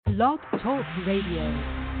Blog Talk Radio.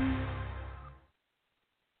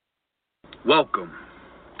 Welcome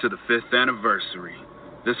to the 5th anniversary.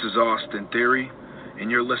 This is Austin Theory,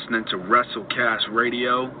 and you're listening to WrestleCast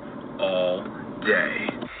Radio all day.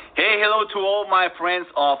 Hey, hello to all my friends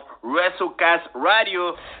of WrestleCast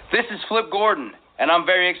Radio. This is Flip Gordon, and I'm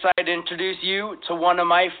very excited to introduce you to one of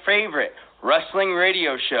my favorite wrestling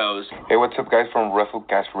radio shows. Hey, what's up, guys, from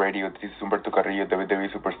WrestleCast Radio. This is Humberto Carrillo,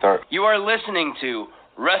 WWE Superstar. You are listening to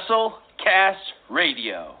WrestleCast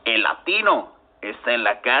Radio. El Latino está en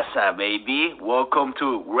la casa, baby. Welcome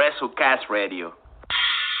to WrestleCast Radio.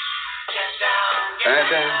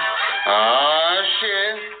 Oh,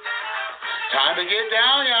 shit. Time to get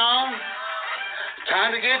down, y'all.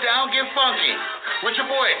 Time to get down, get funky. With your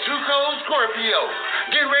boy, Tuco Scorpio.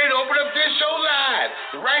 Get ready to open up this show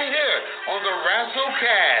live, right here on the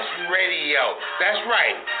WrestleCast Radio. That's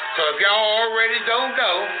right. So if y'all already don't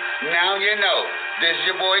know, now you know. This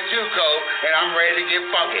is your boy, Tuco, and I'm ready to get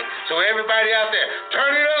funky. So everybody out there,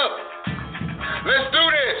 turn it up. Let's do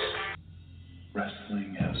this.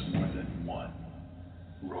 Wrestling has more than one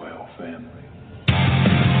royal family.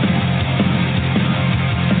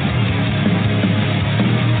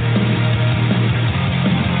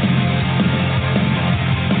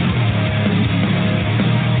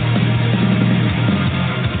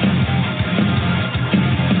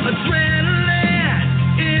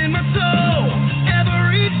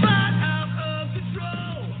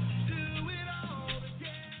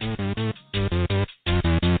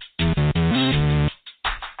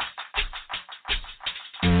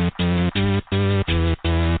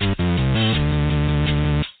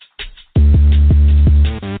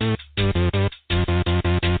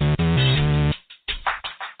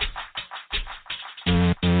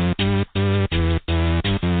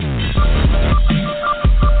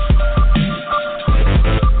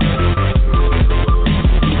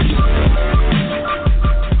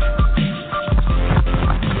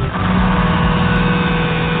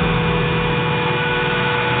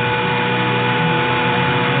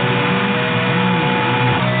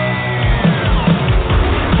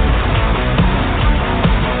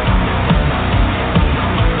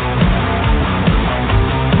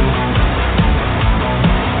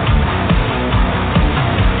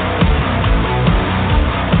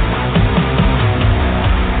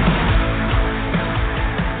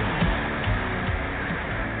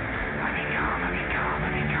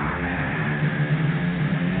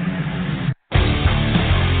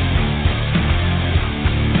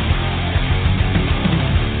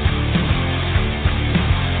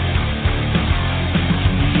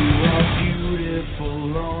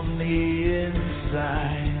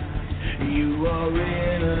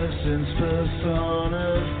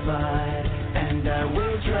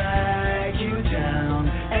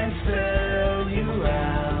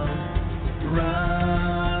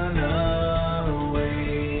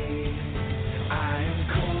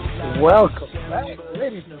 Welcome back,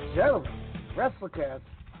 ladies and gentlemen. WrestleCast.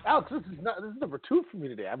 Alex, this is number 2 for me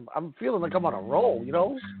today. I'm feeling like I'm on a roll, you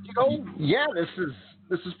know? Yeah, this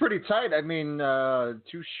is pretty tight. I mean, 2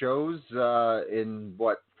 shows in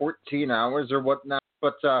 14 hours or whatnot.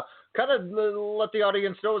 But kind of let the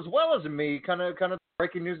audience know, as well as me, kind of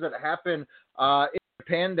breaking news that happened in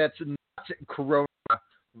Japan that's not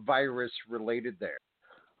coronavirus related there.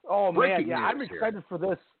 Oh, man, yeah, I'm excited for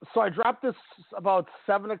this. So I dropped this about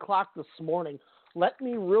 7 o'clock this morning. Let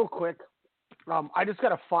me real quick, I just got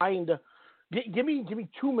to find, give me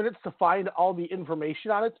 2 minutes to find all the information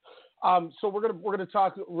on it. So we're gonna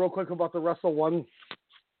talk real quick about the Wrestle One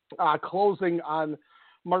closing on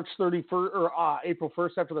March 31st or April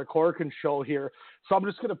 1st after the Korakuen show here. So I'm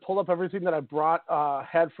just gonna pull up everything that I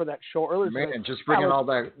had for that show earlier. Man, just bringing all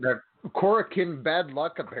that Korakuen bad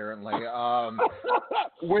luck apparently.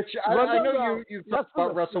 Which I know you talked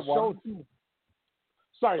about Wrestle One.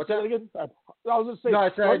 Sorry, say that again. I was just saying. No,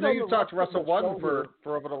 I know you've talked Wrestle One for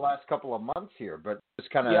over the last couple of months here, but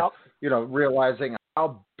just kind of realizing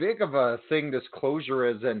how big of a thing this closure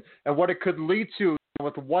is and what it could lead to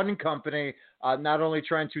with one company not only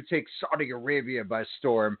trying to take Saudi Arabia by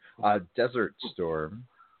storm, Desert Storm,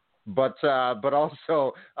 but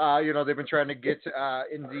also they've been trying to get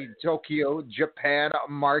in the Tokyo, Japan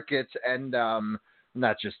market, and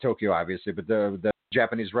not just Tokyo obviously, but the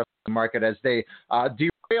Japanese wrestling market as they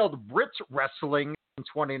derailed Brit wrestling in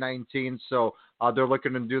 2019. So they're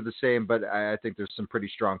looking to do the same, but I think there's some pretty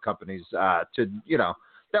strong companies that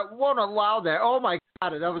won't allow that. Oh my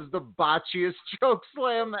God, that was the botchiest choke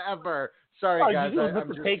slam ever. Sorry guys,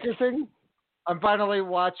 I'm finally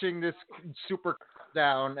watching this super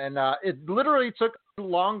down, and it literally took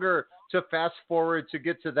longer to fast forward to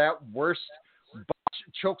get to that worst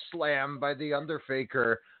choke slam by the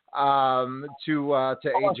Undertaker to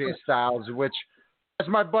AJ Styles, which, as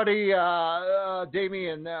my buddy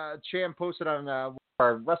Damian Chan posted on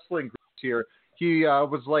our wrestling groups here, he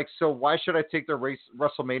was like, so why should I take the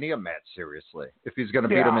WrestleMania match seriously if he's going to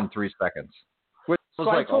beat him in 3 seconds? Which was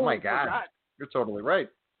like, oh my God, you're totally right.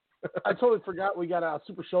 I totally forgot we got a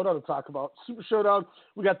Super Showdown to talk about. Super Showdown,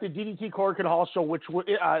 we got the DDT Korakuen Hall show, which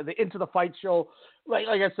the Into the Fight show. Like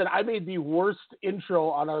I said, I made the worst intro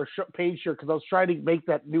on our page here because I was trying to make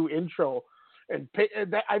that new intro. And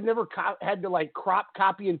I've never had to like crop,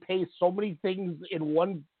 copy, and paste so many things in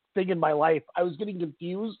one thing in my life. I was getting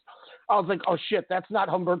confused. I was like, oh shit, that's not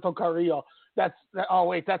Humberto Carrillo. Oh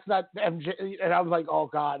wait, that's not MJ. And I was like, oh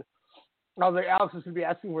God. I was like, Alex is going to be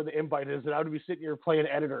asking where the invite is, and I would be sitting here playing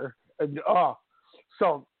editor. And,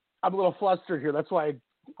 so I'm a little flustered here. That's why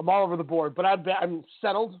I'm all over the board. But I'm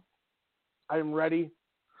settled. I'm ready.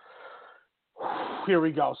 Here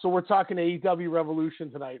we go. So we're talking AEW Revolution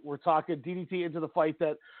tonight. We're talking DDT Into the Fight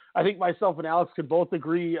that I think myself and Alex could both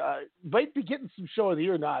agree might be getting some show of the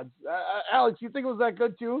year nods. Alex, you think it was that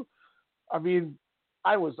good too? I mean,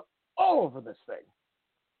 I was all over this thing.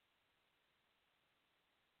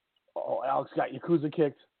 Oh, Alex got Yakuza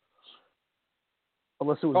kicked.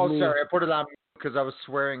 Unless it was me. Sorry, I put it on because I was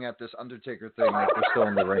swearing at this Undertaker thing that they're still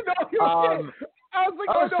in the ring. No, I was like,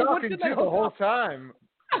 I was talking to you the whole time.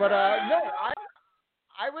 But no,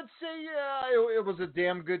 I would say it was a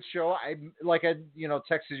damn good show. I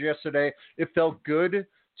texted you yesterday. It felt good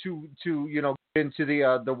to get into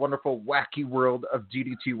the wonderful wacky world of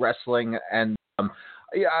DDT wrestling, and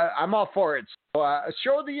I'm all for it. So,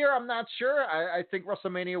 show of the year, I'm not sure. I think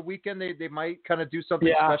WrestleMania weekend they might kind of do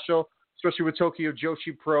something special, especially with Tokyo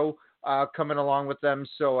Joshi Pro coming along with them.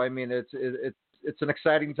 So I mean, it's an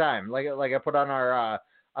exciting time. Like I put on our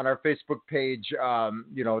Facebook page,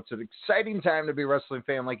 it's an exciting time to be a wrestling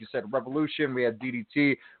fan. Like you said, Revolution. We have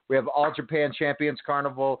DDT. We have All Japan Champions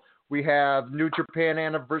Carnival. We have New Japan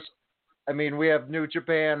Anniversary. I mean, we have New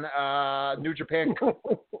Japan. I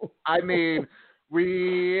mean,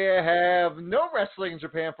 we have no wrestling in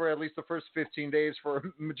Japan for at least the first 15 days for a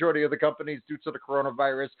majority of the companies due to the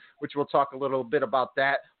coronavirus, which we'll talk a little bit about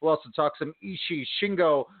that. We'll also talk some Ishii,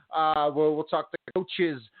 Shingo. We'll talk the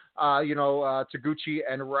coaches, Taguchi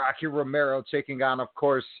and Rocky Romero taking on, of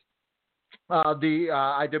course, the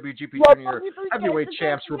IWGP Junior Heavyweight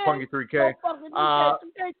Champs for Roppongi 3K.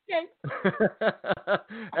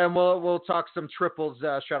 And we'll talk some triples.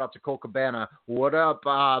 Shout out to Cole Cabana. What up?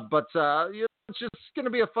 It's just going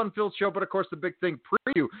to be a fun-filled show, but of course the big thing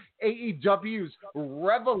preview, AEW's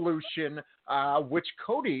Revolution, which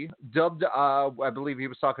Cody dubbed, I believe he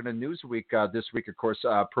was talking to Newsweek this week, of course,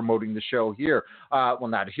 promoting the show here. Well,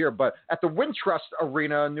 not here, but at the Wintrust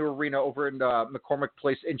Arena, a new arena over in McCormick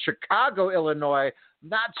Place in Chicago, Illinois.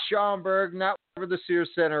 Not Schaumburg, not wherever the Sears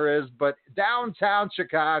Center is, but downtown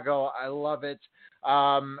Chicago. I love it.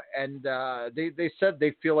 And they said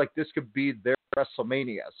they feel like this could be their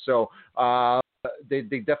WrestleMania. So they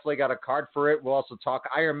definitely got a card for it. We'll also talk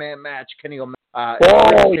Iron Man match, Kenny Omega.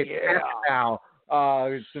 Now,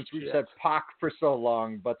 since we've said Pac for so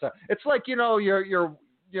long, but it's like your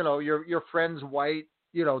friend's white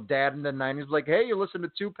dad in the 90s, like, hey, you listen to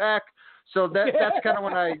Tupac. So that's kind of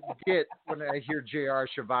when I get when I hear JR,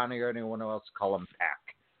 Shivani, or anyone else call him Pac.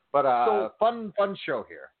 But fun show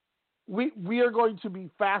here. We are going to be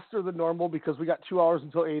faster than normal because we got 2 hours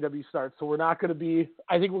until AEW starts. So we're not going to be –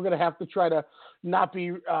 I think we're going to have to try to not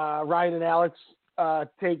be Ryan and Alex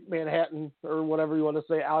take Manhattan or whatever you want to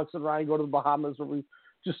say. Alex and Ryan go to the Bahamas where we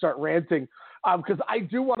just start ranting. Because I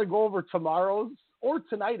do want to go over tomorrow's or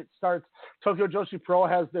tonight it starts. Tokyo Joshi Pro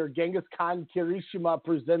has their Genghis Khan Kirishima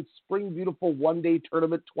Presents Spring Beautiful One-Day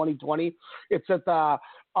Tournament 2020. It's at the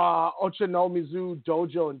Ochanomizu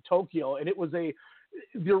Dojo in Tokyo. And it was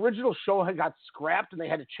the original show had got scrapped and they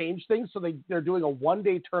had to change things, so they're doing a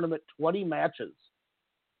one-day tournament, 20 matches.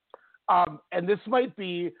 And this might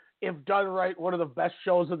be, if done right, one of the best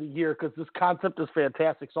shows of the year because this concept is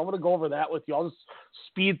fantastic. So I'm going to go over that with you. I'll just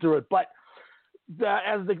speed through it. But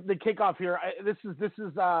as the kickoff here, this is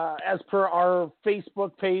as per our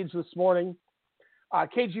Facebook page this morning.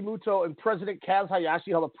 Keiji Muto and President Kaz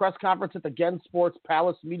Hayashi held a press conference at the Gen Sports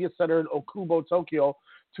Palace Media Center in Okubo, Tokyo,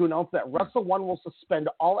 to announce that Wrestle One will suspend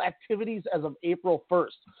all activities as of April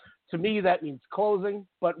 1st. To me, that means closing,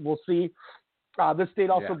 but we'll see. This date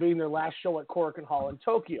also being their last show at Korakuen Hall in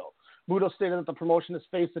Tokyo. Muto stated that the promotion has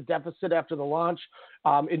faced a deficit after the launch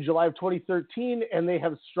in July of 2013, and they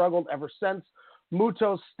have struggled ever since.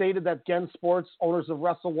 Muto stated that Gen Sports, owners of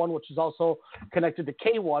Wrestle One, which is also connected to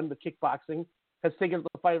K1, the kickboxing, has taken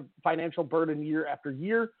the financial burden year after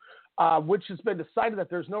year. which has been decided that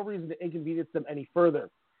there's no reason to inconvenience them any further.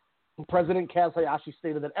 President Kaz Hayashi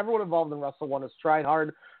stated that everyone involved in Wrestle One has tried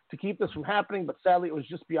hard to keep this from happening, but sadly it was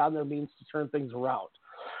just beyond their means to turn things around.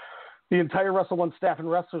 The entire Wrestle One staff and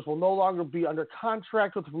wrestlers will no longer be under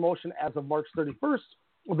contract with the promotion as of March 31st,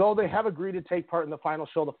 though they have agreed to take part in the final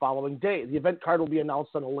show the following day. The event card will be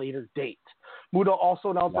announced on a later date. Muto also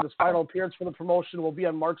announced that his final appearance for the promotion will be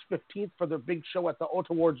on March 15th for their big show at the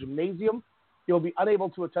Ottawa Gymnasium. He will be unable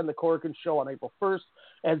to attend the Korakuen show on April 1st,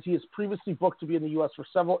 as he is previously booked to be in the U.S. for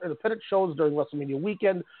several independent shows during WrestleMania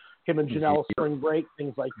weekend, him and Janelle spring break,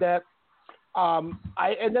 things like that.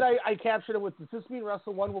 I captured it with, does this mean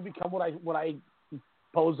Wrestle One will become what I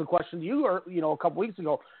posed the question to you, or a couple weeks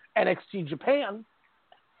ago, NXT Japan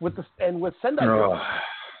with Sendai Girls.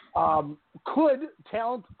 Could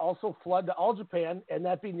talent also flood to All Japan, and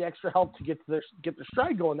that being the extra help to get their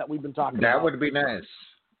stride going that we've been talking about? That would be nice.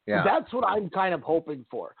 Yeah, that's what I'm kind of hoping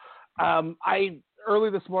for. Early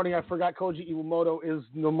this morning, I forgot Koji Iwamoto is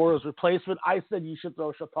Nomura's replacement. I said you should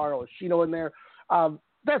throw Shotaro Ashino in there.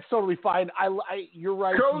 That's totally fine. You're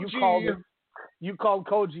right. Koji. You called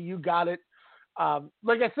Koji. You got it.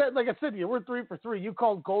 Like I said, we're 3 for 3. You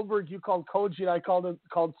called Goldberg. You called Koji, and I called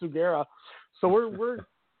Sugera. So we're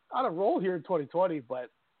on a roll here in 2020. But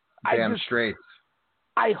straight.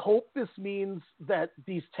 I hope this means that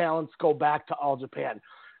these talents go back to All Japan,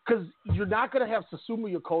 because you're not going to have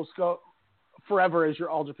Susumu Yokosuka forever as your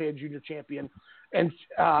All Japan Junior Champion, and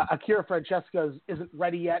Akira Francesca isn't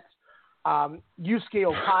ready yet. Yusuke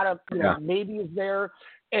Okada, maybe is there,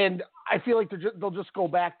 and I feel like they'll just go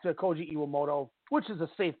back to Koji Iwamoto, which is a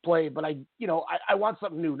safe play. But I want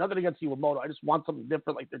something new. Nothing against Iwamoto. I just want something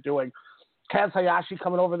different, like they're doing. Kaz Hayashi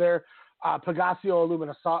coming over there, Pegasio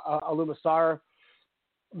Alumasar,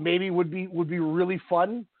 maybe would be really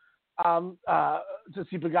fun to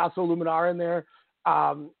see Pegaso Luminar in there.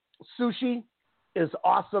 Sushi is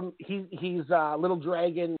awesome. He's a little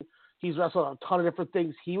dragon. He's wrestled on a ton of different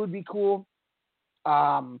things. He would be cool.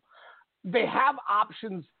 They have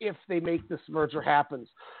options if they make this merger happen.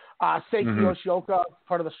 Seiki Yoshioka,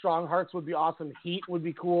 part of the Strong Hearts, would be awesome. Heat would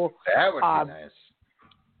be cool. That would be nice.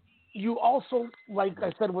 You also, like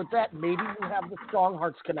I said with that, maybe you have the Strong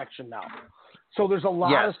Hearts connection now. So there's a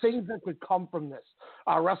lot of things that could come from this.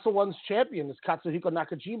 Wrestle One's champion is Katsuhiko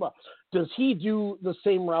Nakajima. Does he do the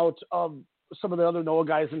same route of some of the other Noah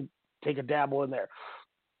guys and take a dabble in there?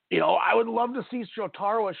 I would love to see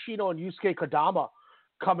Shotaro Ashino and Yusuke Kodama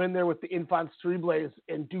come in there with the Infants Terribles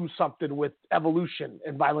and do something with Evolution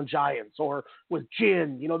and Violent Giants, or with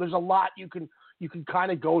Jin. There's a lot you can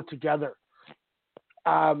kind of go together.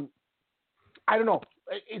 I don't know.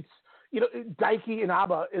 It's Daiki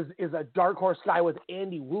Inaba is a dark horse guy with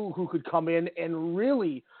Andy Wu who could come in and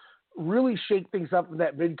really, really shake things up in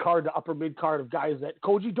that mid card to upper mid card of guys that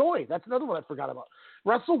Koji Doi. That's another one I forgot about.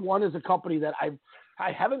 Wrestle One is a company that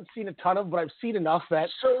I haven't seen a ton of, but I've seen enough that.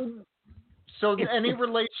 So any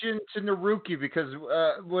relation to Naruki? Because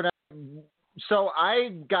I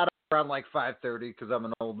got up around like 5:30 because I'm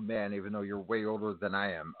an old man, even though you're way older than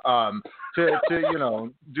I am. To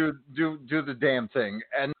do the damn thing,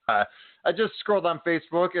 and I just scrolled on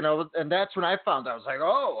Facebook, and that's when I found out. I was like,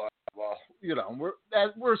 oh, well,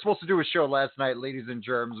 we're supposed to do a show last night, ladies and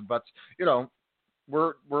germs, but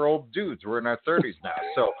we're old dudes. We're in our 30s now,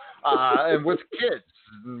 so and with kids,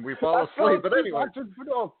 and we fall asleep. But anyway.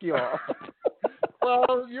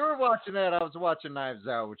 Well, you were watching that. I was watching Knives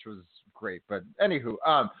Out, which was great. But anywho,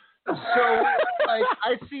 so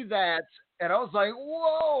I see that, and I was like,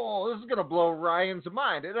 whoa, this is gonna blow Ryan's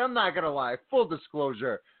mind. And I'm not gonna lie, full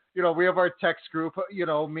disclosure, we have our text group.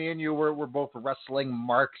 Me and you, we're both wrestling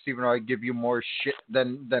marks, even though I give you more shit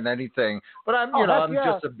than anything. But I'm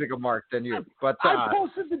just a bigger mark than you. But I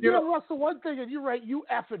posted the deal Wrestle One thing, and you're right, you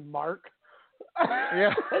effing mark.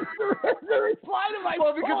 Yeah. the reply to my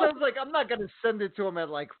because I was like, I'm not gonna send it to him at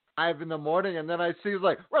like 5 a.m, and then I see he's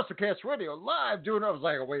like WrestleCast Radio live doing it. I was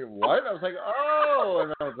like, wait, what? I was like, oh,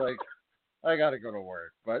 and I was like, I gotta go to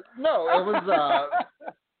work. But no, it was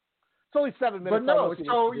it's only 7 minutes. But no,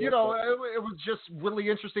 so it was just really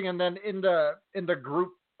interesting. And then in the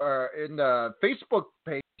group in the Facebook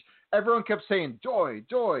page, everyone kept saying Doi.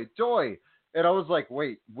 And I was like,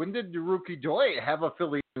 wait, when did Naruki Doi have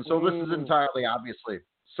affiliation? So this is entirely, obviously,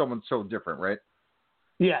 someone so different, right?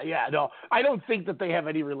 Yeah, no. I don't think that they have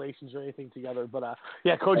any relations or anything together. But,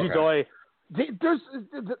 Koji Doi. There's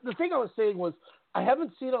the thing I was saying was I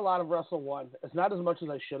haven't seen a lot of Wrestle One. It's not as much as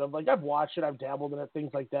I should have. Like, I've watched it. I've dabbled in it,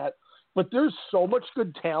 things like that. But there's so much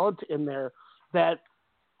good talent in there that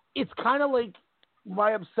it's kind of like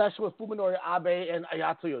my obsession with Fuminori Abe and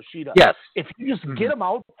Ayato Yoshida. Yes. If you just get them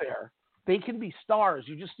out there They can be stars.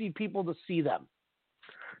 You just need people to see them.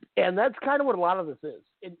 And that's kind of what a lot of this is.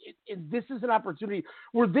 And this is an opportunity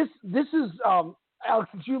where this is, Alex,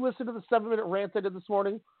 did you listen to the 7-minute rant I did this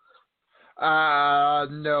morning?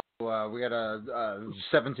 No. We had a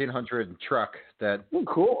 1700 truck that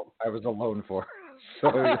cool. I was alone for.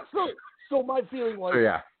 So my feeling was,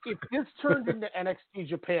 if this turned into NXT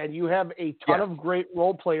Japan, you have a ton of great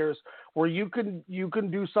role players where you can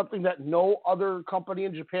do something that no other company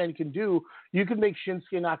in Japan can do. You can make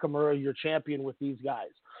Shinsuke Nakamura your champion with these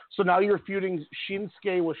guys. So now you're feuding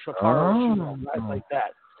Shinsuke with Shotaro, guys like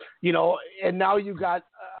that. And now you got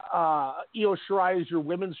Io Shirai as your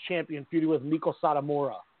women's champion feuding with Miko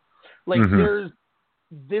Satomura.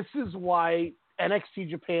 This is why NXT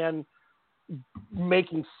Japan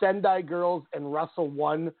making Sendai Girls and Wrestle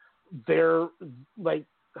One their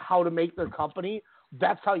how to make their company.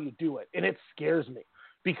 That's how you do it, and it scares me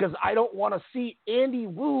because I don't want to see Andy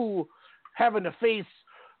Wu having to face.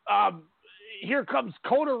 Here comes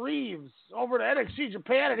Kota Reeves over to NXT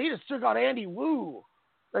Japan, and he just took out Andy Wu.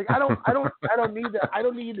 I don't need that. I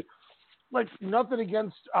don't need nothing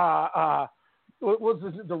against what was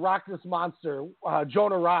the Rock this monster,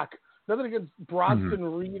 Jonah Rock. Nothing against Bronson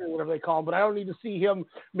Reed or whatever they call him, but I don't need to see him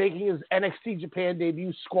making his NXT Japan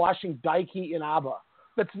debut squashing Daiki Inaba.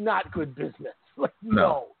 That's not good business.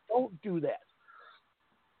 No, don't do that.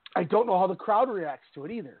 I don't know how the crowd reacts to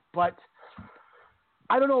it either, but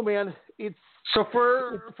I don't know, man. So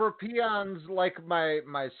for peons like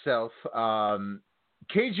myself,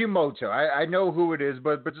 Keiji Muto, I know who it is,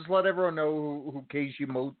 but just let everyone know who Keiji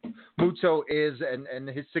Muto is and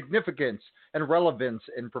his significance and relevance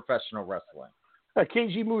in professional wrestling.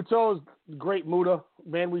 Keiji Muto is great Muta,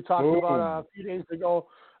 man, we talked about a few days ago.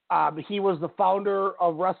 He was the founder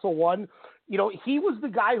of Wrestle One. He was the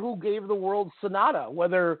guy who gave the world Sonata,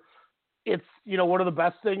 whether it's, one of the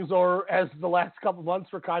best things or as the last couple of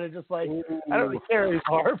months were kind of just I don't really care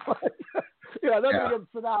anymore, but nothing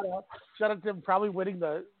against Sonata. Shout out to him probably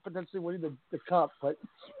potentially winning the cup, but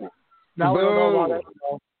now we don't know about it.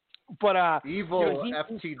 But evil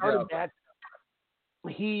FT Dub.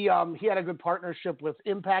 He had a good partnership with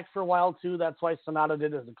Impact for a while too. That's why Sonata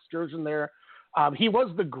did his excursion there. He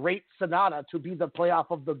was the great Sonata to be the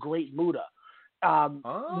playoff of the great Muta. We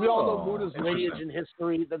all know Muta's lineage and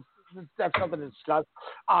history. That's something to discuss.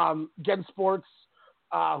 Gen Sports,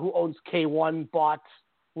 who owns K1, bought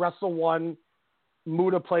Wrestle One.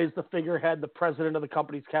 Muta plays the figurehead. The president of the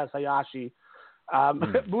company is Kaz Hayashi.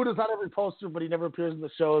 Muta's on every poster, but he never appears in the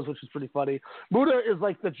shows, which is pretty funny. Muta is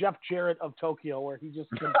like the Jeff Jarrett of Tokyo, where he just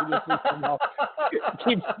continuously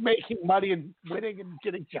keeps making money and winning and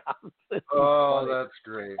getting jobs. That's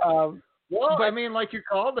great. But I mean, like you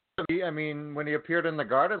called him, when he appeared in the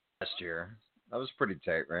Garden last year, that was pretty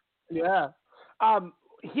tight, right? Yeah.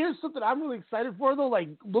 Here's something I'm really excited for, though.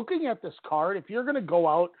 Looking at this card, if you're going to go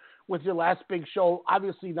out with your last big show,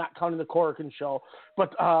 obviously not counting the Korakuen show,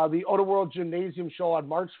 but the Oda World Gymnasium show on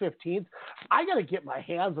March 15th, I got to get my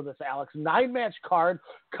hands on this, Alex. 9-match card.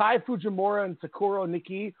 Kai Fujimura and Takuro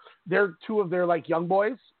Niki, they're two of their young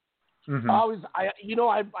boys. I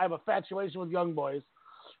have a infatuation with young boys.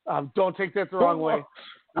 Don't take that the wrong way.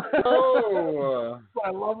 But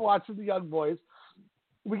I love watching the young boys.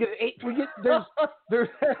 There's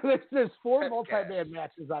 4 multi-man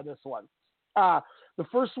matches on this one. The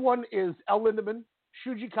first one is El Lindemann,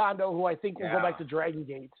 Shuji Kondo, who I think will go back to Dragon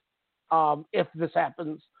Gate if this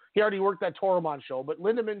happens. He already worked that Toramon show, but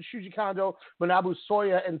Lindemann, Shuji Kondo, Manabu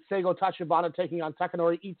Soya, and Seigo Tachibana taking on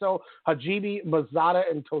Takanori Ito, Hajime, Mazada,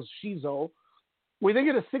 and Toshizo. We then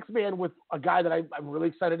get a 6-man with a guy that I'm really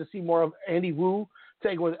excited to see more of, Andy Wu,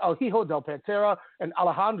 taking with El Hijo del Pantera and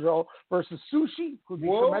Alejandro versus Sushi, who'd be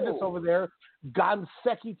tremendous over there,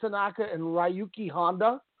 Ganseki Tanaka and Ryuki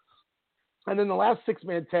Honda. And then the last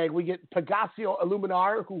 6-man tag, we get Pegasio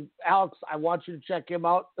Illuminar, who, Alex, I want you to check him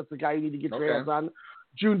out. That's the guy you need to get your hands on.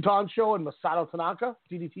 Jun Tancho and Masato Tanaka,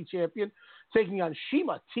 DDT champion, taking on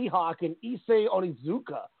Shima T-Hawk and Issei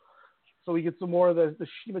Onizuka. So we get some more of the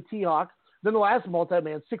Shima T-Hawk. Then the last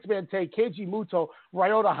multi-man, 6-man tag, Keiji Muto,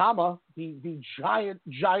 Ryota Hama, the giant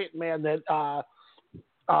man that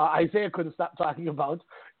Isaiah couldn't stop talking about,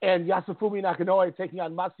 and Yasufumi Nakanoe taking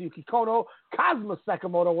on Matsuyuki Kono, Kazuma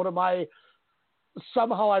Sakamoto, one of my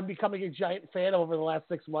somehow I'm becoming a giant fan over the last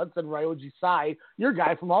 6 months, and Ryoji Sai, your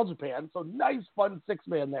guy from All Japan. So nice, fun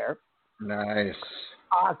 6-man there. Nice.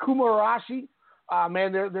 Kumarashi,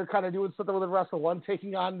 man, they're kind of doing something with the Wrestle One,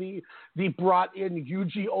 taking on the brought in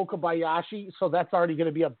Yuji Okabayashi. So that's already going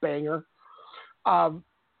to be a banger.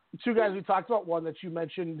 two guys we talked about, one that you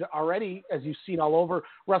mentioned already, as you've seen all over,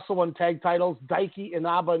 Wrestle One tag titles, Daiki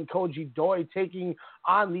Inaba and Koji Doi taking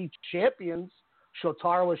on the champions,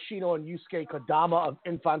 Shotaro Ashino and Yusuke Kodama of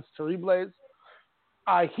Infants Terribles.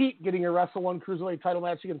 Heat getting a Wrestle One Cruiserweight title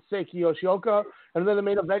match against Seiki Yoshioka. And then the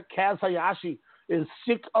main event, Kaz Hayashi is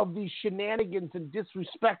sick of the shenanigans and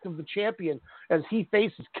disrespect of the champion as he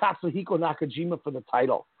faces Katsuhiko Nakajima for the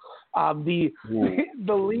title. The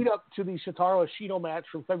lead up to the Shotaro Ashino match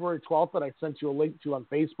from February 12th that I sent you a link to on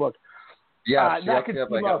Facebook. Yes, I got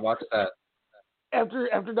to watch that. After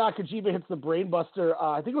Nakajima hits the brainbuster,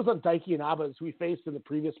 I think it was on Daiki Inaba, who we faced in the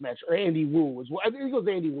previous match, or Andy Wu. I think it was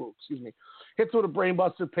Andy Wu, excuse me. Hits with a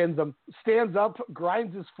brainbuster, pins him, stands up,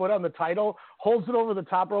 grinds his foot on the title, holds it over the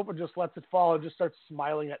top rope and just lets it fall and just starts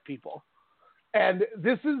smiling at people. And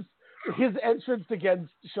this is his entrance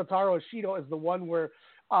against Shotaro Ashino is the one where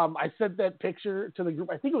I sent that picture to the group.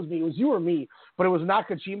 I think it was me. It was you or me, but it was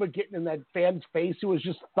Nakajima getting in that fan's face who was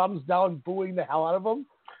just thumbs down, booing the hell out of him.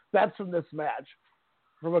 That's from this match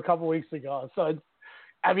from a couple weeks ago. So,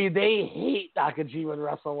 they hate Nakajima in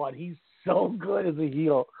Wrestle One. He's so good as a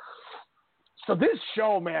heel. So this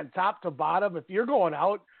show, man, top to bottom, if you're going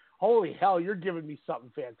out, holy hell, you're giving me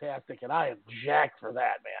something fantastic, and I am jacked for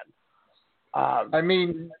that,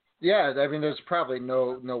 man. There's probably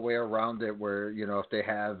no way around it where, if they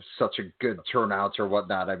have such a good turnout or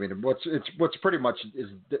whatnot. What's pretty much is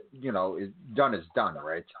done is done,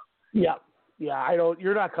 right? Yeah. Yeah,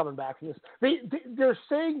 you're not coming back from this. They're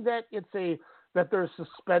saying that that they're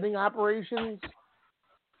suspending operations,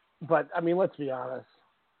 but let's be honest,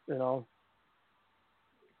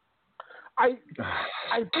 I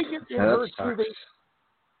think it hurts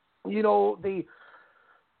you.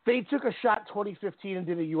 They took a shot 2015 and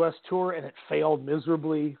did a U.S. tour, and it failed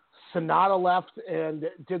miserably. Sonata left and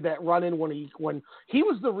did that run-in when he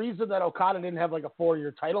was the reason that Okada didn't have like a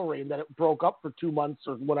 4-year title reign, that it broke up for 2 months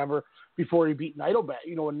or whatever before he beat Naito back.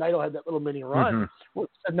 When Naito had that little mini run with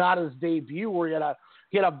Sonata's debut where he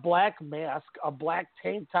had a black mask, a black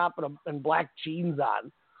tank top, and black jeans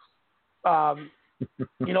on.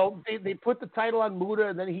 They put the title on Muda,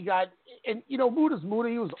 and then Muda's Muda.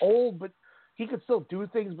 He was old, but he could still do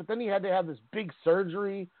things. But then he had to have this big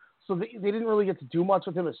surgery, so they didn't really get to do much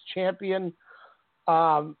with him as champion.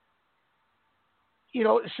 Shotaro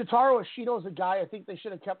Ashino is a guy I think they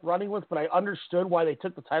should have kept running with, but I understood why they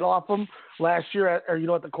took the title off him last year, at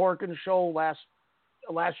the Korakuen show last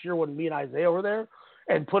year when me and Isaiah were there,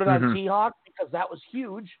 and put it on T-Hawk because that was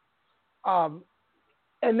huge. And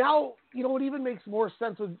now, it even makes more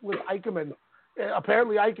sense with Eikeman.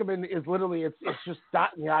 Apparently, Eikeman is literally, it's just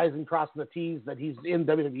dotting the I's and crossing the T's that he's in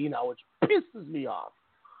WWE now, which pisses me off.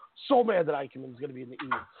 So mad that Eikeman's going to be in the E.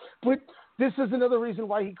 But this is another reason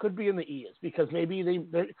why he could be in the E, is because maybe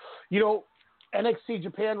NXT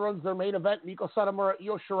Japan runs their main event, Miko Satomura,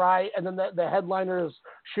 Io Shirai, and then the headliner is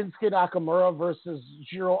Shinsuke Nakamura versus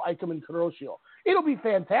Jiro Eikeman Kuroshio. It'll be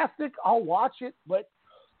fantastic. I'll watch it, but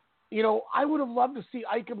I would have loved to see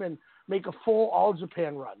Eikeman make a full All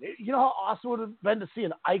Japan run. You know how awesome it would have been to see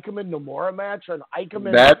an Eikeman Nomura match or an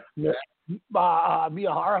Eikeman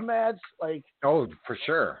Miyahara match? Oh, for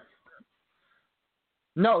sure.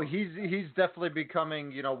 No, he's definitely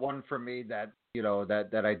becoming one for me that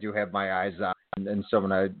that I do have my eyes on, and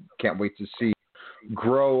someone I can't wait to see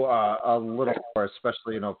grow a little more,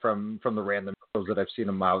 especially from the random shows that I've seen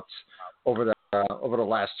him out over the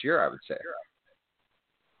last year, I would say.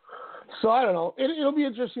 So I don't know. It'll be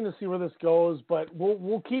interesting to see where this goes, but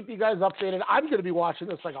we'll keep you guys updated. I'm going to be watching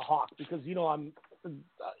this like a hawk because I'm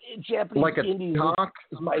Japanese like Indies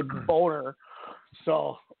is my boner,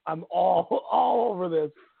 so I'm all over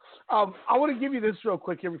this. I want to give you this real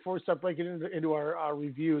quick here before we start breaking into our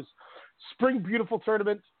reviews. Spring Beautiful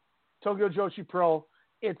Tournament, Tokyo Joshi Pro.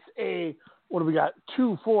 It's a, what do we got?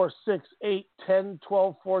 2, 4, 6, 8, 10,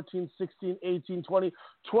 12, 14, 16, 18, 20,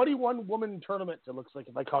 21 woman tournament, it looks like,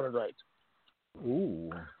 if I counted right.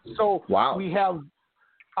 Ooh. So wow. We have,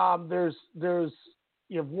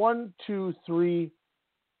 you have 1, 2, 3,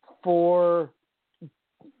 4,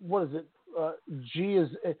 what is it? G is,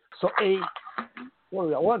 so 8, what do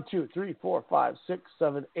we got? 1, 2, 3, 4, 5, 6,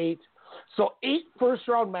 7, 8. So 8 first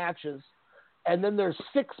round matches. And then there's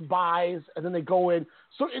 6 buys, and then they go in.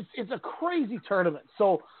 So it's a crazy tournament.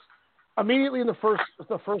 So immediately in the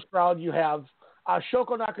first round, you have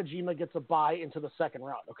Shoko Nakajima gets a buy into the second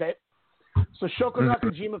round. Okay, so Shoko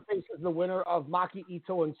Nakajima faces the winner of Maki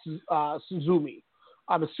Ito and Suzumi.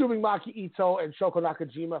 I'm assuming Maki Ito and Shoko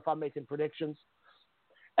Nakajima if I'm making predictions.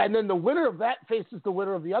 And then the winner of that faces the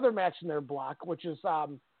winner of the other match in their block, which is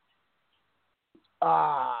Pam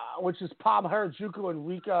Harajuku and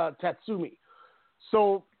Rika Tatsumi.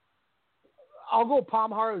 So I'll go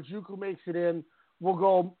Palm Harajuku makes it in. We'll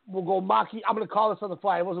go Maki. I'm going to call this on the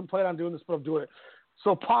fly. I wasn't planning on doing this, but I'm doing it.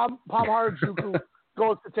 So Palm Harajuku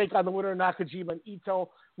goes to take on the winner of Nakajima and Ito.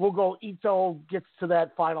 We'll go Ito gets to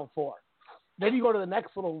that Final Four. Then you go to the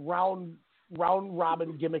next little round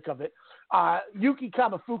robin gimmick of it. Yuki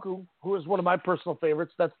Kamifuku, who is one of my personal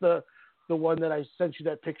favorites. That's the one that I sent you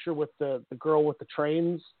that picture with the girl with the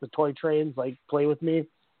trains, the toy trains, like play with me.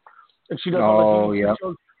 And she does all the yeah.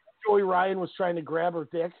 Joey Ryan was trying to grab her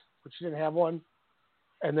dick, but she didn't have one.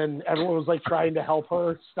 And then everyone was like trying to help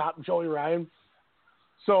her stop Joey Ryan.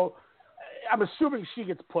 So I'm assuming she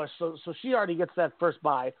gets pushed. So she already gets that first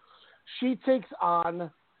bye. She takes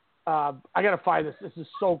on, I got to find this. This is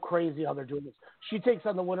so crazy how they're doing this. She takes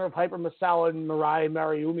on the winner of Hyper Misawa and Mirai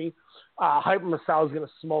Mariumi. Hyper Misawa is going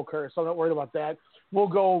to smoke her, so I'm not worried about that. We'll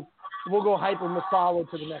go Hyper Misawa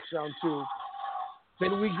to the next round too.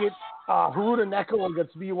 Then we get Haruta Neko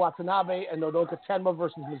against Miyu Watanabe and Nodoka Tenma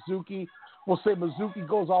versus Mizuki. We'll say Mizuki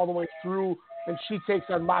goes all the way through, and she takes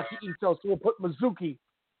on Maki Ito. So we'll put Mizuki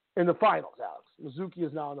in the finals, Alex. Mizuki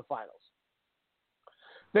is now in the finals.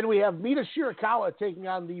 Then we have Mina Shirakawa taking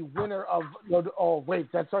on the winner of – oh, wait,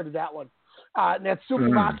 that's already that one. Natsumi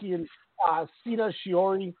Maki and Sina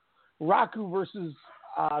Shiori. Raku versus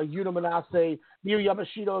Yuna Manase. Miyu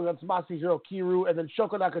Yamashita against Masahiro Kiru. And then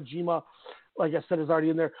Shoko Nakajima, like I said, is already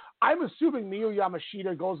in there. I'm assuming Miyu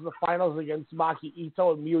Yamashita goes to the finals against Maki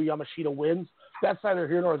Ito and Miyu Yamashita wins. That's neither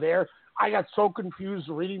here nor there. I got so confused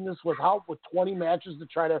reading this with 20 matches to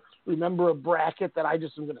try to remember a bracket that I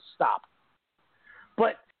just am going to stop.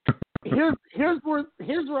 But here's where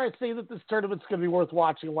I say that this tournament's going to be worth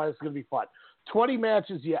watching and why it's going to be fun. 20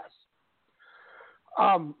 matches, yes.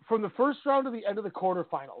 From the first round to the end of the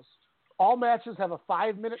quarterfinals, all matches have a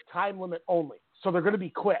 5-minute time limit only. So they're going to be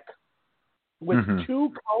quick with 2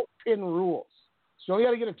 count pin rules. So you only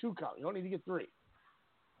got to get a 2 count. You don't need to get 3.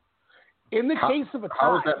 In the case of a tie.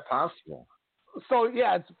 How is that possible? So,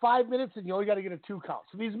 yeah, it's 5 minutes and you only got to get a 2 count.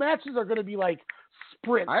 So these matches are going to be like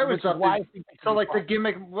sprints. The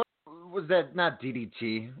gimmick, was that not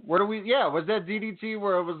DDT? Was that DDT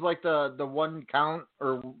where it was like the 1 count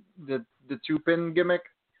or the 2 pin gimmick?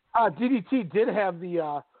 DDT did have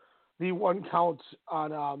the 1 count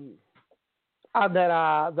on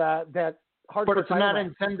that hard. But it's not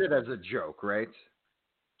intended as a joke, right?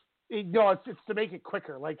 No, it's to make it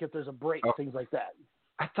quicker, like if there's a break, things like that.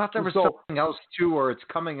 I thought there was something else too, or it's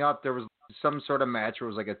coming up. There was some sort of match where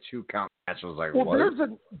it was like a 2 count match. I was like, well, what?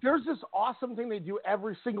 There's this awesome thing they do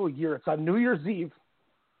every single year. It's on New Year's Eve.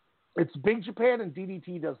 It's Big Japan and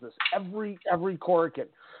DDT does this every Korakuen,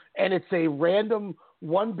 and it's a random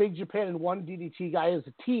 1 Big Japan and 1 DDT guy as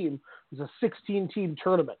a team. It's a 16-team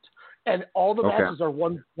tournament, and all the matches are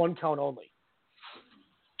one count only.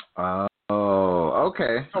 Oh,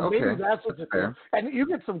 okay. So maybe that's what's there. And you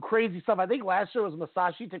get some crazy stuff. I think last year was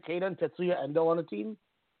Masashi Takeda and Tetsuya Endo on a team.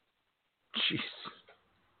 Jeez.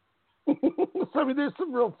 So, I mean, there's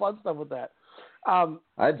some real fun stuff with that.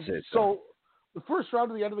 I'd say so. So the first round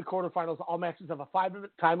to the end of the quarterfinals, all matches have a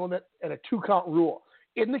 5-minute time limit and a 2 count rule.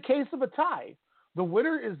 In the case of a tie, the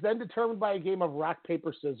winner is then determined by a game of rock,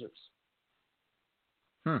 paper, scissors.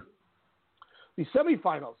 The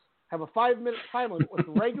semifinals have a 5-minute time limit with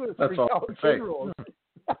regular 3 count pin rules.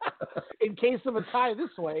 In case of a tie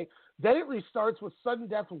this way, then it restarts with sudden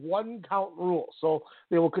death 1 count rule. So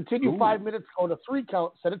they will continue 5 minutes, go to 3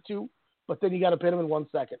 count, set it 2, but then you got to pin them in 1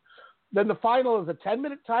 second. Then the final is a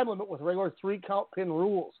 10-minute time limit with regular 3 count pin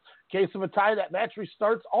rules. In case of a tie, that match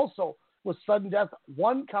restarts also with sudden death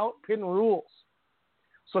 1 count pin rules.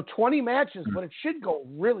 So 20 matches, but it should go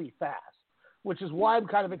really fast, which is why I'm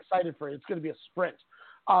kind of excited for it. It's going to be a sprint.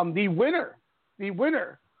 The winner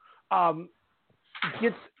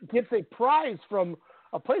gets a prize from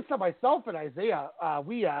a place that myself and Isaiah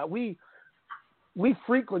we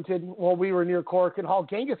frequented while we were near Korakuen Hall.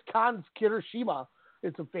 Genghis Khan's Kirishima.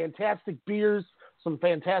 It's some fantastic beers, some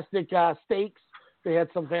fantastic steaks. They had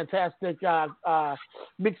some fantastic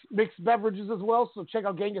mixed beverages as well. So check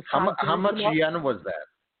out Genghis Khan. How much yen was that?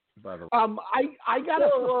 By the way, I got a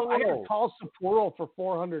tall Sapporo for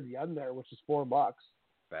 400 yen there, which is $4.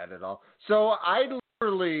 Bad at all. So I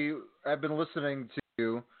literally have been listening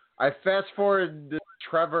to. I fast forward the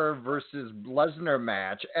Trevor versus Lesnar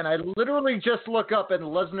match, and I literally just look up and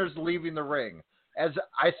Lesnar's leaving the ring as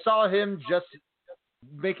I saw him just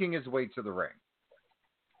making his way to the ring.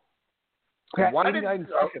 Okay,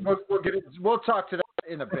 we'll talk to that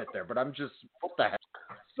in a bit there, but I'm just, what the heck?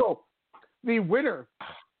 So the winner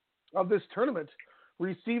of this tournament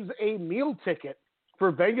receives a meal ticket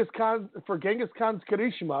for Genghis Khan's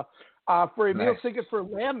Kirishima for a meal ticket for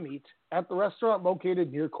lamb meat at the restaurant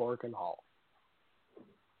located near Korakuen Hall.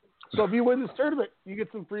 So if you win this tournament, you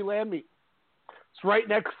get some free land meat. It's right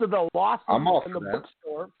next to the Lawson and the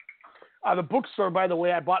bookstore. The bookstore, by the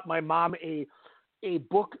way, I bought my mom a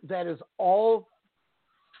book that is all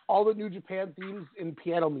the New Japan themes in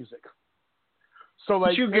piano music. So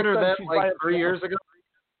like, did you get her that like 3 years ago?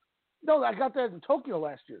 No, I got that in Tokyo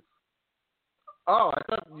last year. Oh, I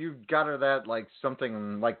thought you got her that like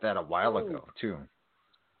something like that a while ago too.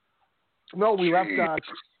 No, we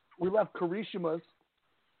left Kirishima's,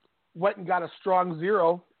 went and got a strong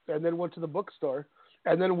zero, and then went to the bookstore,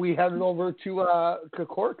 and then we headed over to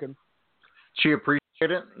Korakuen. She appreciated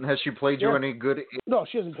it? Has she played you any good? No,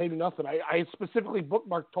 she hasn't paid me nothing. I specifically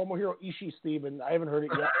bookmarked Tomohiro Ishii's theme, and I haven't heard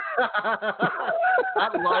it yet.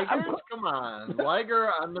 Not Liger? Come on. Liger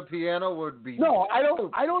on the piano would be... No, I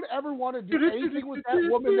don't ever want to do anything with that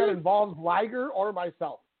woman that involves Liger or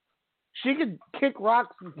myself. She could kick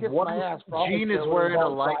rocks and kiss my ass. Gene is wearing a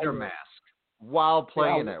Liger mask while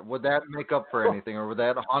playing it. Would that make up for anything, or would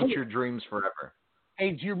that haunt your dreams forever?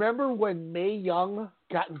 Hey, do you remember when Mae Young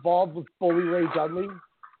got involved with Bully Ray Dudley?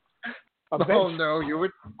 Oh no, you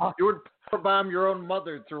would bomb your own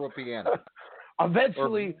mother through a piano.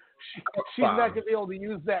 Eventually, she's not going to be able to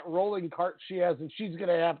use that rolling cart she has, and she's going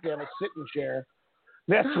to have a sitting chair.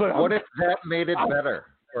 That's what if that made it better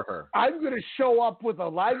for her? I'm going to show up with a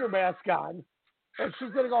Liger mask on, and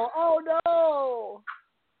she's going to go, "Oh no!"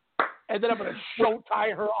 And then I'm going to show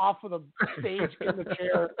tie her off of the stage in the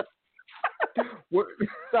chair.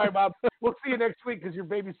 Sorry, Bob. We'll see you next week because you're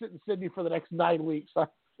babysitting Sydney for the next 9 weeks. I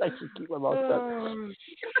should keep my mouth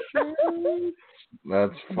shut.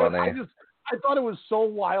 That's funny. I thought it was so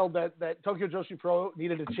wild that Tokyo Joshi Pro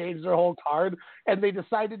needed to change their whole card, and they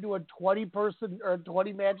decided to do a 20-person or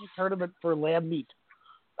 20-match tournament for lamb meat.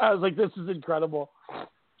 I was like, this is incredible.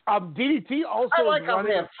 DDT also. I like how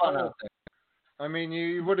they have fun out there. I mean,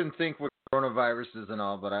 you wouldn't think with coronaviruses and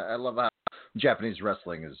all, but I love how Japanese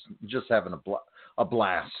wrestling is just having a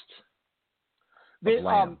blast.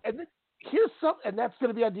 Here's some, and that's going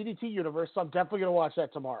to be on DDT Universe, so I'm definitely going to watch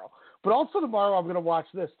that tomorrow. But also tomorrow, I'm going to watch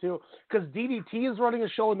this too, because DDT is running a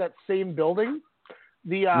show in that same building,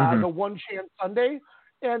 the One Chance Sunday,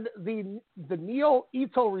 and the Neo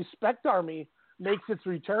Ito Respect Army makes its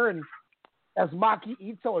return as Maki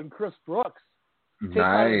Ito and Chris Brooks take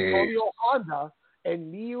on Antonio Honda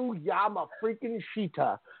and Miyuyama freaking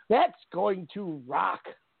Shita. That's going to rock.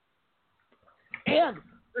 And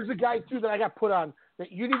there's a guy too that I got put on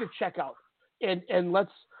that you need to check out. And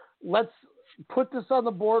let's put this on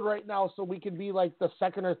the board right now so we can be like the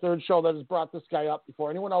second or third show that has brought this guy up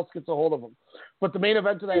before anyone else gets a hold of him. But the main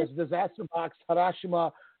event today is Disaster Box,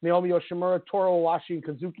 Harashima, Naomi Yoshimura, Toru Owashi, and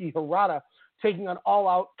Kazuki Hirata taking on All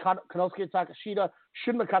Out, Konosuke Takeshita,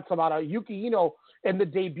 Shunma Katsamata, Yuki Ino, and the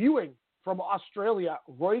debuting from Australia,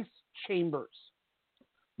 Royce Chambers.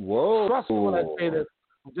 Whoa. Trust me when I say this.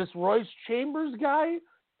 This Royce Chambers guy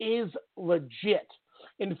is legit.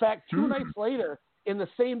 In fact, 2 nights later, in the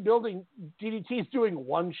same building, DDT is doing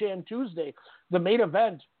One Chan Tuesday. The main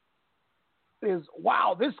event is,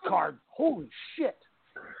 wow, this card, holy shit.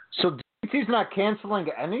 So DDT's not canceling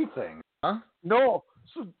anything, huh? No.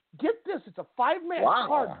 So get this, it's a 5-man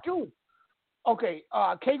card, dude. Okay,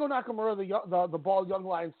 Keigo Nakamura, the Bald Young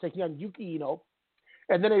Lions, taking on Yuki Ino.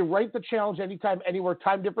 And then they write the challenge anytime, anywhere,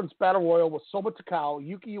 time difference battle royal with Soma Takao,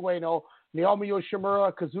 Yuki Ueno, Naomi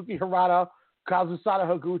Yoshimura, Kazuki Hirata, Kazusada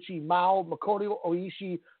Higuchi, Mao, Makoto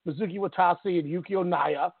Oishi, Mizuki Watase, and Yuki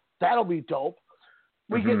Onaya. That'll be dope.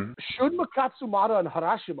 We get Shunma Katsumata and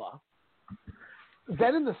Harashima.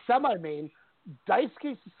 Then in the semi-main,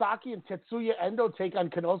 Daisuke Sasaki and Tetsuya Endo take on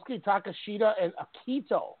Konosuke Takeshita and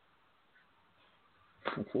Akito.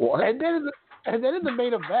 What? And then in the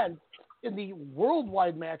main event, in the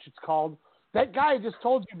worldwide match, it's called, that guy I just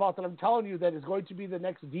told you about that I'm telling you that is going to be the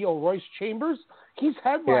next deal, Royce Chambers, he's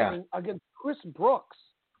headlining against Chris Brooks.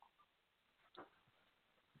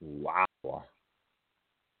 Wow.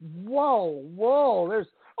 Whoa.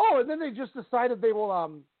 And then they just decided they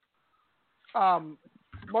will,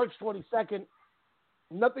 March 22nd,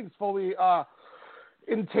 nothing's fully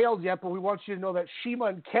entailed yet, but we want you to know that Shima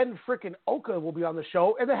and Ken frickin' Oka will be on the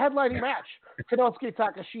show in the headlining match. Konosuke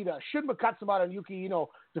Takeshita, Shunma Katsumata, and Yuki Ino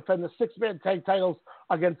defend the 6-man tag titles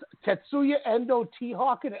against Tetsuya Endo,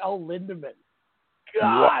 T-Hawk, and El Lindemann.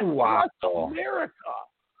 God, wow. America!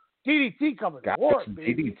 DDT coming forward,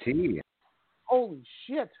 baby. DDT. Holy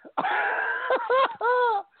shit.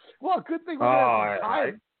 Well, good thing we're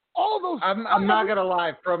time. All those. I'm not gonna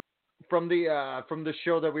lie. From the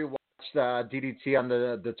show that we watched, DDT on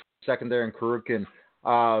the 22nd there in Korakuen,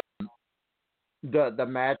 the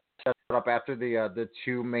match set up after the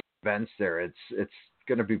 2 main events there. It's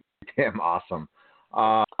gonna be damn awesome.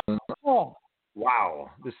 Wow,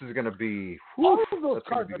 this is going to be. All of those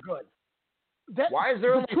cards are good. Why is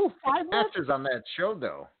there only 2 5 matches on that show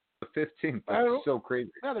though? The 15th. That's so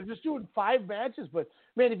crazy. Yeah, they're just doing 5 matches, but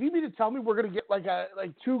man, if you mean to tell me we're gonna get like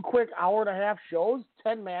 2 quick hour-and-a-half shows,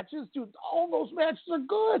 10 matches, dude, all those matches are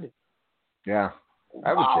good. Yeah.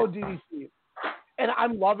 Wow, DDT. And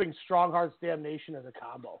I'm loving Strong Hearts Damnation as a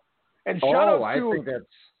combo. And shout out to I think that's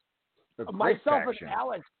a great myself faction. and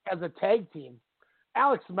Alex as a tag team.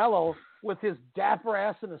 Alex Mello with his dapper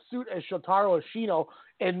ass in a suit as Shotaro Ashino,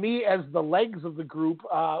 and me as the legs of the group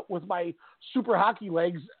with my super hockey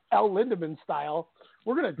legs, El Lindemann style.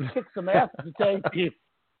 We're going to kick some ass as a tag team.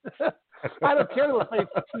 I don't care if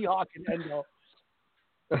it's T-Hawk and Endo.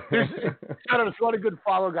 I don't know, if you want a good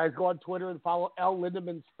follow, guys, go on Twitter and follow El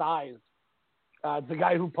Lindemann's thighs. It's the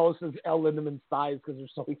guy who posts El Lindemann's thighs because they're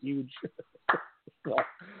so huge.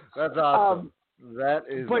 That's awesome. That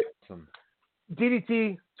is awesome.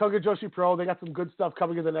 DDT, Toga Joshi Pro, they got some good stuff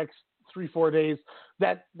coming in the next 3-4 days.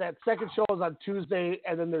 That second show is on Tuesday,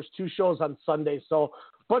 and then there's 2 shows on Sunday. So a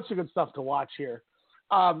bunch of good stuff to watch here.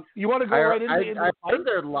 You want to go right into I heard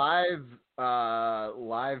they're live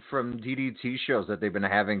from DDT shows that they've been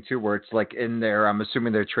having too, where it's like in their, I'm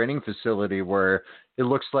assuming their training facility, where it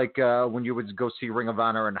looks like when you would go see Ring of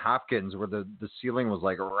Honor and Hopkins, where the ceiling was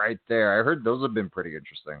like right there. I heard those have been pretty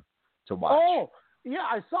interesting to watch. Oh, yeah,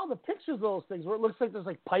 I saw the pictures of those things where it looks like there's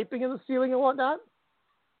like piping in the ceiling and whatnot.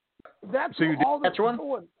 That's so you did catch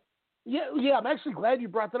one? Yeah, I'm actually glad you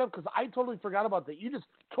brought that up because I totally forgot about that. You just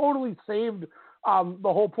totally saved the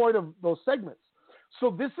whole point of those segments.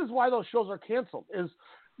 So this is why those shows are canceled, is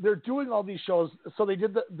they're doing all these shows. So they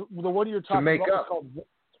did the one you're talking about was called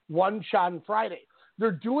One Shot on Friday.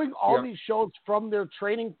 They're doing all these shows from their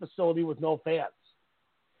training facility with no fans.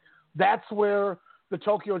 That's where the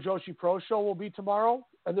Tokyo Joshi Pro show will be tomorrow,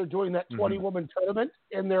 and they're doing that 20-woman tournament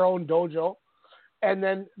in their own dojo. And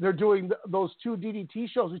then they're doing those 2 DDT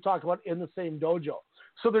shows we talked about in the same dojo.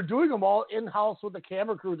 So they're doing them all in-house with the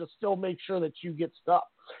camera crew to still make sure that you get stuff.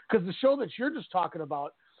 Because the show that you're just talking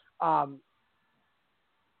about, it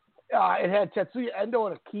had Tetsuya Endo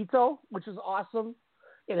and Akito, which is awesome.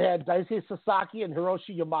 It had Daisuke Sasaki and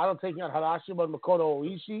Hiroshi Yamato taking on Harashima and Makoto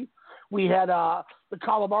Oishi. We had the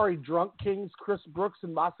Calamari Drunk Kings, Chris Brooks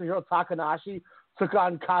and Masahiro Takanashi, took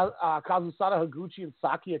on Kazusada Higuchi and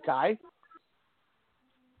Saki Akai.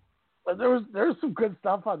 But there was some good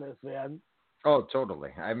stuff on this, man. Oh,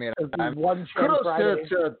 totally. I mean, kudos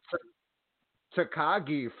to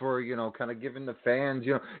Takagi for, kind of giving the fans,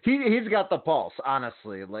 he's got the pulse,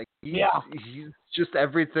 honestly. Like, he's just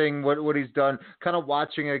everything, what he's done, kind of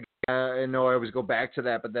watching again. I know I always go back to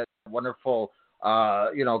that, but that wonderful,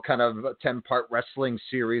 kind of 10-part wrestling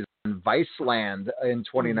series in Viceland in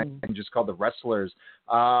 2019, just called The Wrestlers.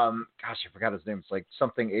 Gosh, I forgot his name. It's like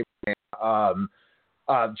something Abraham.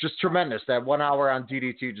 Just tremendous. That 1 hour on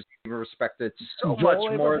DDT, just respected so much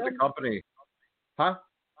more as a company. Huh?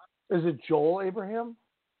 Is it Joel Abraham?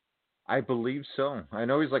 I believe so. I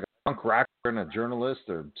know he's like a punk rocker and a journalist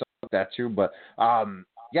or something like that too. But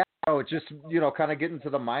just kind of getting to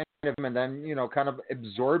the mind of him, and then kind of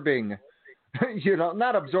absorbing,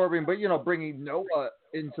 not absorbing, but bringing Noah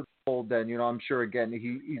into the fold. Then I'm sure again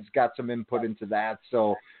he's got some input into that.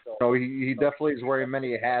 So he definitely is wearing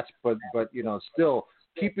many hats, but still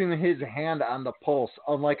keeping his hand on the pulse,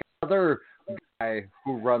 unlike another guy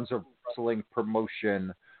who runs a wrestling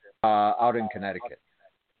promotion out in Connecticut.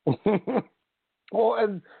 Well,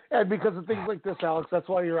 and because of things like this, Alex, that's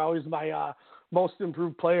why you're always my most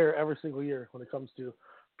improved player every single year when it comes to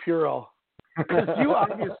Puro. Because you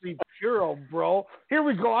obviously Puro, bro. Here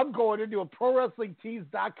we go. I'm going into a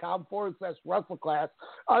ProWrestlingTees.com/WrestleClass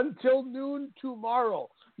until noon tomorrow.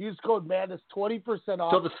 Use code Madness 20%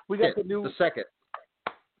 off. We got the new second.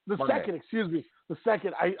 The Monday. second, excuse me. The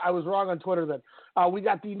second. I was wrong on Twitter then. We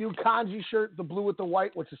got the new kanji shirt, the blue with the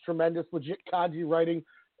white, which is tremendous. Legit kanji writing.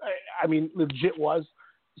 I mean, legit was.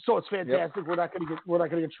 So it's fantastic. Yep. We're not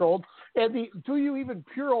gonna get trolled. And the Do You Even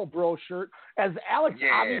Puro Bro shirt, as Alex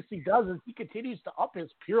obviously does, as he continues to up his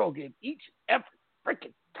Puro game each and every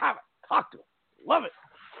freaking time I talk to him. Love it.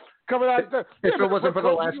 Coming out there. If it wasn't for the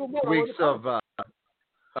last weeks of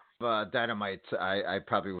Dynamite, I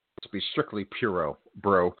probably would be strictly Puro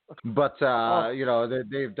Bro. But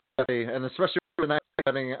they've done, and especially with the night.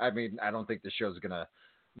 I mean, I don't think the show's gonna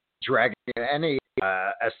drag any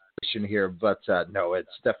estimation here, but no,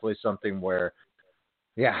 it's definitely something where,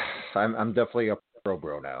 I'm definitely a Puro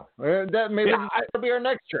Bro now. That'll be our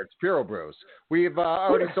next shirt, Puro Bros. We've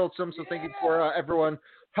already sold some, so thank you for everyone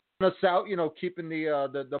helping us out. Keeping the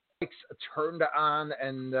mics turned on,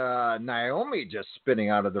 and Naomi just spinning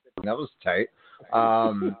out of the ring. That was tight.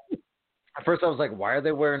 At first, I was like, "Why are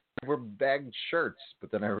they wearing bagged shirts?"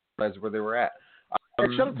 But then I realized where they were at.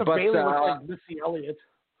 Shut up to Bailey looks like Missy Elliott.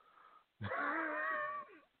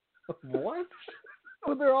 What?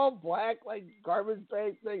 Oh, they're all black, like garbage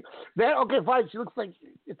bag thing. That okay, fine. She looks like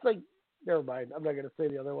it's like. Never mind. I'm not gonna say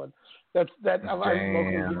the other one. That's that. I'm locally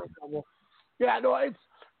getting in trouble. Yeah, no. It's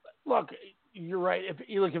look. You're right. If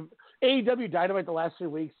AEW Dynamite the last 3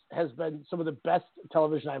 weeks has been some of the best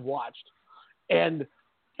television I've watched, and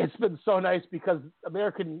it's been so nice because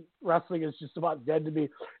American wrestling is just about dead to me,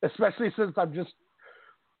 especially since I'm just.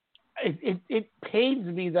 It pains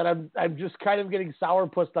me that I'm just kind of getting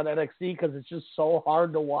sourpussed on NXT because it's just so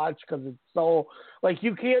hard to watch because it's so like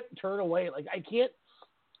you can't turn away. Like I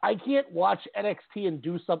can't watch NXT and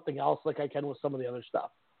do something else like I can with some of the other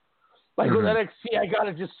stuff. Like with NXT, I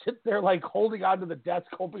gotta just sit there like holding onto the desk,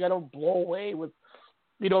 hoping I don't blow away with.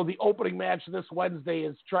 The opening match this Wednesday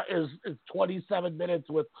is 27 minutes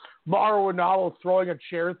with Mauro Ranallo throwing a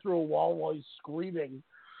chair through a wall while he's screaming.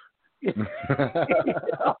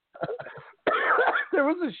 There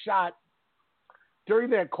was a shot during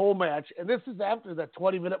that Cole match, and this is after that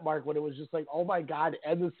 20-minute mark when it was just like, oh my God,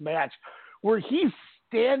 end this match, where he's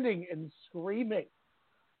standing and screaming.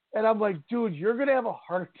 And I'm like, dude, you're going to have a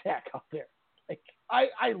heart attack out there. Like,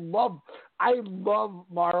 I love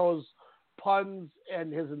Mauro's puns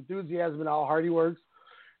and his enthusiasm and how hard he works.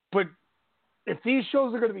 But if these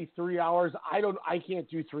shows are going to be 3 hours, I can't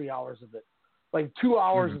do 3 hours of it. Like 2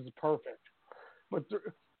 hours is perfect. But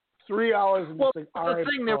 3 hours. And well, like, the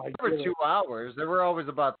thing, they were 2 hours. They were always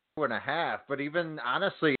about 2.5. But even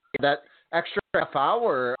honestly, that extra half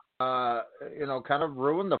hour, kind of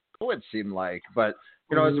ruined the flow, it seemed like. But,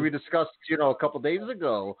 as we discussed, a couple days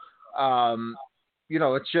ago,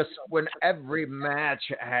 it's just when every match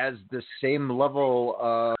has the same level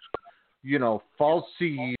of,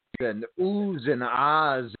 falsies and oohs and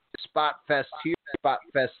ahs, spot fest here, spot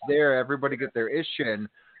fest there, everybody get their ish in.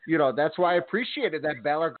 That's why I appreciated that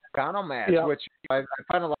Balor Gargano match, which I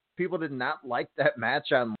find a lot of people did not like that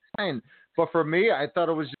match online. But for me, I thought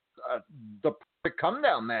it was just, the perfect come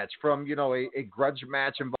down match from, a grudge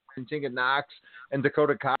match involving Tinga Knox and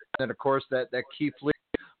Dakota Kai. And of course, that Keith Lee,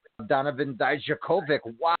 Donovan Dijakovic.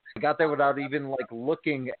 Wow, I got that without even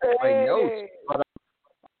looking at my notes.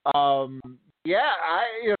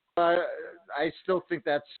 But, I still think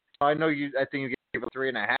that's, I think you gave it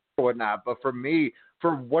 3.5 or whatnot, but for me,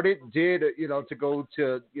 for what it did, to go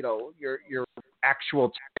to, your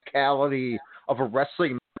actual technicality of a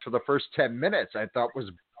wrestling match for the first 10 minutes, I thought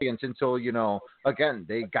was brilliant until, again,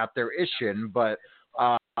 they got their ish in, but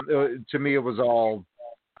to me, it was all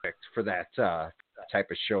perfect for that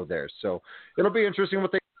type of show there. So it'll be interesting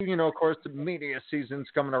what they do. Of course, the media season's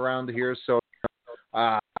coming around here, so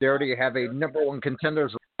they already have a number one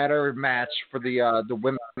contenders ladder match for the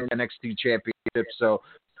women's NXT championship, so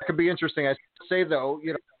it could be interesting. I say though,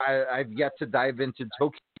 I've yet to dive into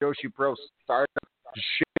Tokyo Joshi Pro Stardom,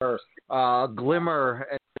 Shimmer, Glimmer,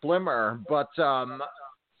 and Glimmer, but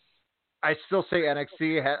I still say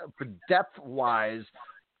NXT for depth wise.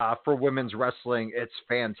 For women's wrestling, it's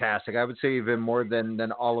fantastic. I would say even more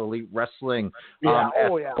than All Elite Wrestling.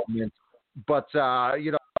 But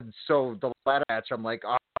so the ladder match, I'm like,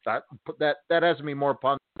 that has me more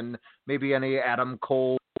pumped than maybe any Adam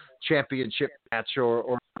Cole championship match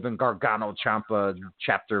or even Gargano Ciampa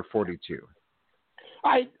Chapter 42.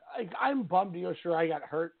 I'm bummed Io Shirai got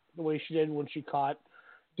hurt the way she did when she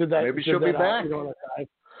did that. Maybe she'll be back.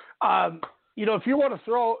 If you want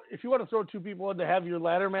to throw two people in to have your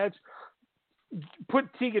ladder match, put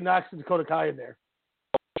Tegan Knox and Dakota Kai in there.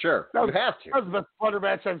 Sure, you have to. That was the best ladder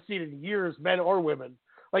match I've seen in years, men or women.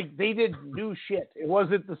 Like, they did new shit. It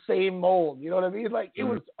wasn't the same mold. You know what I mean? Like, it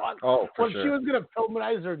was when she was going to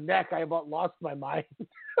Pillmanize her neck, I about lost my mind. I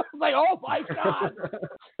was like, oh my God.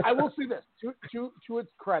 I will say this to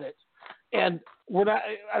its credit, and we're not.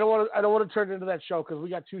 I don't want to turn it into that show because we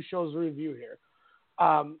got 2 shows to review here.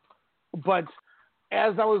 But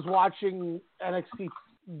as I was watching NXT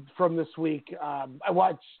from this week, I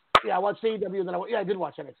watched AEW, and then I did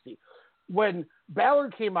watch NXT. When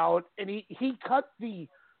Balor came out and he cut the.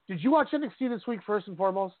 Did you watch NXT this week first and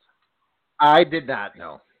foremost? I did not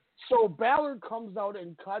know. So Balor comes out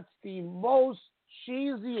and cuts the most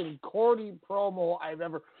cheesy and corny promo I've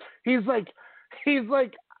ever. He's like,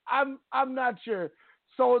 I'm not your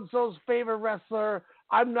so and so's favorite wrestler.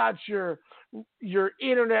 I'm not your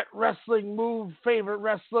internet wrestling move favorite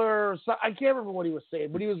wrestler. Or so, I can't remember what he was saying,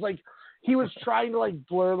 but he was like, he was trying to like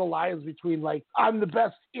blur the lines between like I'm the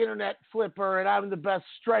best internet flipper and I'm the best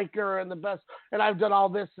striker and the best and I've done all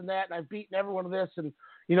this and that and I've beaten everyone of this and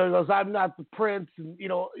he goes I'm not the prince and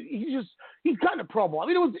he's kind of promo. I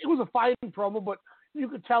mean it was a fine promo, but you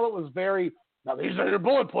could tell it was very now these are your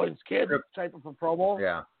bullet points, kid type of a promo.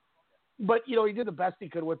 Yeah. But he did the best he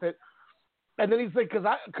could with it. And then he's like,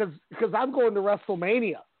 because I'm going to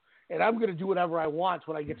WrestleMania, and I'm going to do whatever I want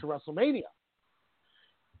when I get to WrestleMania.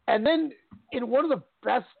 And then in one of the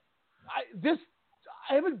best,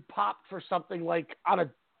 I haven't popped for something like on a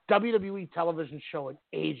WWE television show in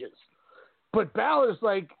ages. But Balor's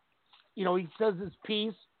like, he says his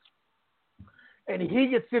piece, and he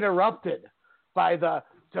gets interrupted by the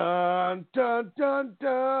dun dun dun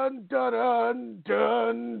dun dun dun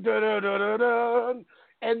dun dun dun dun dun.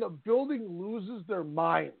 And the building loses their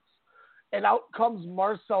minds. And out comes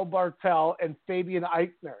Marcel Bartel and Fabian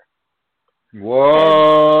Eichner.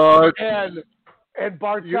 What? And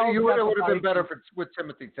Bartel. You would have been better with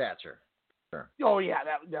Timothy Thatcher. Sure. Oh, yeah,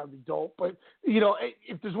 that would be dope. But,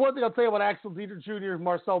 if there's one thing I'll tell you about Axel Dieter Jr. and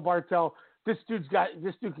Marcel Bartel, this dude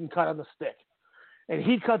can cut on the stick. And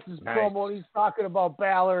he cuts his promo and he's talking about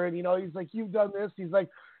Balor and, he's like, you've done this. He's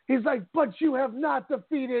like, but you have not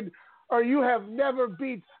defeated or you have never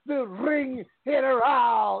beat the ring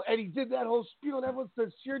general. And he did that whole spiel and everyone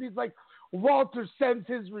starts cheering. He's like, Walter sends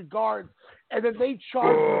his regards. And then they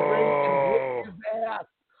charge the ring and whip his ass.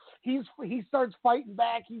 He starts fighting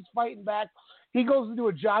back. He's fighting back. He goes into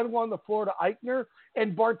a John Woo on the floor to Eichner.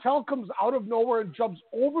 And Bartel comes out of nowhere and jumps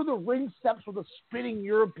over the ring steps with a spinning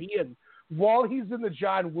European while he's in the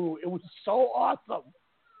John Woo. It was so awesome.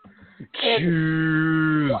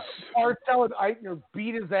 And Bartel and Eichner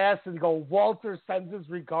beat his ass and go, Walter sends his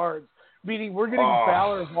regards, meaning we're getting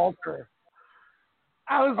Balor and Walter.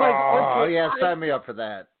 I was like, okay, sign me up for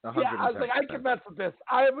that. 100%. Yeah, I was like, I can mess with this.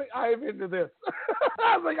 I'm into this.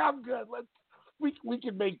 I was like, I'm good. We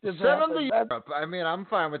can make this happen. Europe. I mean, I'm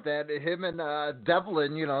fine with that. Him and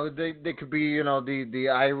Devlin, they could be, the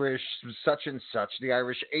Irish such and such, the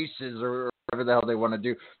Irish Aces or whatever the hell they want to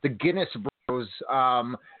do. The Guinness Bros.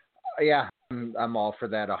 Yeah, I'm all for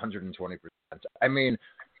that 120%. I mean,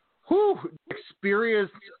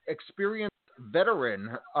 experienced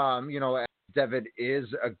veteran, as Devitt is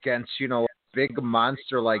against, a big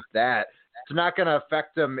monster like that. It's not going to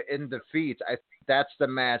affect him in defeat. I think that's the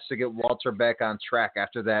match to get Walter back on track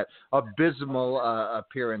after that abysmal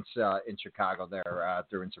appearance in Chicago there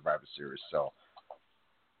during Survivor Series. So,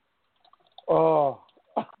 I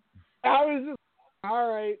was just all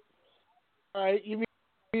right. You mean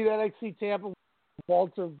that NXT Tampa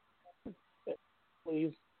Walter,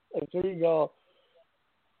 please? There you go.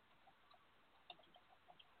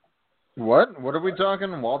 What are we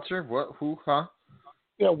talking? Walter? What? Who? Huh?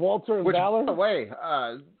 Yeah, Walter and Balor. By the way,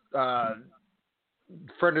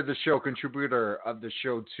 friend of the show, contributor of the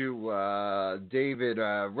show too, David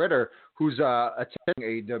Ritter, who's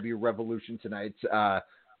attending AEW Revolution tonight,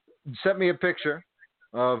 sent me a picture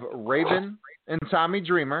of Raven and Tommy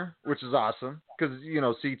Dreamer, which is awesome because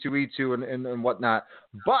C2E2 and whatnot.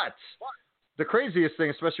 But the craziest thing,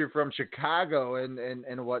 especially from Chicago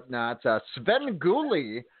and whatnot, Sven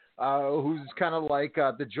Gooley. Who's kind of like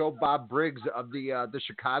the Joe Bob Briggs of the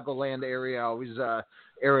Chicagoland area, always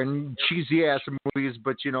airing cheesy ass movies,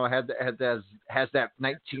 but has that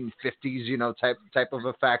 1950s type of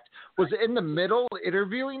effect. Was in the middle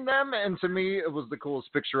interviewing them, and to me it was the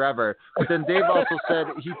coolest picture ever. But then Dave also said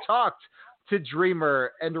he talked to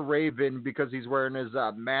Dreamer and Raven because he's wearing his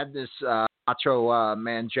Madness Macho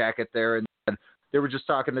Man jacket there, and they were just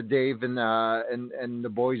talking to Dave and the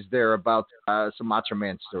boys there about some Macho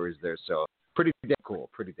Man stories there. So pretty damn cool.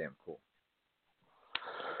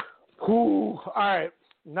 Ooh, all right.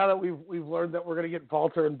 Now that we've learned that we're going to get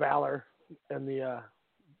Walter and Balor and the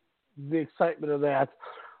excitement of that,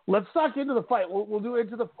 let's talk into the fight. We'll do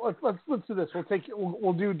into the let's do this.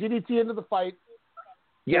 We'll do DDT into the fight.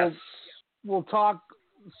 Yes. We'll talk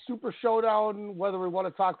Super Showdown, whether we want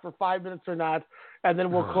to talk for 5 minutes or not, and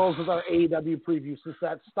then we'll close with our AEW preview since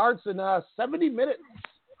that starts in 70 minutes.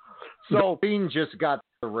 So Bean just got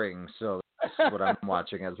the ring, so that's what I'm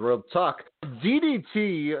watching as we'll talk.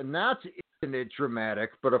 DDT, not in it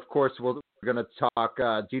dramatic, but of course we're going to talk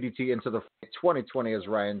DDT into the fight 2020, as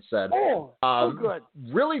Ryan said. Oh, good.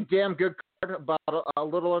 Really damn good card, about a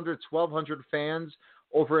little under 1,200 fans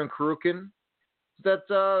over in Korakuen. Is that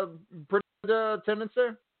pretty good attendance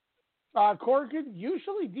there? Korakuen,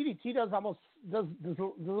 usually DDT does about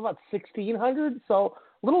 1,600, so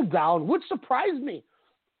a little down, which surprised me.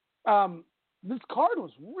 This card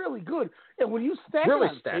was really good, and when you stack it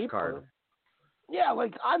on paper, card. yeah,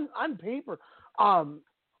 like on paper,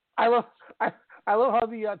 I I love how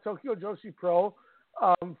the Tokyo Joshi Pro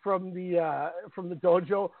from the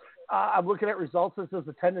dojo. I'm looking at results. It says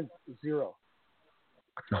attendance 0.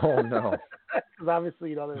 Oh no! Because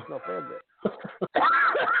obviously there's no fans there.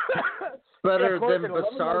 Better than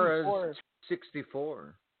Basara's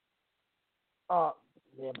 64.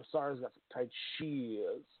 Basara's got some tight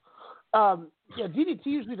shoes. DDT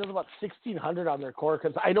usually does about 1,600 on their core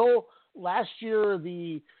because I know last year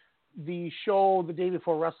the show the day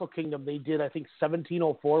before Wrestle Kingdom they did I think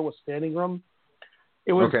 1,704 with standing room.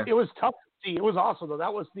 It was tough to see. It was awesome though.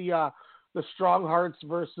 That was the Strong Hearts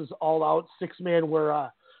versus All Out 6-man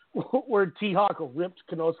where T-Hawk ripped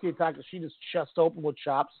Konosuke Takashi's chest open with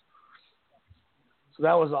chops. So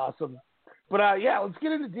that was awesome. But let's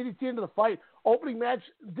get into DDT into the fight. Opening match.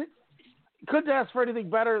 Couldn't ask for anything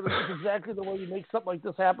better. This is exactly the way you make something like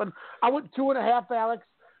this happen. I went 2.5, Alex.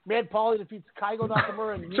 Mad Paulie defeats Kaigo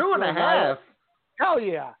Nakamura. And 2.5? Hell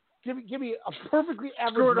yeah. Give me a perfectly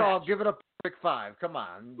average Screw it match. all. Give it a perfect 5. Come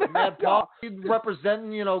on. Mad Paulie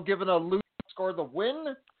representing, giving a loser score the win.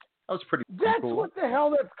 That was pretty cool. That's what the hell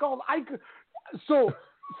that's called. So,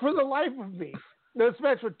 for the life of me, this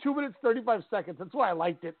match was 2 minutes, 35 seconds. That's why I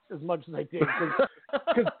liked it as much as I did.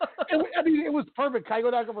 Because it was perfect.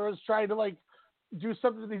 Kaigo Nakamura was trying to, do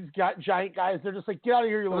something to these giant guys. They're just like, get out of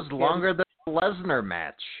here, you little It was longer than the Lesnar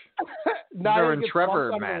match. Lesnar and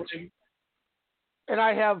Trevor match. And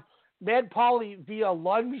I have Mad Paulie via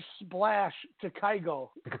lunge splash to Kaigo.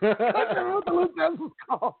 I don't know what that was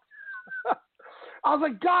called. I was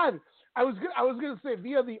like, God. I was gonna say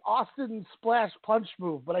via the Austin Splash punch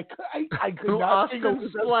move, but I could not.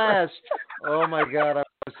 Austin Splash. Oh my God, I want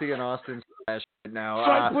to see an Austin Splash right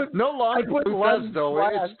now. So no longer Luthez though.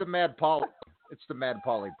 Splash. It's the Mad Paulie. It's the Mad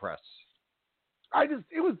Paulie press.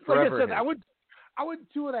 It was like I said. I went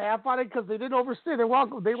 2.5 on it because they didn't overstay. They're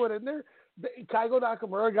welcome. They went in there. Kaigo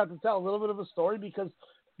Nakamura got to tell a little bit of a story because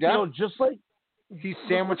just like he's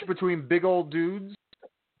sandwiched between big old dudes.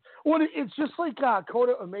 Well, it's just like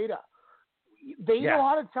Kota Umeda. They know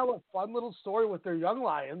how to tell a fun little story with their young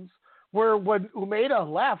lions. Where when Umeda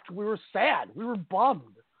left, we were sad, we were bummed.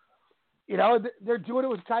 They're doing it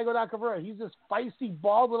with Kaigo Nakamura. He's this feisty,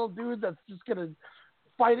 bald little dude that's just gonna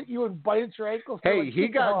fight at you and bite at your ankles. Hey, he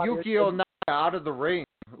got Yukio Naka out of the ring,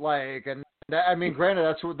 granted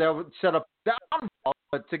that's what that would set up down,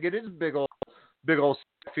 but to get his big old,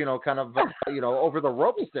 kind of, over the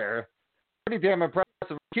ropes there, pretty damn impressive.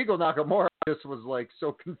 Kaigo Nakamura just was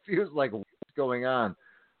so confused, what's going on?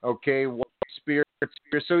 Okay, one spear.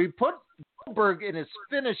 So he put Goldberg in his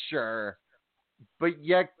finisher, but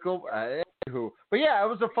yet go. But yeah, it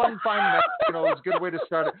was a fun match. It was a good way to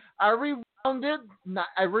start it. I rewound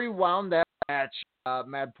that match.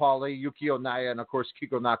 Mad Paulie, Yukio Naya, and of course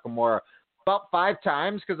Kiko Nakamura about 5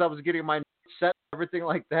 times because I was getting my set, everything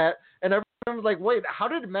like that, and everyone was like, "Wait, how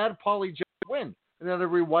did Mad Paulie just win?" And then I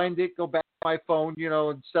rewind it, go back to my phone,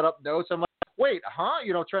 and set up notes. I'm like, wait, huh?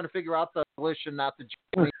 Trying to figure out the English and not the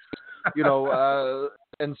Japanese,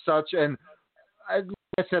 and such. And I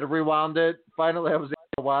said, rewound it. Finally, I was able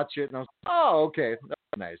to watch it, and I was like, oh, okay,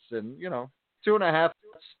 that's nice. And 2.5,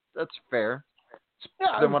 that's fair. It's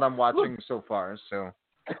better than what I'm watching so far. So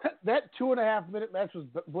that 2.5-minute match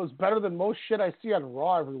was better than most shit I see on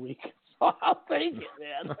Raw every week. So I'll take it,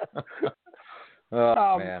 man.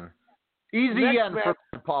 Oh man. Easy yen for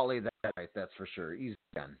Paulie that night, that's for sure. Easy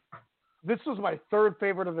yen. This was my third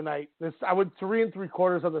favorite of the night. I went 3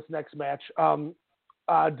 3/4 on this next match.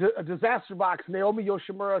 Disaster Box, Naomi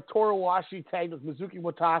Yoshimura, Toru Washi tagged with Mizuki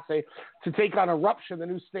Watase to take on Eruption, the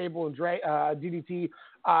new stable in DDT.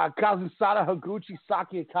 Kazusada Higuchi,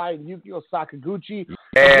 Saki Akai, and Yukio Sakaguchi.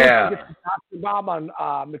 Yeah. Get the bomb on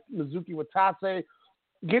Mizuki Watase.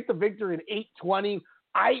 Get the victory in 8:20.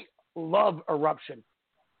 I love Eruption.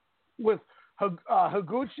 With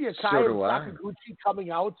Higuchi, Akai, and Sakaguchi coming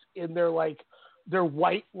out in their white their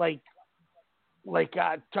white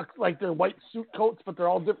suit coats, but they're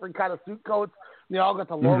all different kind of suit coats. They all got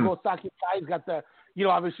the logo. Saki Akai's got the,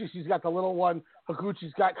 obviously she's got the little one.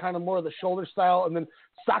 Higuchi's got kind of more of the shoulder style, and then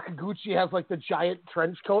Sakaguchi has the giant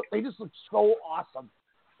trench coat. They just look so awesome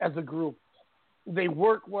as a group. They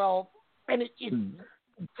work well, and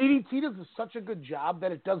DDT does such a good job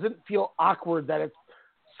that it doesn't feel awkward that it's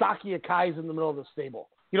Saki Akai's in the middle of the stable.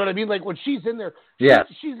 You know what I mean? When she's in there,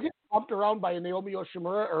 she's getting bumped around by Naomi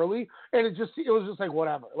Yoshimura early, and it was just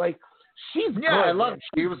whatever. She's good. I love it.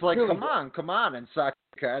 She was like, really come on. And Saki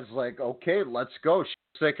Akai's like, okay, let's go. She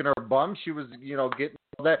was taking her bum. She was, getting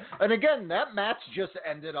all that. And again, that match just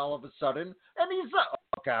ended all of a sudden. And he's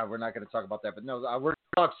God, we're not going to talk about that. But no, we're going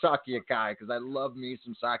to talk Saki Akai because I love me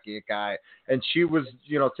some Saki Akai. And she was,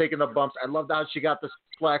 taking the bumps. I loved how she got the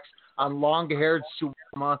flex on long-haired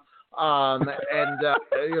Suwama. It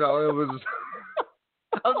was...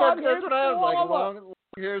 that's what I was like,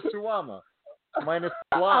 long-haired Suwama. Minus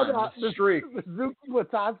blonde streak. Mizuki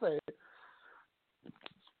Watase.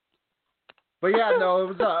 But yeah, no, it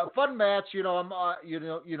was a fun match. I'm you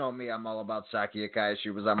know me, I'm all about Saki Akai.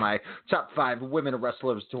 She was on my top 5 women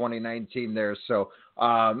wrestlers 2019 there. So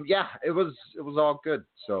it was all good.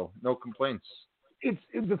 So no complaints. It's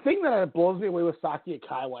the thing that blows me away with Saki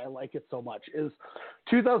Akai, why I like it so much, is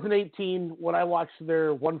 2018 when I watched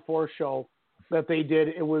their 1-4 show that they did.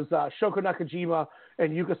 It was Shoko Nakajima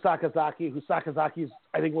and Yuka Sakazaki, who Sakazaki's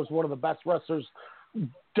I think was one of the best wrestlers,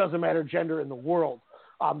 doesn't matter gender, in the world.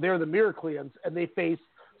 They're the Miracleans, and they faced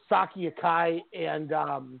Saki Akai and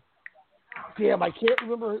I can't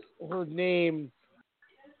remember her name,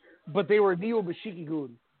 but they were Neo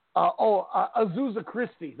Bashiki-gun. Azusa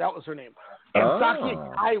Christie, that was her name. And Saki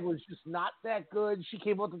Akai was just not that good. She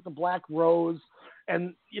came out with the Black Rose,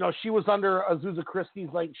 and she was under Azusa Christie's,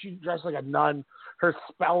 like, she dressed like a nun, her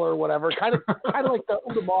spell or whatever, kind of like the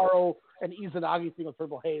Udamaro and Izanagi thing with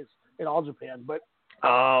Purple Haze in All Japan. But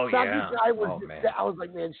Saki Akai was I was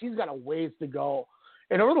like, man, she's got a ways to go.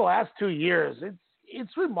 And over the last 2 years,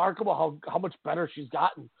 it's remarkable how much better she's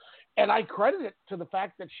gotten. And I credit it to the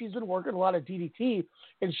fact that she's been working a lot of DDT,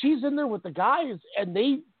 and she's in there with the guys, and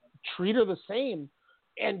they treat her the same,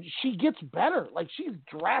 and she gets better. Like, she's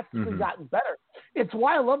drastically gotten better. It's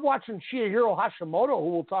why I love watching Chihiro Hashimoto,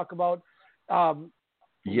 who we'll talk about.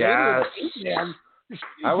 Yes.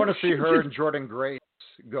 I want to see her and Jordan Grace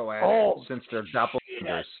go at it since they're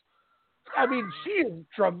doppelgangers. I mean, she is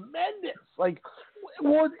tremendous. Like,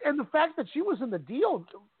 well, and the fact that she was in the deal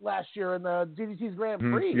last year in the DDT's Grand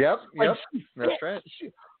Prix. Yep, that's right.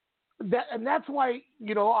 That's why,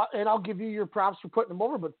 and I'll give you your props for putting him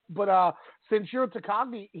over, but Senshiro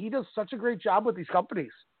Takagi, he does such a great job with these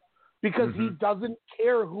companies because he doesn't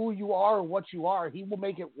care who you are or what you are. He will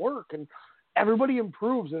make it work, and everybody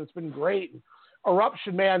improves, and it's been great.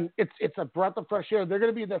 Eruption, man, it's a breath of fresh air. They're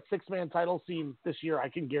going to be in that 6-man title scene this year, I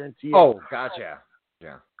can guarantee you. Oh, gotcha.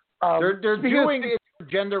 Yeah. They're doing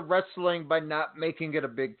gender wrestling by not making it a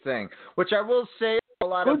big thing, which I will say a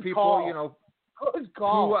lot of people,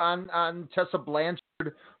 who on Tessa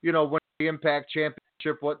Blanchard, when the Impact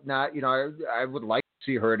Championship, whatnot, I would like to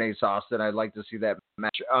see her and Ace Austin. I'd like to see that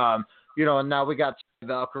match. And now we got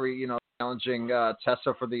Valkyrie, challenging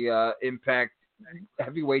Tessa for the Impact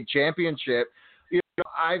Heavyweight Championship.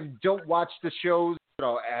 I don't watch the shows,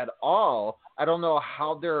 at all. I don't know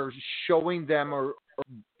how they're showing them or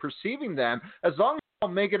perceiving them. As long as they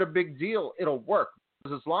don't make it a big deal, it'll work.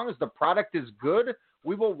 Because as long as the product is good,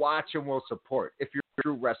 we will watch and we'll support if you're a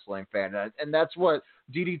true wrestling fan. And that's what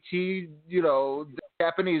DDT, the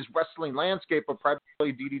Japanese wrestling landscape, but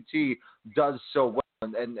primarily DDT, does so well.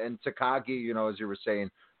 And Takagi, as you were saying,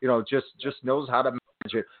 just knows how to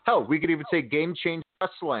manage it. Hell, we could even say Game Change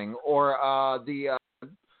Wrestling or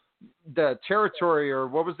the Territory, or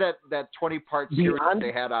what was that 20-part series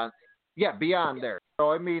they had on? Yeah, Beyond there.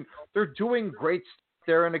 So, I mean, they're doing great stuff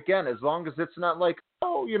there. And again, as long as it's not like,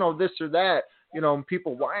 this or that,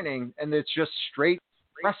 people whining, and it's just straight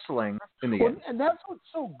wrestling in the end. And that's what's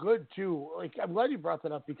so good, too. Like, I'm glad you brought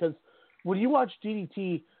that up, because when you watch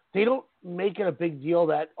DDT, they don't make it a big deal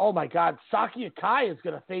that, oh, my God, Saki Akai is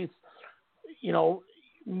going to face,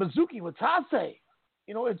 Mizuki Watase.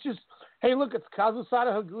 It's just, hey, look, it's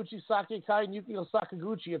Kazusada Higuchi, Saki Akai, and Yukio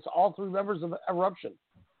Sakaguchi. It's all 3 members of Eruption.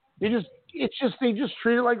 They just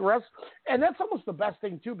treat it like wrestling. And that's almost the best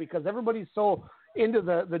thing, too, because everybody's so into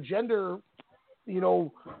the gender,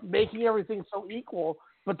 making everything so equal.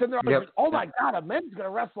 But then they're like, oh, my God, a man's going to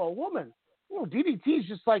wrestle a woman. DDT is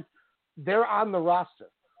just like, they're on the roster.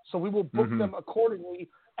 So we will book them accordingly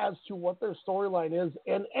as to what their storyline is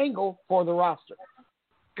and angle for the roster.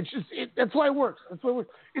 It's just, that's why it works. That's why it works.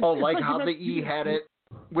 It's like how the E had it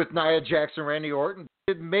with Nia Jax and Randy Orton.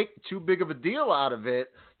 They didn't make too big of a deal out of it.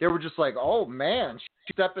 They were just like, oh, man,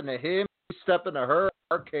 she's stepping to him, he's stepping to her,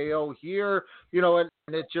 RKO here, and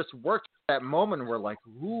it just worked at that moment. We're like,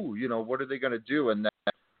 ooh, what are they going to do? And then,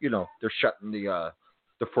 they're shutting the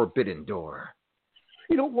forbidden door.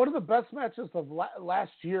 One of the best matches of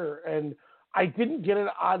last year, and I didn't get it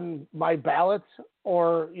on my ballot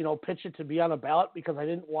or, pitch it to be on a ballot because I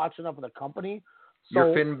didn't watch enough of the company. So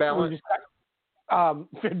your Finn ballot?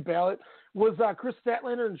 Finn ballot was Chris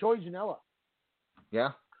Statlander and Joey Janela. Yeah.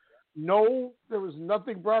 No, there was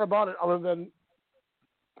nothing brought about it other than,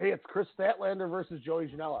 hey, it's Chris Statlander versus Joey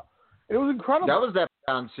Janela. And it was incredible. That was that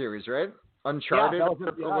Beyond series, right? Uncharted.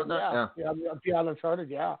 Beyond Uncharted.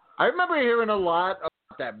 Yeah. I remember hearing a lot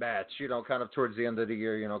about that match. Kind of towards the end of the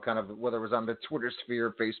year. Kind of whether it was on the Twitter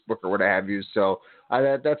sphere, Facebook, or what have you. So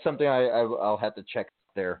that's something I'll have to check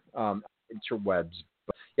there. Interwebs.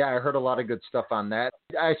 But yeah, I heard a lot of good stuff on that.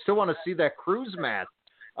 I still want to see that cruise match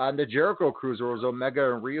on the Jericho Cruise, where it was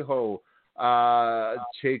Omega and Riho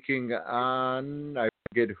taking on, I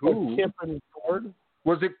forget who. Kip and Ford?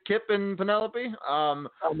 Was it Kip and Penelope?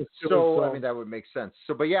 So I mean, that would make sense.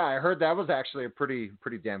 So, but yeah, I heard that was actually a pretty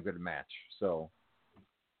damn good match. So,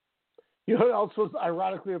 you know what else was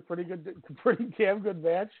ironically a pretty damn good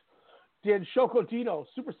match? Did Shoko Dino,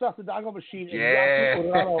 Super Sasadango Machine, and Yaki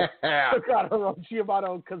Urano took out Hiroshi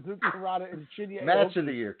Yamato, Kazuki Harada, and Shinya Match of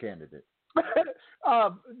the Year candidate.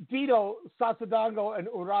 Dino, Sasadango, and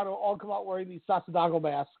Urano all come out wearing these Sasadango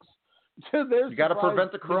masks. You got to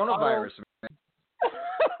prevent the coronavirus, man.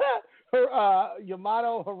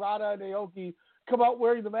 Yamato, Harada, and Naoki come out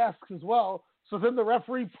wearing the masks as well. So then the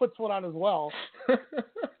referee puts one on as well.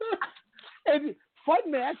 And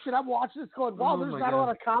fun match, and I'm watching this going, wow, there's not a lot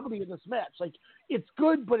of comedy in this match. Like, it's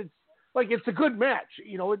good, but it's a good match.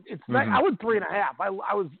 It's not, I went 3.5. I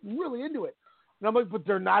was really into it. And I'm like, but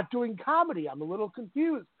they're not doing comedy. I'm a little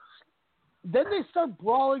confused. Then they start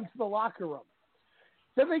brawling to the locker room.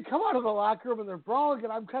 Then they come out of the locker room and they're brawling,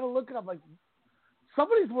 and I'm kind of looking, I'm like,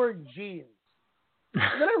 somebody's wearing jeans.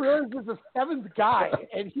 And then I realized there's a 7th guy,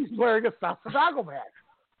 and he's wearing a Sasadango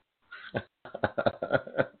match.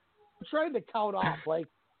 I'm trying to count off, like,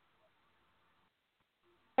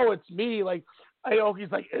 oh, it's me. Like,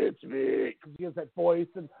 Aoki's like, it's me, because he has that voice,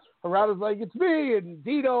 and Harada's like, it's me, and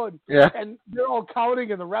Dino, and they're all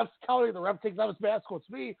counting, and the ref's counting, and the ref takes off his mask, oh, it's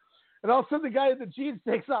me. And all of a sudden, the guy in the jeans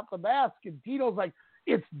takes off the mask, and Dino's like,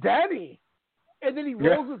 it's Danny. And then he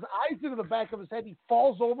rolls his eyes into the back of his head. He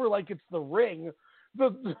falls over like it's the ring.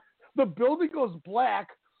 The building goes black,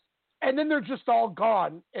 and then they're just all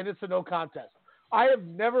gone, and it's a no contest. I have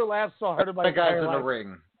never laughed so hard in my entire life. The guys in the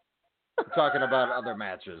ring talking about other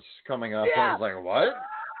matches coming up. I was like, what?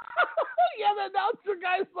 The announcer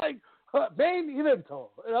guy's like, main evento.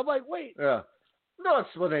 And I'm like, wait. Yeah. No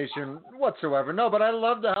explanation whatsoever. No, but I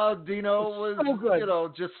loved how Dino was,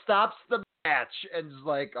 so just stops the match and is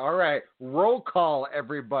like, all right, roll call,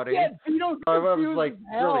 everybody. Yeah, Dino's confused like, as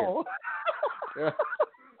hell. Yeah.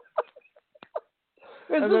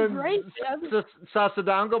 This is great, man. The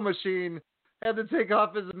Sasadango Machine had to take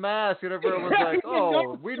off his mask, and everyone was like,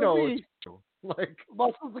 oh, we know it's you. Like,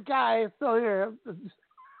 Muscle's the guy, still here.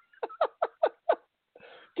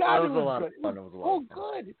 God, it was a lot good. of fun. It was a lot so of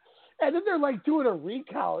fun. Good. And then they're like doing a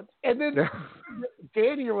recount, and then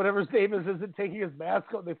Danny or whatever his name isn't taking his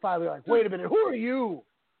mask off. And they finally like, wait a minute, who are you?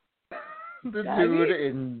 The dude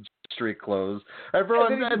in street clothes.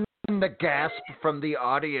 Everyone, and the gasp from the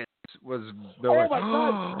audience was. Oh my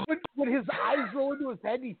God! When his eyes roll into his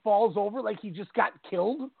head, and he falls over like he just got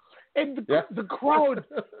killed, and the crowd,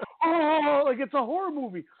 like it's a horror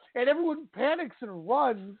movie, and everyone panics and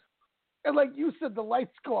runs, and like you said, the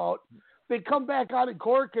lights go out. They come back on in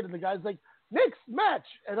Korakuen, and the guy's like, next match.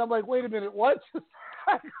 And I'm like, wait a minute, what?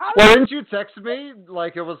 Well, didn't you text me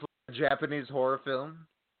like it was a Japanese horror film?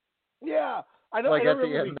 Yeah. I know. Like I at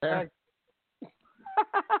the end there?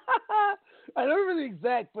 I don't remember the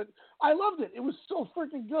exact, but I loved it. It was so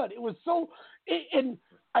freaking good. It was so – and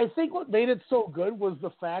I think what made it so good was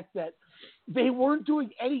the fact that they weren't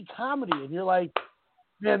doing any comedy. And you're like –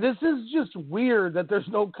 man, this is just weird that there's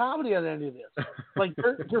no comedy on any of this. Like,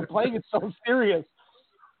 they're playing it so serious.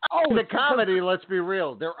 Oh, the comedy, let's be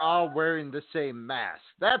real, they're all wearing the same mask.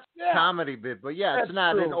 That's the comedy bit. But, it's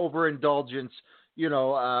not an overindulgence,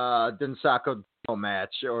 Densako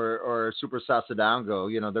match or Super Sasadango.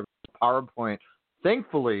 The PowerPoint.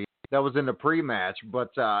 Thankfully, that was in the pre-match,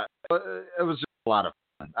 but it was just a lot of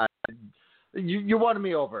fun. You wanted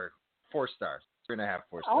me over 4 stars. 3.5,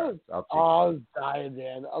 4 stars. I was dying,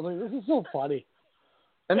 man. I was like, this is so funny.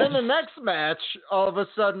 And then the next match, all of a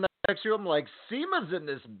sudden, next to him, like, Seema's in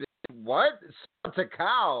this big, what?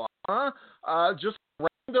 Takao, huh? Just a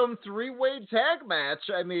random 3-way tag match.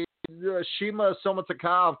 I mean, Shima, Soma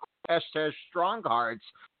Takao, hashtag Strong Hearts.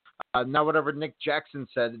 Now, whatever Nick Jackson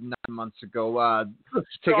said 9 months ago,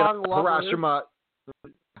 taking up Hiroshima.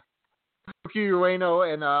 Yuki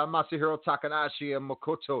Ueno and Masahiro Takanashi and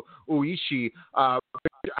Makoto Oishi. I'm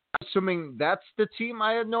assuming that's the team.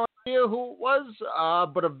 I had no idea who it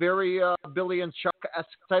was, but a very Billy and Chuck-esque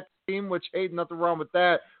type of team, which, hey, nothing wrong with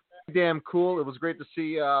that. Damn cool. It was great to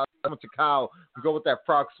see Takao go with that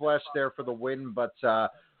frog splash there for the win, but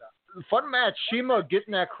fun match. Shima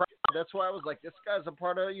getting that crowd That's why I was like, this guy's a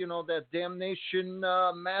part of, that Damnation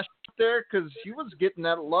match there, because he was getting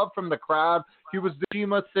that love from the crowd. He was the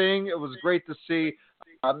Shima thing. It was great to see.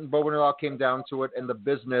 But when it all came down to it and the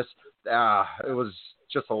business, it was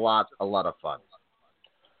just a lot of fun.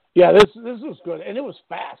 Yeah, this was good, and it was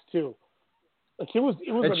fast too. Like it was.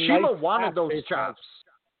 And Shima wanted those chops.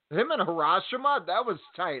 Him and Hiroshima, that was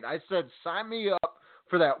tight. I said, sign me up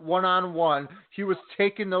for that one-on-one. He was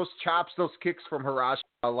taking those chops, those kicks from Hiroshima,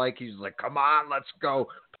 like he's like, come on, let's go,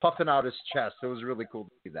 puffing out his chest. It was really cool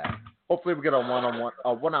to see that. Hopefully we get a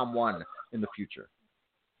one-on-one in the future.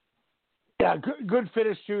 Yeah, good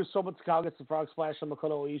finish too. Soma Takao gets the frog splash on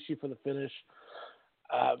Makoto Oishi for the finish.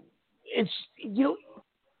 It's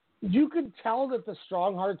you can tell that the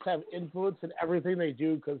Strong Hearts have influence in everything they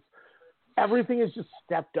do because everything is just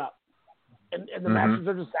stepped up, and the matches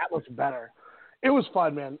are just that much better. It was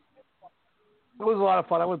fun, man. It was a lot of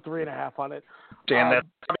fun. I went 3.5 on it. Damn,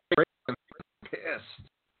 I'm pissed.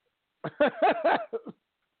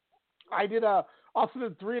 I did also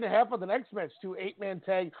did 3.5 on the next match too. 8-man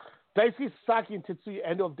tag. Daisuke Sasaki and Tetsuya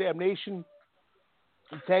Endo of Damnation.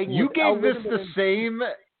 You gave this the same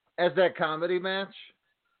as that comedy match?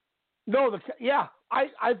 No,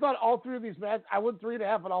 I thought all three of these matches. I went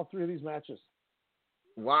 3.5 on all three of these matches.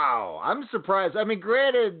 Wow, I'm surprised. I mean,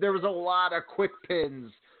 granted, there was a lot of quick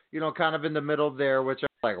pins, kind of in the middle there, which I'm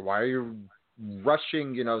like, why are you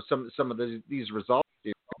rushing, some of these results?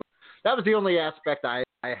 That was the only aspect I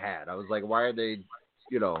had. I was like, why are they,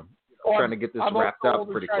 trying to get this wrapped up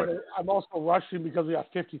pretty quick? I'm also rushing because we got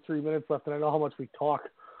 53 minutes left, and I know how much we talk.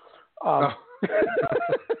 To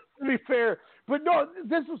be fair, but no,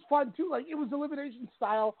 this was fun too. Like it was elimination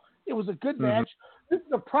style. It was a good match. This is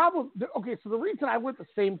the problem. Okay, so the reason I went the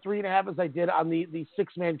same 3.5 as I did on the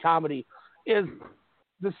 6-man comedy is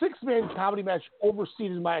the 6-man comedy match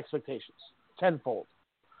overseeded my expectations tenfold.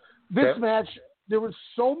 This match, there were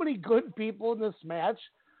so many good people in this match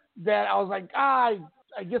that I was like, I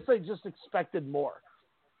guess I just expected more.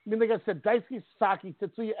 I mean, like I said, Daisuke Sasaki,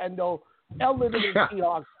 Tetsuya Endo, El Limited and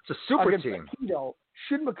T-Hawk. It's a super team. Akito,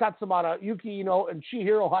 Shunma Katsumata, Yuki Ino, and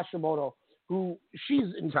Chihiro Hashimoto, who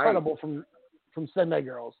she's incredible from Sendai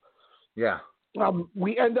Girls. Yeah.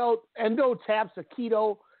 Endo taps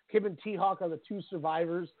Akito, him and T-Hawk are the two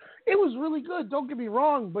survivors. It was really good. Don't get me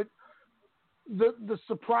wrong, but the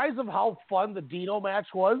surprise of how fun the Dino match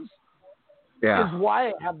was is why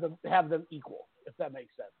I have them equal, if that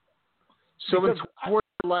makes sense. So in word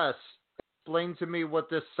or less, explain to me what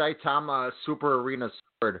this Saitama Super Arena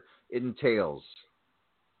sword entails.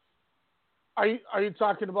 Are you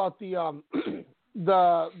talking about the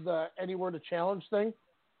the Anywhere to Challenge thing?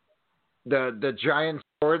 The giant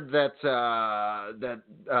sword that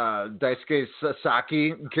Daisuke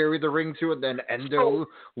Sasaki carried the ring to, and then Endo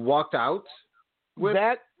walked out with?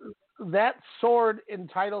 That sword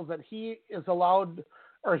entitles that he is allowed,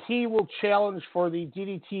 or he will challenge for the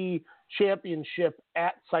DDT championship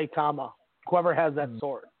at Saitama. Whoever has that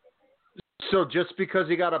sword. So just because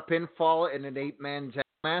he got a pinfall in an 8-man tag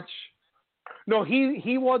match? No,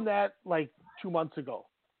 he won that like 2 months ago.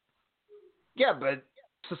 Yeah, but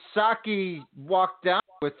Sasaki walked down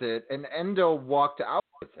with it, and Endo walked out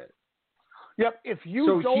with it. Yep.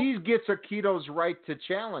 He gets Akito's right to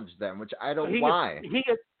challenge them, which I don't know why.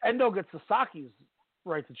 Endo gets Sasaki's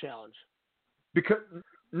right to challenge. Because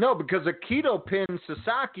Akito pinned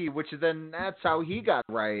Sasaki, which then that's how he got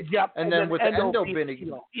right. Yep. And then with Endo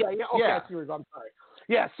pinning. Yeah. Okay. Yeah. I see where I'm sorry.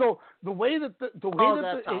 Yeah. So the way that it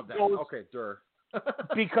goes. Okay, sure.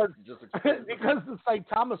 because the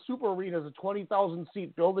Saitama Super Arena is a 20,000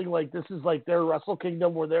 seat building. Like this is like their Wrestle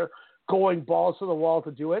Kingdom where they're going balls to the wall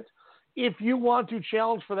to do it. If you want to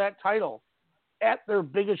challenge for that title at their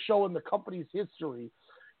biggest show in the company's history,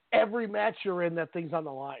 every match you're in, that thing's on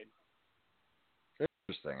the line.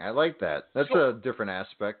 Interesting. I like that. That's a different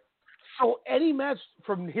aspect. So any match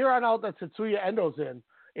from here on out that Tetsuya Endo's in,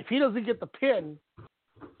 if he doesn't get the pin,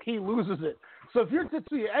 he loses it. So if you're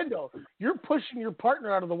Tetsuya Endo, you're pushing your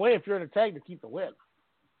partner out of the way if you're in a tag to keep the win.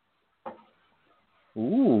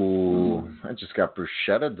 Ooh, I just got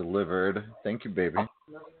bruschetta delivered. Thank you, baby.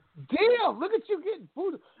 Damn, look at you getting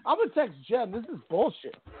food. I'm going to text Jen. This is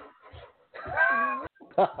bullshit.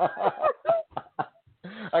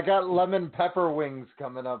 I got lemon pepper wings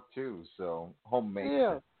coming up, too, so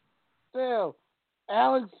homemade. Yeah.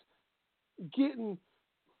 Alex getting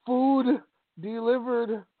food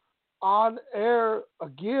delivered on air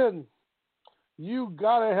again. You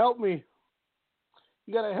got to help me.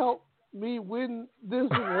 You got to help me win this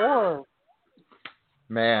war.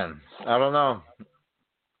 Man, I don't know.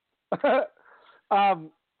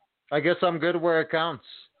 I guess I'm good where it counts.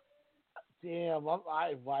 damn,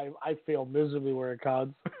 I fail miserably where it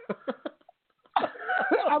counts.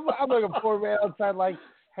 I'm like a poor man outside, like,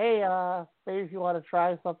 hey, maybe if you want to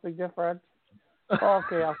try something different.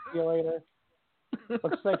 Okay, I'll see you later.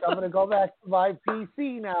 Looks like I'm going to go back to my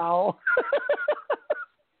PC now.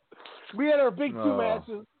 We had our big two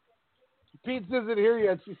matches. Pete isn't here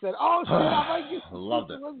yet. She said, oh, shit, I might get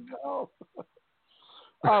loved it. Let's go.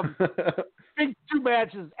 Big two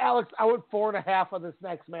matches. Alex, I went 4.5 on this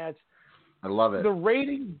next match. I love it. The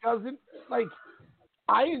rating doesn't, like,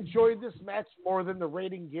 I enjoyed this match more than the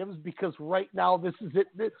rating gives because right now this is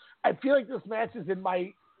it. I feel like this match is in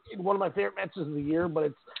one of my favorite matches of the year, but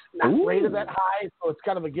it's not rated that high, so it's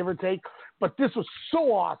kind of a give or take. But this was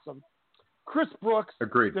so awesome. Chris Brooks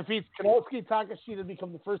defeats Konosuke Takeshita to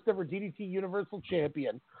become the first ever DDT Universal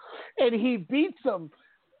Champion. And he beats him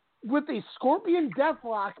with a Scorpion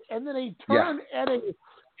Deathlock and then a turn and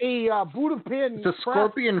a Buddha pin. The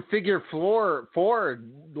Scorpion figure four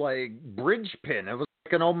like bridge pin. It was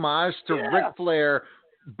like an homage to Ric Flair,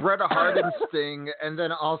 Bret Hart and Sting, and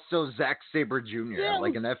then also Zack Sabre Jr.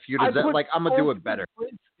 Like an FU to that. Like, I'm gonna do it better.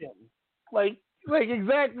 Like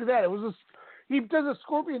exactly that. It was he does a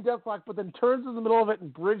Scorpion Deathlock, but then turns in the middle of it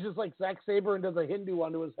and bridges like Zack Sabre and does a Hindu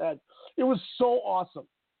onto his head. It was so awesome.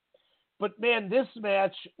 But man, this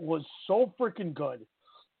match was so freaking good.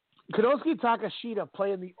 Konosuke Takeshita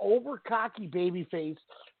playing the over cocky babyface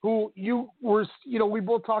who we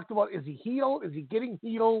both talked about. Is he heel? Is he getting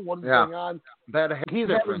heel? What is going on? He's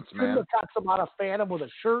difference, man. Katsamata Phantom with a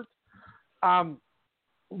shirt.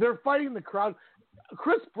 They're fighting the crowd.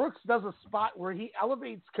 Chris Brooks does a spot where he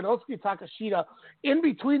elevates Konosuke Takeshita in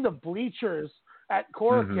between the bleachers at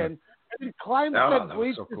Korakuen and then climbs the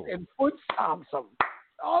bleachers and foot stomps him.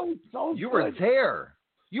 Oh, so you good. were there.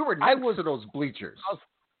 You were next to those bleachers.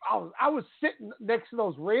 I was sitting next to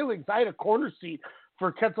those railings. I had a corner seat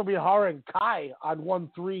for Ketsu Miyahara and Kai on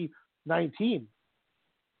 1-3-19.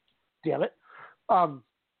 Damn it.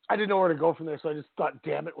 I didn't know where to go from there, so I just thought,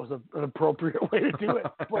 damn it, was an appropriate way to do it.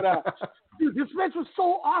 But dude, this match was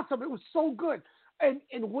so awesome. It was so good. And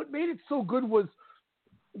what made it so good was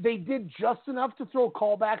they did just enough to throw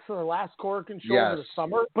callbacks to their last Korakuen show over the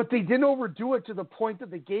summer, but they didn't overdo it to the point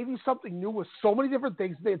that they gave you something new with so many different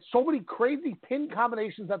things. They had so many crazy pin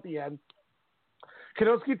combinations at the end.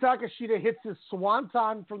 Konosuke Takeshita hits his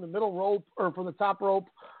swanton from the middle rope or from the top rope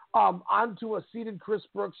onto a seated Chris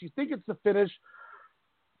Brooks. You think it's the finish.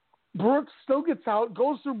 Brooks still gets out,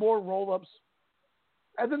 goes through more roll-ups,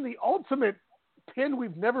 and then the ultimate pin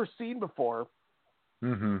we've never seen before.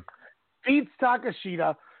 Beats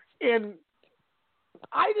Takeshita, and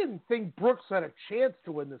I didn't think Brooks had a chance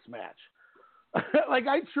to win this match. Like,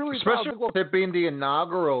 I truly especially with it being the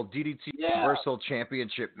inaugural DDT Universal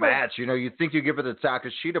Championship match. You know, you think you give it to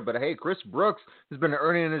Takeshita, but hey, Chris Brooks has been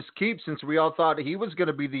earning his keep since we all thought he was going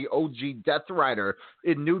to be the OG Death Rider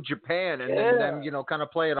in New Japan, and then them, you know, kind of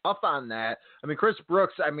playing off on that. I mean, Chris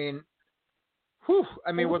Brooks,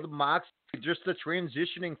 with Mox, just the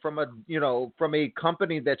transitioning from a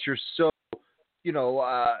company that you're so,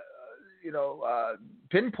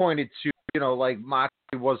 pinpointed to, like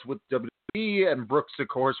Moxley was with WWE and Brooks, of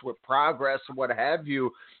course, with Progress and what have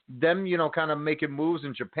you, them, kind of making moves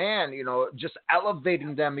in Japan, just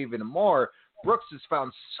elevating them even more. Brooks has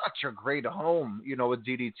found such a great home, with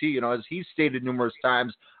DDT, as he's stated numerous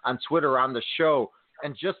times on Twitter on the show.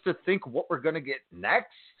 And just to think what we're going to get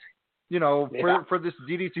next, for this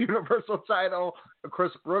DDT Universal title,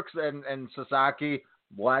 Chris Brooks and Sasaki,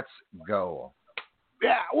 let's go.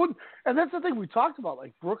 Yeah, well, and that's the thing we talked about.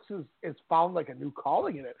 Like, Brooks has found like a new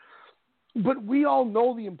calling in it. But we all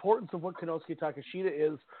know the importance of what Konosuke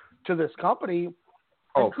Takeshita is to this company.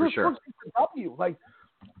 Oh, for sure. Brooks is a W. Like,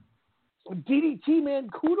 DDT, man,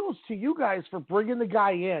 kudos to you guys for bringing the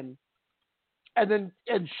guy in and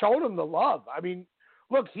showing him the love. I mean,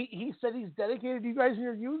 look, he said he's dedicated to you guys and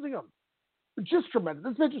you're using him. Just tremendous.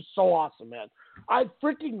 This match is so awesome, man. I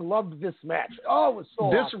freaking loved this match. Oh, it was so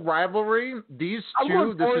awesome. This rivalry, these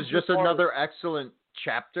two, this is just another excellent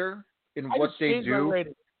chapter in what they do.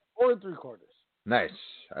 4 3/4. Nice.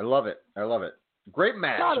 I love it. Great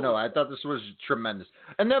match. I thought this was tremendous.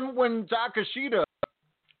 And then when Takeshita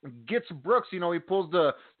gets Brooks, he pulls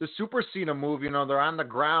the Super Cena move, they're on the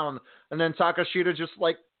ground, and then Takeshita just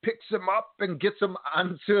like picks him up and gets him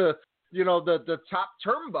onto, the top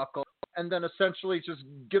turnbuckle, and then essentially just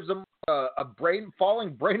gives him a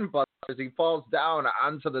falling brain buster as he falls down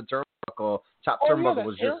onto the turnbuckle. Top turnbuckle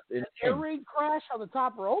was just insane. Air raid crash on the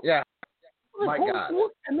top rope? Yeah. My God.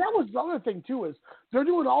 And that was the other thing, too, is they're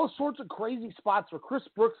doing all sorts of crazy spots where Chris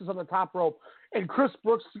Brooks is on the top rope, and Chris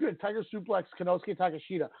Brooks is going to Tiger Suplex Konosuke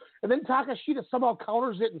Takeshita. And then Takeshita somehow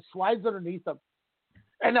counters it and slides underneath him.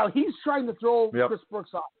 And now he's trying to throw Chris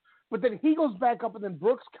Brooks off. But then he goes back up, and then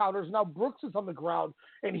Brooks counters. Now Brooks is on the ground,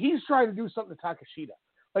 and he's trying to do something to Takeshita.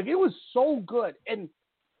 Like, it was so good. And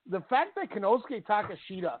the fact that Konosuke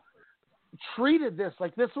Takeshita treated this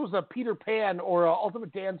like this was a Peter Pan or a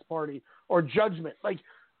Ultimate Dance Party or Judgment. Like,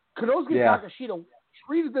 Konosuke Takeshita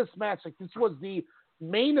treated this match like this was the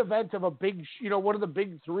main event of a big, one of the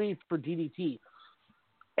big three for DDT.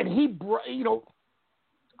 And he,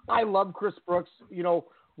 I love Chris Brooks.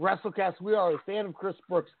 WrestleCast, we are a fan of Chris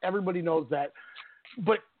Brooks. Everybody knows that.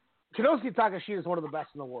 But Konosuke Takeshita is one of the best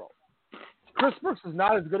in the world. Chris Brooks is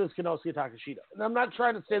not as good as Konosuke Takeshita. And I'm not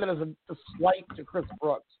trying to say that as a slight to Chris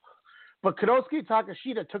Brooks. But Konosuke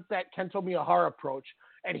Takeshita took that Kento Miyahara approach,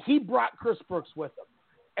 and he brought Chris Brooks with him.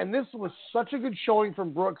 And this was such a good showing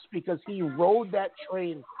from Brooks because he rode that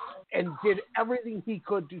train and did everything he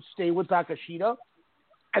could to stay with Takeshita.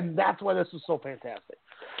 And that's why this was so fantastic.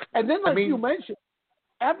 And then, you mentioned,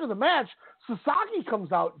 after the match, Sasaki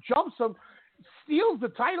comes out, jumps him, steals the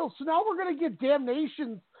title. So now we're going to get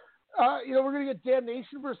Damnation. We're going to get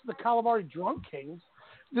Damnation versus the Calamari Drunk Kings.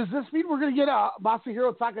 Does this mean we're going to get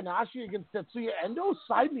Masahiro Takanashi against Tetsuya Endo?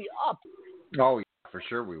 Sign me up. Oh, yeah, for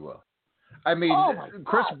sure we will. I mean,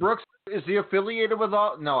 Chris Brooks, is he affiliated with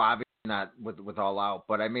All? No, obviously not with All Out.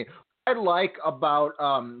 But I mean, what I like about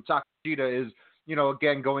Takeshita is,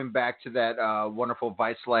 again, going back to that wonderful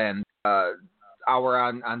Viceland hour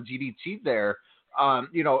on DDT there,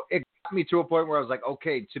 it got me to a point where I was like,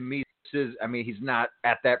 okay, to me, he's not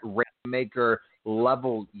at that Rainmaker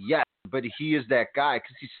level yet, but he is that guy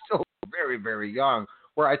because he's still very, very young,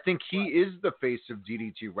 where I think he is the face of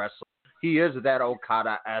DDT wrestling. He is that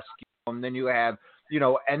Okada-esque. And then you have,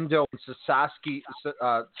 Endo and Sasaki.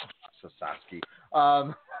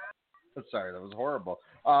 Sorry, that was horrible.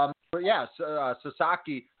 But yeah,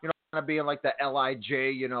 Sasaki, kind of being like the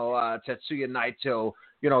LIJ, Tetsuya Naito,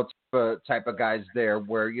 type of guys there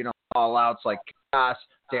where, All Out's like Chaos,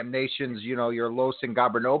 Damnations, your Los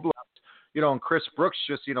Ingobernables, and Chris Brooks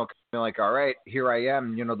just, kind of like, all right, here I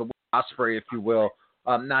am, the Osprey, if you will.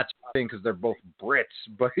 Not saying because they're both Brits,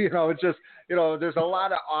 but, it's just, there's a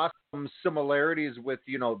lot of awesome similarities with,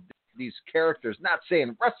 these characters, not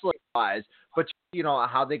saying wrestling-wise, but,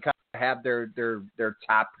 how they kind of have their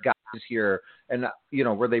top guys here and,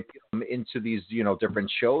 where they put them into these, different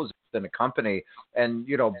shows within the company. And,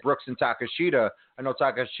 Brooks and Takeshita, I know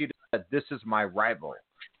Takeshita said, this is my rival.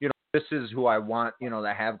 This is who I want,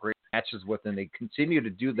 to have great matches with, and they continue to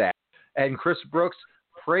do that. And Chris Brooks,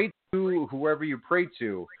 pray to whoever you pray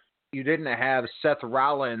to. You didn't have Seth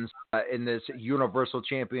Rollins in this Universal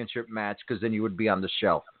Championship match because then you would be on the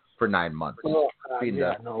shelf for 9 months. Being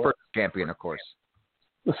the first champion, of course.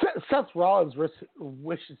 Seth Rollins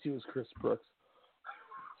wishes he was Chris Brooks.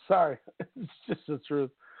 Sorry. It's just the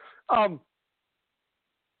truth.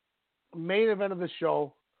 Main event of the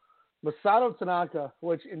show, Masato Tanaka,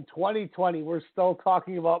 which in 2020 we're still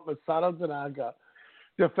talking about Masato Tanaka,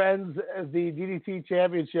 defends the DDT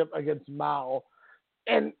Championship against Mao.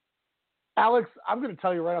 And Alex, I'm going to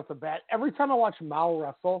tell you right off the bat, every time I watch Mao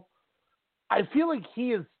wrestle, I feel like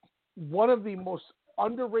he is one of the most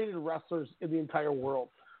underrated wrestlers in the entire world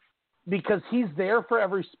because he's there for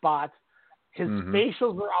every spot. His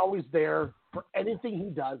facials are always there for anything he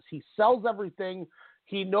does. He sells everything.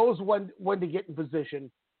 He knows when to get in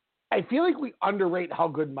position. I feel like we underrate how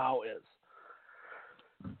good Mao is.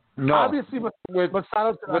 No, obviously with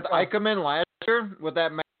Eichmann last year, with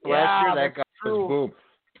that match last year, that guy was boom.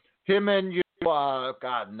 Him and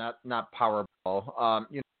not Powerball.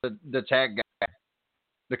 The tag guy,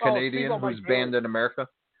 the Canadian who's banned in America.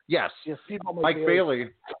 Yes, Mike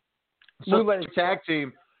Bailey. So the tag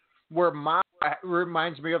team where Mao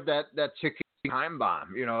reminds me of that Chicken Time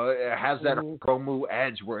Bomb. It has that promo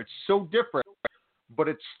edge where it's so different, but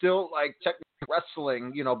it's still like technical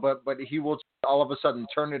wrestling. But he will all of a sudden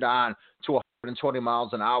turn it on to 120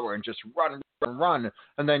 miles an hour and just run,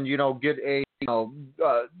 and then get a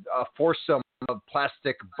foursome of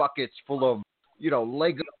plastic buckets full of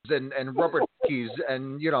Legos and rubber keys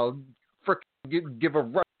and give a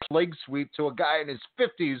rush leg sweep to a guy in his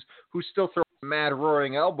 50s who's still throwing mad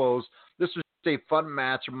roaring elbows. This was just a fun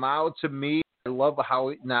match. Mao, to me, I love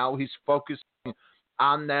how now he's focusing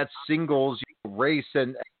on that singles race,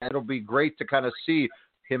 and it'll be great to kind of see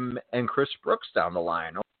him and Chris Brooks down the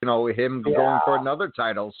line. Him going for another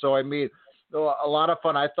title. So, I mean, a lot of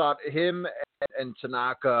fun. I thought him and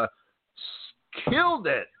Tanaka killed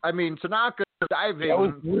it. I mean, Tanaka diving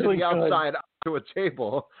really to the outside onto a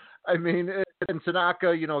table. I mean, and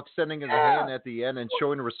Tanaka, extending his hand at the end and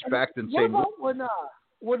showing respect and saying, "What about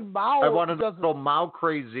when Mao?" I wanted a little Mao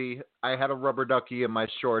crazy. I had a rubber ducky in my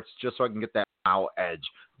shorts just so I can get that Mao edge,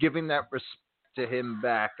 giving that respect to him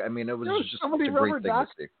back. I mean, it was just such a great thing to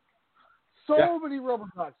see. So many rubber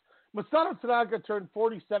ducks. Masato Tanaka turned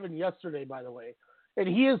 47 yesterday, by the way, and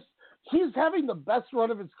he's having the best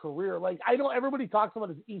run of his career. Like, I know everybody talks about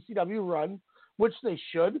his ECW run, which they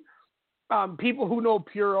should. People who know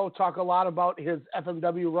Puro talk a lot about his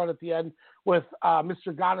FMW run at the end with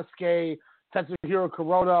Mr. Ganasuke, Tetsuhiro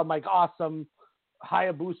Kuroda, Mike Awesome,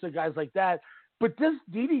 Hayabusa, guys like that. But this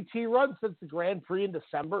DDT run since the Grand Prix in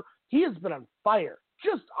December, he has been on fire.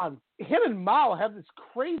 Just on him and Mao have this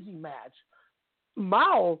crazy match.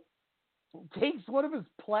 Mao takes one of his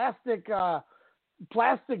plastic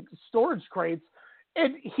storage crates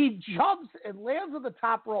and he jumps and lands on the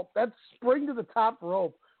top rope. That spring to the top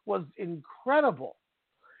rope was incredible.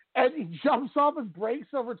 And he jumps off and breaks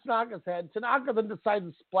over Tanaka's head. Tanaka then decides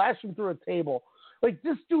to splash him through a table. Like,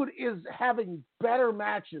 this dude is having better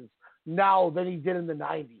matches now than he did in the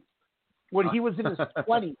 90s when he was in his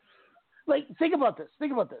 20s. Like, think about this.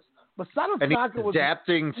 Masato Tanaka was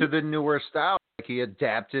adapting to the newer style. Like, he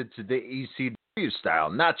adapted to the ECW style,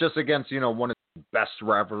 not just against, one of the best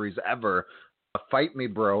referees ever, Fight Me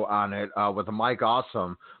Bro on it with Mike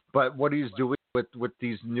Awesome, but what he's doing with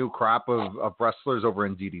these new crop of wrestlers over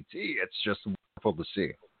in DDT, it's just wonderful to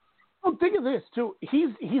see. Well, think of this too.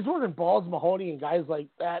 He's working Balls Mahoney and guys like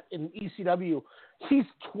that in ECW. He's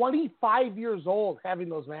 25 years old having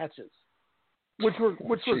those matches, which were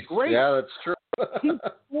great. Yeah, that's true. He's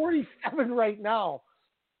 47 right now,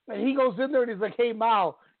 and he goes in there and he's like, "Hey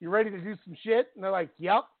Mao, you ready to do some shit?" And they're like,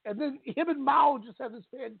 "Yep." And then him and Mao just had this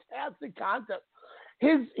fantastic contest.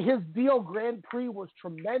 His deal Grand Prix was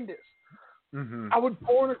tremendous. Mm-hmm. I went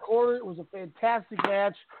 4 1/4. It was a fantastic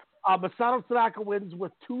match. Masato Tanaka wins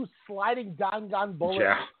with 2 sliding Dangan bullets.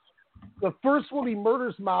 Yeah. The first one, he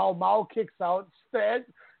murders Mao. Mao kicks out,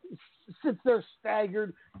 sits there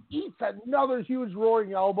staggered, eats another huge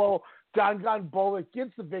roaring elbow. Dangan bullet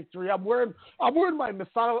gets the victory. I'm wearing my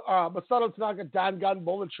Masato Tanaka Dangan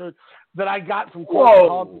bullet shirt that I got from Korakuen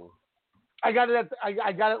Hall. I got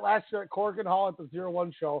it last year at Korakuen Hall at the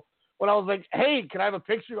 01 show. When I was like, "Hey, can I have a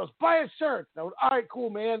picture?" He goes, "Buy a shirt." And I went, "All right, cool,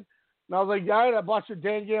 man." And I was like, "All right, I bought your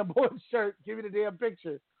Dangan bullet shirt. Give me the damn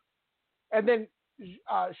picture." And then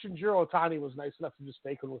Shinjiro Otani was nice enough to just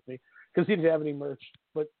take one with me because he didn't have any merch.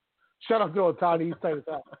 But shout out to Otani, he's tight as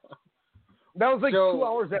hell. That was like 2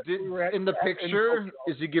 hours after we were in the picture.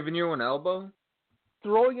 Is he giving you an elbow?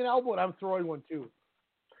 Throwing an elbow, and I'm throwing one too.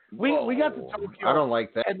 We got to Tokyo. I don't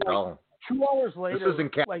like that at all. 2 hours later, this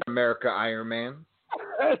isn't Captain America, Iron Man.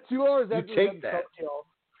 2 hours after we take got that. to Tokyo,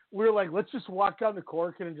 we were like, let's just walk down to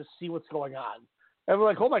Korakuen and just see what's going on. And we're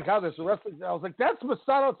like, oh my God, there's a wrestling. I was like, that's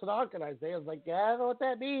Masato Tanaka. And Isaiah was like, yeah, I don't know what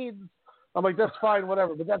that means. I'm like, that's fine,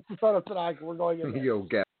 whatever. But that's Masato Tanaka. We're going in there. Yo,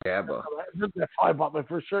 Gabba. That's how I bought my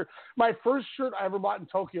first shirt. My first shirt I ever bought in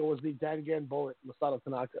Tokyo was the Dangan Bullet, Masato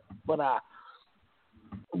Tanaka. But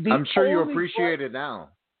I'm sure you appreciate it now.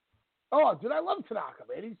 Oh, dude, I love Tanaka,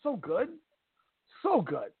 man. He's so good. So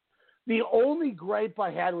good. The only gripe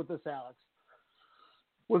I had with this, Alex,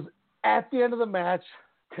 was at the end of the match,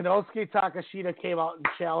 Konosuke Takashita came out and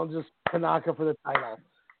challenges Tanaka for the title.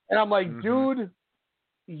 And I'm like, dude,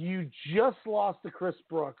 you just lost to Chris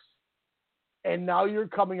Brooks, and now you're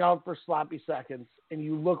coming out for sloppy seconds, and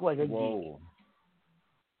you look like a geek.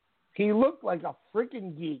 He looked like a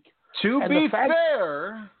freaking geek. To be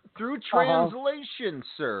fair, through translation,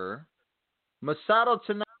 sir, Masato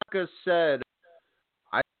Tanaka said,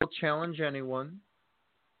 I will challenge anyone,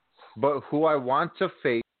 but who I want to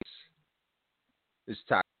face is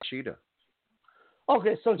Takashita.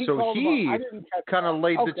 Okay, so he kind of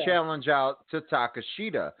laid the challenge out to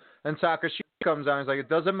Takashita. And Takashita comes out and he's like, it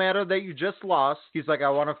doesn't matter that you just lost. He's like, I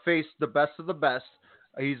want to face the best of the best.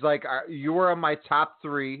 He's like, you were on my top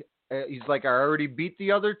 3. He's like, I already beat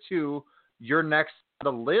the other 2. You're next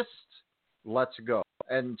on the list. Let's go.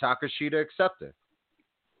 And Takashita accepted.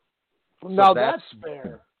 Now that's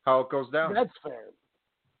fair. How it goes down. That's fair.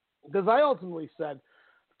 Because I ultimately said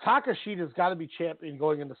Takashita's got to be champion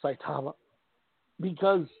going into Saitama.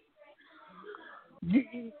 Because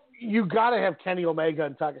you got to have Kenny Omega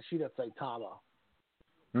and Takashita at Saitama.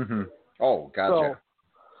 Mm-hmm. Oh, gotcha.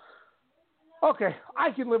 So, okay,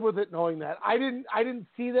 I can live with it knowing that. I didn't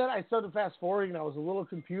see that. I started fast forwarding and I was a little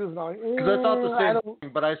confused. And I was like, because I thought the same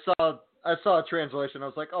thing, but I saw a translation. I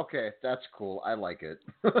was like, okay, that's cool. I like it.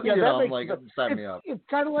 Yeah, I'm like, sign me up. It's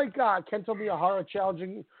kind of like Kento Miyahara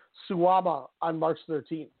challenging Suwama on March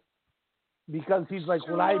 13th. because he's like,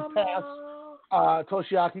 when I pass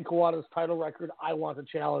Toshiaki Kawada's title record, I want to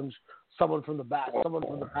challenge someone from the past.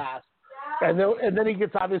 And then he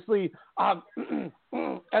gets, obviously, as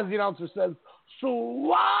the announcer says,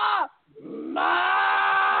 Suwa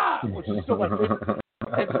Ma, which is still my favorite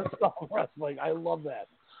entrance of wrestling. I love that.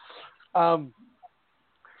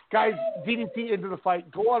 Guys, DDT into the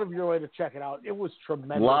fight. Go out of your way to check it out. It was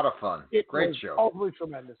tremendous. A lot of fun. Great show. Totally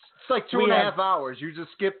tremendous. It's like 2.5 hours. You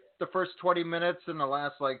just skip the first 20 minutes and the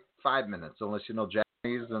last 5 minutes, unless you know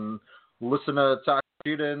Japanese, and listen to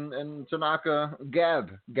Takashita and Tanaka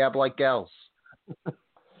gab like gals.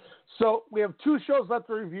 So we have 2 shows left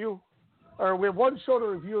to review, or we have 1 show to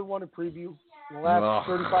review and 1 to preview. The last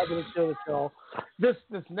 35 minutes of the show. This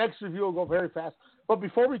next review will go very fast. But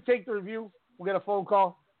before we take the review, we'll get a phone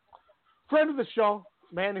call. Friend of the show,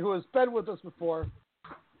 man who has been with us before,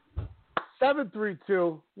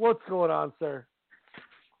 732. What's going on, sir?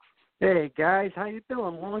 Hey guys, how you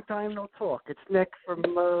doing? Long time no talk. It's Nick from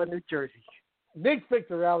New Jersey. Nick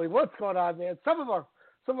Victorelli, what's going on, man? Some of our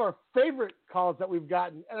favorite calls that we've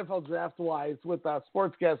gotten NFL draft wise with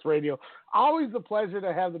Sportscast Radio. Always a pleasure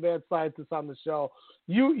to have the mad scientist on the show.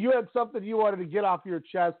 You had something you wanted to get off your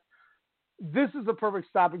chest. This is a perfect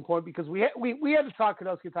stopping point because we had to talk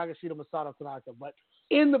Konosuke Takashita, Masato Tanaka, but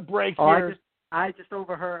in the break here, I just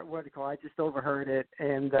overheard I just overheard it,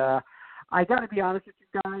 and I got to be honest with you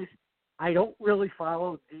guys. I don't really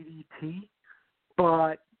follow DDT,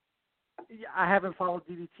 but I haven't followed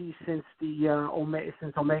DDT since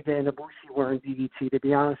since Omega and Ibushi were in DDT. To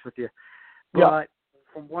be honest with you, but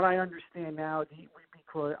from what I understand now,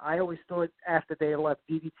 because I always thought after they left,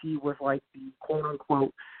 DDT was like the quote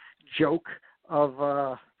unquote joke of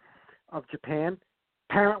Japan.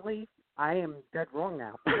 Apparently, I am dead wrong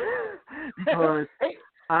now because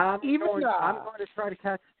I'm going to try to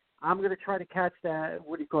catch that.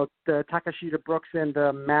 What do you call it? The Takashita Brooks and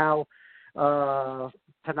the Mao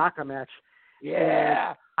Tanaka match. Yeah,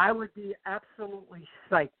 and I would be absolutely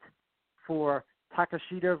psyched for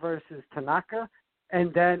Takashita versus Tanaka,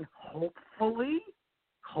 and then hopefully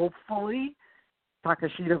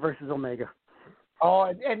Takashita versus Omega. Oh,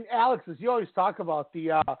 and Alex, as you always talk about the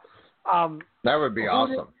that would be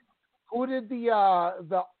awesome. Who did the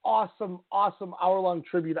awesome hour-long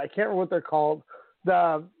tribute? I can't remember what they're called.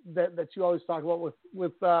 That you always talk about with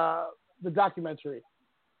the documentary.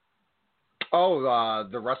 Oh,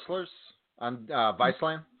 the wrestlers on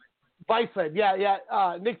Viceland. Viceland, yeah.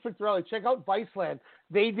 Nick Victorelli, check out Viceland.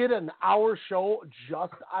 They did an hour show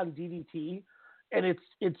just on DDT, and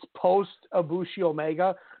it's post Ibushi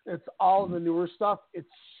Omega. It's all the newer stuff. It's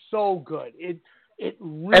so good. It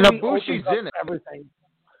really and Ibushi's in it. Everything.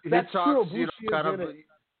 That's true.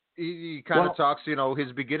 He kind of talks,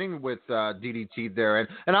 his beginning with DDT there,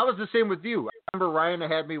 and I was the same with you. I remember Ryan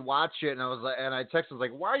had me watch it, and I texted,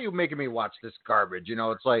 like, "Why are you making me watch this garbage?"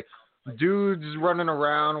 It's like dudes running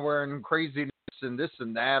around wearing craziness and this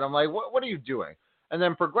and that. I'm like, what are you doing? And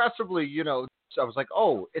then progressively, I was like,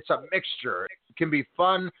 oh, it's a mixture. It can be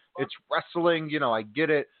fun. It's wrestling. I get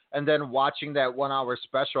it. And then watching that 1 hour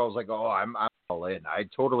special, I was like, oh, I'm all in. I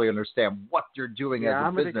totally understand what they're doing as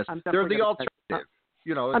a business. They're the alternative.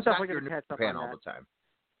 It's not your New Japan all the time.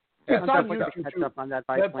 It's on YouTube. Catch up on that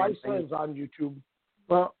Viceland's on YouTube.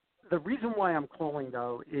 Well, the reason why I'm calling,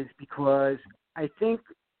 though, is because I think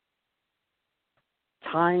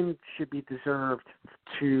time should be deserved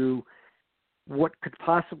to what could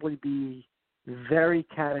possibly be very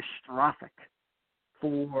catastrophic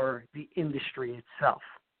for the industry itself,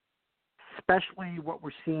 especially what we're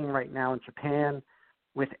seeing right now in Japan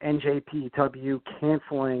with NJPW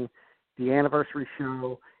canceling the anniversary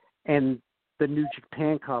show and the New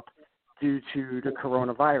Japan Cup due to the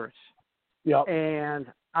coronavirus. Yep. And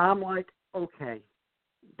I'm like, okay,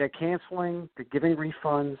 they're canceling, they're giving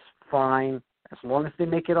refunds, fine. As long as they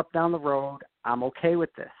make it up down the road, I'm okay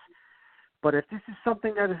with this. But if this is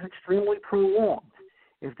something that is extremely prolonged,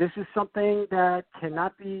 if this is something that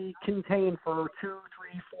cannot be contained for 2, 3,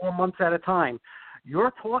 4 months at a time,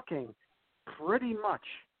 you're talking pretty much,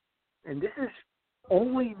 and this is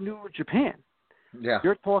only New Japan. Yeah.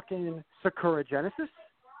 You're talking Sakura Genesis.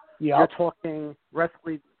 Yep. You're talking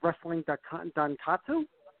Wrestling Dankatsu.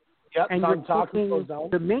 Yep. And you're talking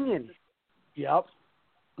Dominion. Yep.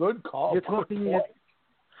 Good call.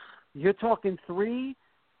 You're talking 3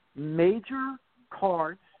 major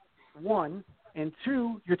cards, 1, and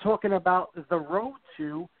 2, you're talking about the road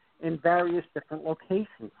to in various different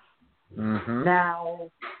locations. Mm-hmm. Now,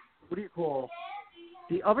 what do you call?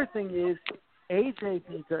 The other thing is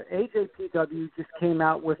AJPW just came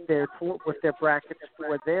out with their brackets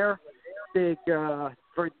for their big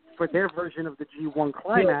for for their version of the G1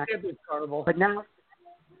 Climax.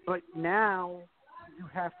 But now you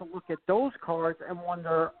have to look at those cards and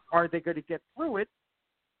wonder, are they going to get through it?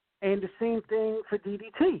 And the same thing for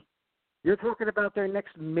DDT. You're talking about their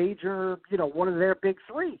next major, one of their big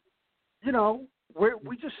three. We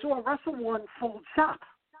just saw Wrestle One fold shop,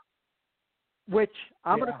 which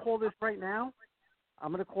I'm going to call this right now.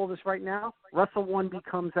 Wrestle One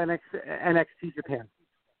becomes NXT Japan.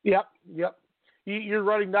 Yep. You're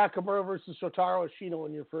running Nakamura versus Shotaro Ashino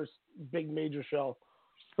in your first big major show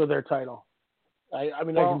for their title. I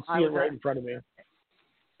can see it right in front of me.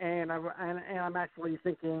 And I'm actually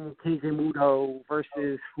thinking Keiji Muto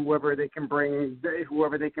versus whoever they can bring in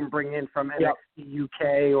from NXT UK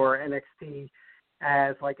or NXT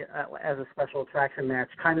as a special attraction match,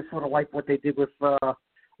 kind of sort of like what they did with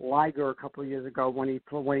Liger a couple of years ago when he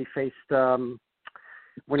faced Tyler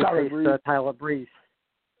Breeze.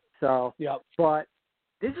 So, but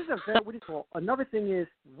this is another thing is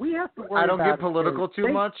we have to worry about. I don't get political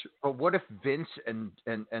too much, but what if Vince and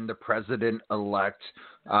the president-elect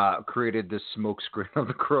created this smokescreen of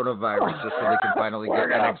the coronavirus just so they can finally get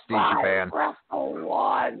NXT Japan?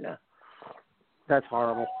 One. That's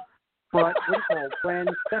horrible. But when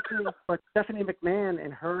Stephanie McMahon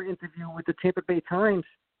in her interview with the Tampa Bay Times,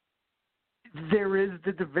 there is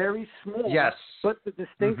the very small but the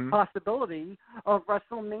distinct possibility of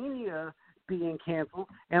WrestleMania being canceled.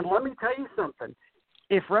 And let me tell you something.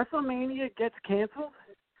 If WrestleMania gets canceled,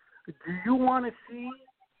 do you want to see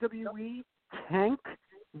WWE tank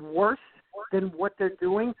worse than what they're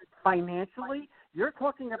doing financially? You're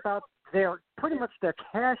talking about pretty much their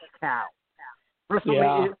cash cow,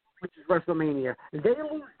 WrestleMania, which is WrestleMania. If they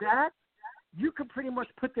lose that, you could pretty much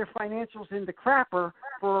put their financials in the crapper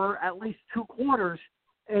for at least 2 quarters,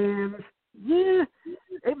 and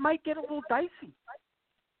it might get a little dicey.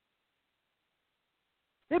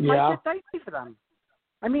 It might get dicey for them.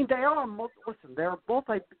 I mean, they're a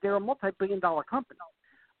multi-billion-dollar company,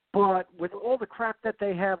 but with all the crap that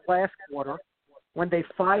they had last quarter, when they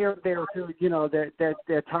fired their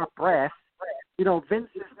top brass, Vince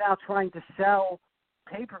is now trying to sell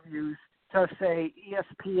pay-per-views to say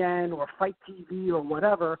ESPN or Fight TV or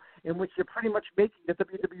whatever, in which you're pretty much making the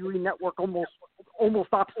WWE network almost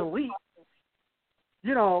obsolete.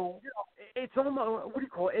 It's almost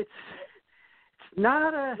it's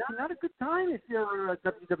not a good time if you're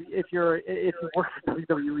if you work for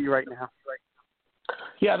WWE right now.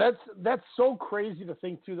 Yeah, that's so crazy to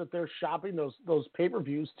think too that they're shopping those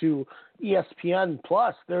pay-per-views to ESPN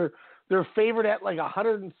Plus. They're favored at like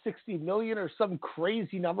 $160 million or some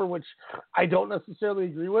crazy number, which I don't necessarily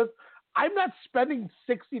agree with. I'm not spending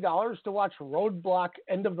 $60 to watch Roadblock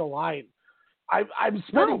End of the Line. I'm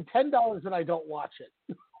spending $10 and I don't watch it.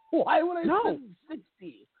 Why would I spend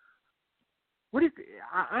 $60?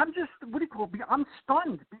 I'm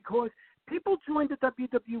stunned because people joined the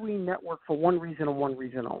WWE network for one reason and one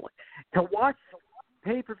reason only: to watch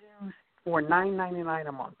pay-per-views for $9.99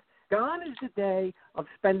 a month. Gone is the day of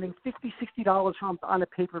spending $50, $60 on a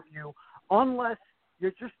pay-per-view, unless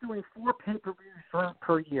you're just doing 4 pay-per-views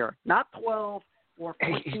per year, not 12 or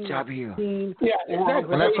 14 AEW. 15. Yeah,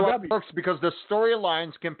 exactly. And that's why it works, because the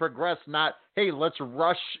storylines can progress, not, hey, let's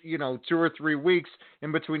rush, 2 or 3 weeks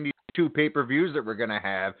in between these 2 pay-per-views that we're going to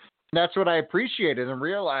have. And that's what I appreciated and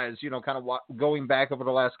realized, kind of going back over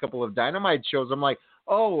the last couple of Dynamite shows, I'm like,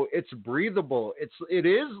 oh, it's breathable. It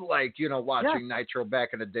is like, watching Nitro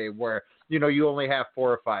back in the day where, you only have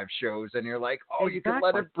 4 or 5 shows and you're like, oh, you can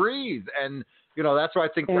let it breathe. And, that's why I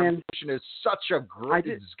think Revolution is such a great,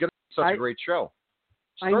 it's going to be such a great show.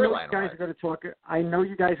 I know you guys are going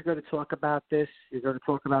to talk about this. You're going to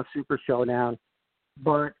talk about Super Showdown.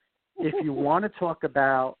 But if you want to talk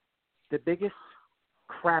about the biggest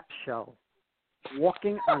crap show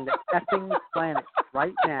walking on the effing planet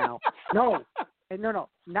right now, no,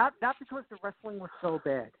 not because the wrestling was so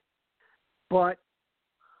bad, but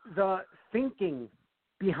the thinking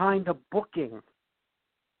behind the booking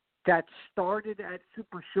that started at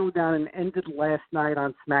Super Showdown and ended last night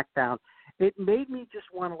on SmackDown. It made me just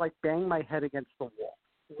want to bang my head against the wall.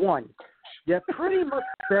 One, you pretty much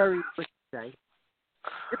buried Ricochet.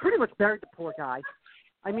 You pretty much buried the poor guy.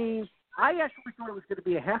 I mean, I actually thought it was going to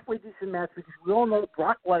be a halfway decent match because we all know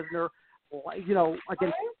Brock Lesnar,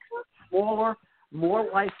 against smaller, more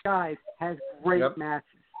light guys, has great matches,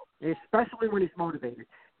 especially when he's motivated.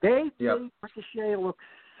 They made Ricochet look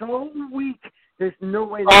so weak. There's no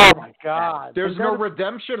way. Oh my God! There's no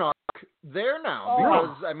redemption arc there now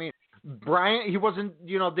because I mean, Bryan, he wasn't.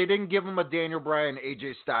 They didn't give him a Daniel Bryan,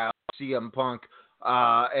 AJ Styles, CM Punk,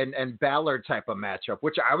 and Balor type of matchup,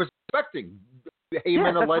 which I was expecting.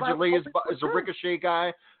 Heyman allegedly is a Ricochet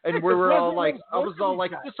guy, and we were all like, I was all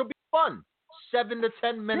like, this will be fun. 7 to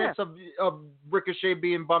 10 minutes of Ricochet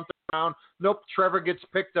being bumped around. Nope, Trevor gets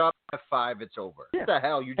picked up at 5. It's over. What the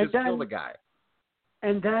hell? You just killed the guy.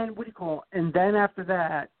 And then And then after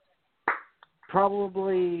that,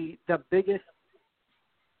 probably the biggest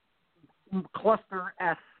cluster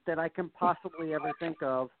F that I can possibly ever think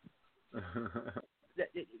of.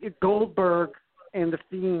 Goldberg and the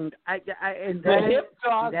Fiend. And then the hip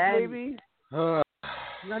toss, baby. No.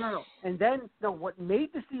 And then, what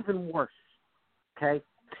made this even worse, okay,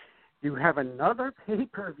 you have another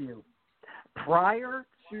pay-per-view prior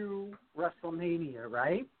to WrestleMania,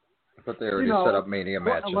 right? But they already set up Mania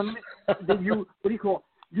matches.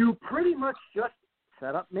 You pretty much just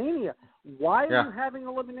set up Mania. Why are you having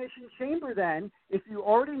Elimination Chamber then if you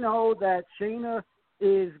already know that Shayna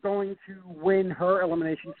is going to win her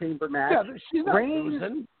Elimination Chamber match? Yeah, she's not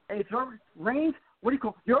losing. Reigns,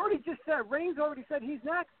 you already just said, Reigns already said he's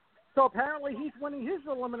next. So apparently he's winning his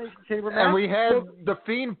Elimination Chamber match. And we had the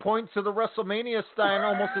Fiend point to the WrestleMania Stein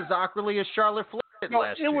almost as awkwardly as Charlotte Flair did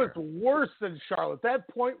last year. It was worse than Charlotte. That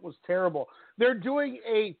point was terrible. They're doing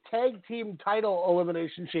a tag team title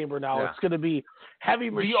Elimination Chamber now. Yeah. It's going to be Heavy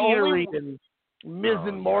Machinery and Miz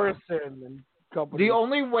and Morrison and company. The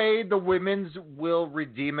only way the women's will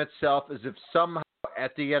redeem itself is if somehow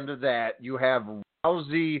at the end of that you have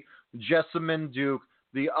Rousey, Jessamine Duke,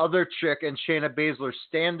 the other chick, and Shayna Baszler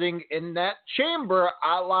standing in that chamber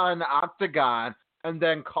a la an octagon, and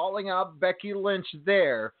then calling out Becky Lynch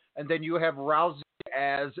there, and then you have Rousey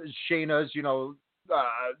as Shayna's,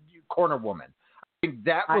 corner woman. I think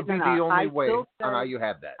that would be the only way on how you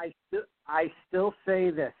have that. I still say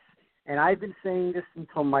this, and I've been saying this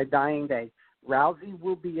until my dying day. Rousey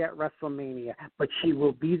will be at WrestleMania, but she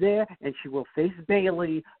will be there, and she will face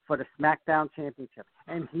Bayley for the SmackDown Championship.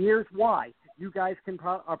 And here's why. You guys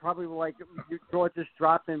are probably like, your jaw just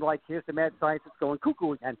dropped and like, here's the mad scientist going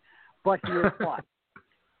cuckoo again. But here's why.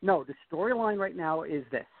 No, the storyline right now is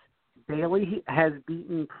this. Bayley has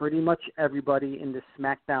beaten pretty much everybody in the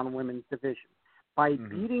SmackDown women's division. By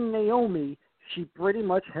beating Naomi, she pretty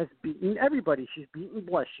much has beaten everybody. She's beaten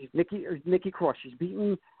Bliss. She's Nikki Cross. She's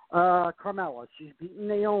beaten Carmella. She's beaten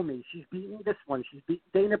Naomi. She's beaten this one. She's beaten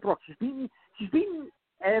Dana Brooke. She's beaten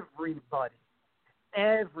everybody.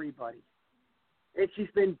 Everybody. And she's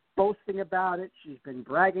been boasting about it. She's been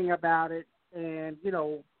bragging about it. And,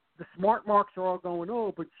 the smart marks are all going,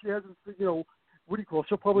 but she hasn't, she'll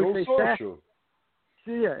probably face Sasha.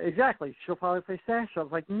 Yeah, exactly. She'll probably face Sasha. I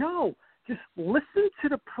was like, no, just listen to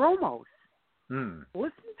the promos.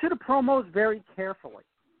 Listen to the promos very carefully.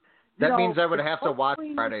 That means I would have to watch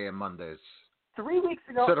Friday and Mondays. 3 weeks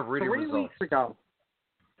ago. Instead of reading results.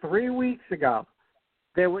 3 weeks ago.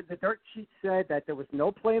 The dirt sheet said that there was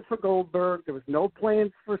no plans for Goldberg. There was no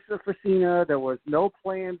plans for Cena. There was no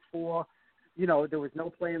plans for, there was no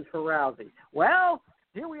plans for Rousey. Well,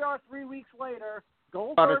 here we are 3 weeks later.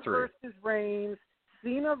 Goldberg versus Reigns.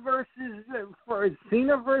 Cena versus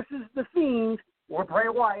the Fiend or Bray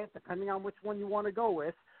Wyatt, depending on which one you want to go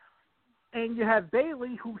with. And you have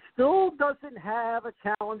Bayley, who still doesn't have a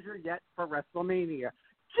challenger yet for WrestleMania.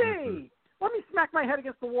 Gee, let me smack my head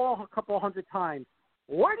against the wall a couple 100 times.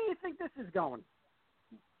 Where do you think this is going?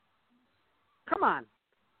 Come on.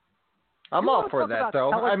 I'm all for that,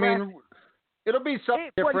 though. I mean, it'll be something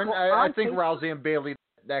different. I think Rousey and Bayley,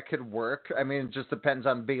 that could work. I mean, it just depends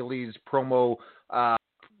on Bayley's promos.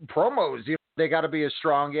 They got to be as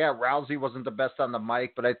strong. Yeah, Rousey wasn't the best on the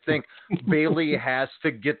mic, but I think Bayley has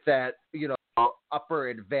to get that, upper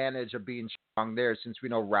advantage of being strong there, since we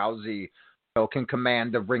know Rousey, can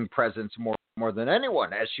command the ring presence more than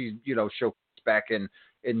anyone, as she, showcased back in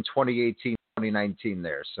 2018, 2019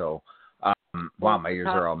 there. So, wow, my ears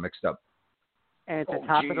are all mixed up. And to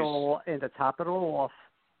top it all off,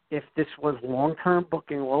 if this was long-term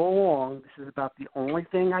booking all along, this is about the only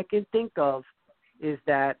thing I can think of, is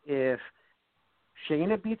that if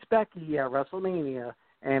Shayna beats Becky at WrestleMania,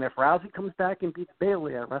 and if Rousey comes back and beats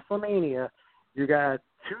Bayley at WrestleMania, you got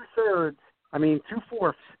 2/4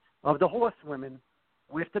 of the horsewomen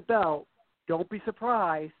with the belt. Don't be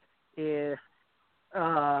surprised if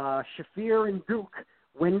Shafir and Duke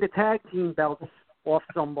win the tag team belts off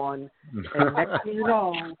someone, and next thing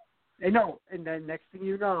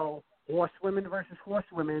you know, horsewomen versus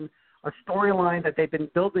horsewomen, a storyline that they've been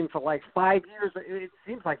building for like 5 years. It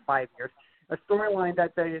seems like 5 years. A storyline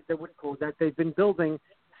that they've been building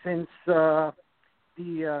since the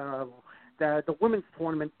women's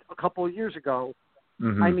tournament a couple of years ago.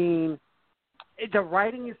 I mean, the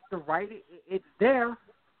writing. It's there.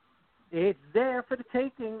 It's there for the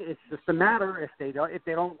taking. It's just a matter if they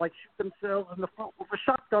don't like shoot themselves in the foot with a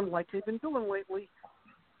shotgun like they've been doing lately.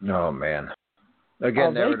 No, man.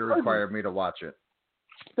 Again, that would require me to watch it.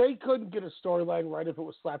 They couldn't get a storyline right if it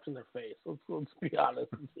was slapped in their face. Let's be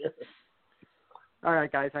honest here. All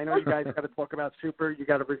right, guys. I know you guys got to talk about Super. You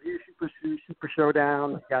got to review Super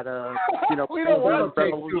Showdown. You got to, we don't want to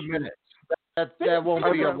take 2 minutes. That won't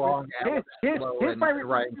be a long hour. Here's my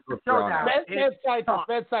review of Super Showdown.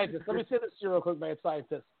 Mad Scientist. Let me say this to you real quick, Mad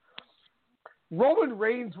Scientist. Roman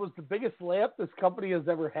Reigns was the biggest lamp this company has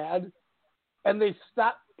ever had, and they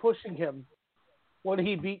stopped pushing him when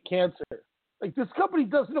he beat cancer. Like, this company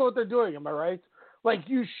doesn't know what they're doing, am I right? Like,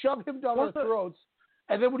 you shove him down our throats,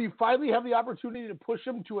 and then when you finally have the opportunity to push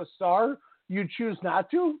him to a star, you choose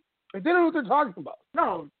not to? Like, they don't know what they're talking about.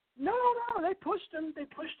 No. They pushed him. They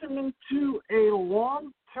pushed him into a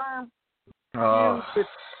long-term feud with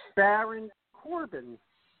Baron Corbin.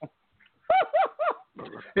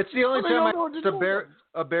 It's the only time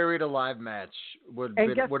a buried alive match would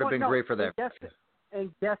have been great for them.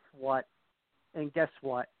 And guess what?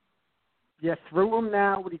 You threw him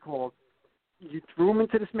now. What do you call it? You threw him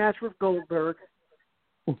into this match with Goldberg.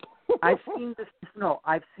 I've seen this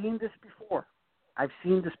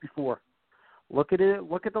before. Look at it.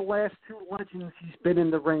 Look at the last two legends he's been in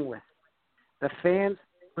the ring with. The fans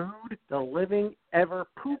booed the living ever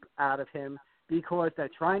poop out of him because they're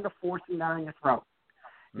trying to force him down your throat.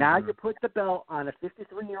 Now you put the belt on a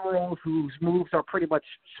 53-year-old whose moves are pretty much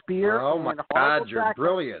spear and a God, you're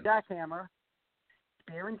brilliant. Jackhammer.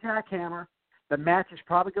 Spear and jackhammer. The match is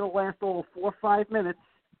probably going to last over 4 or 5 minutes.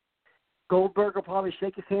 Goldberg will probably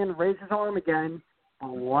shake his hand and raise his arm again.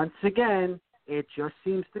 But once again, it just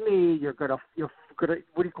seems to me you're gonna you're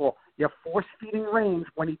force feeding Reigns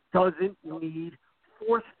when he doesn't need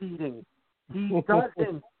force feeding. He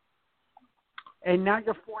doesn't. And now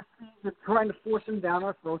you're trying to force him down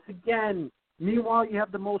our throats again. Meanwhile, you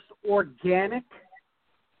have the most organic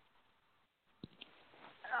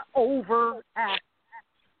overact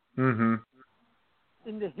in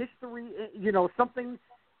the history, something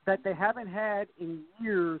that they haven't had in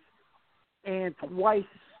years, and twice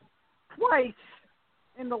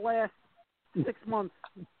in the last 6 months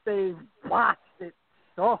they've watched it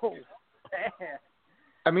so bad.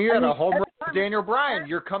 I mean, you had a home run with Daniel Bryan.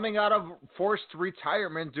 You're coming out of forced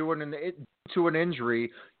retirement due to an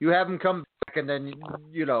injury. You have him come back, and then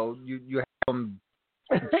you have him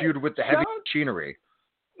feud with the heavy machinery.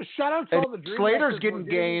 Shout out to all the Dream Slater's getting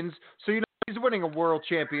gains, so he's winning a world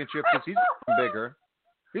championship because he's bigger.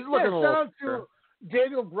 He's looking a little. Shout out to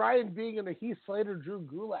Daniel Bryan being in the Heath Slater Drew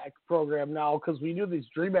Gulak program now because we knew these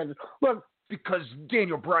Dream matches. Look, because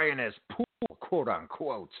Daniel Bryan has pool, quote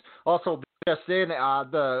unquote. Also, just in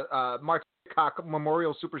the Mark Cock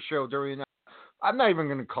Memorial Super Show during. I'm not even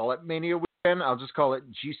going to call it Mania Weekend. I'll just call it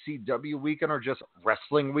GCW Weekend or just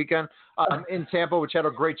Wrestling Weekend in Tampa, which had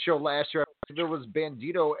a great show last year. There was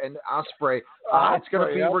Bandito and Ospreay. It's going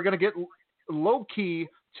to be. We're going to get Low Key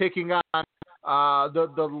taking on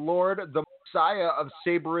the Lord, the Messiah of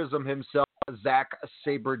Saberism himself, Zack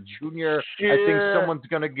Sabre Jr. I think someone's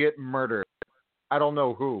going to get murdered. I don't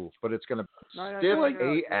know who, but it's going to be stiff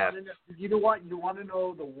AF. You know what? You want to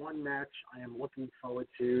know the one match I am looking forward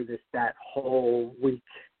to that whole week?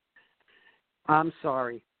 I'm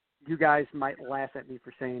sorry. You guys might laugh at me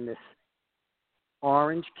for saying this.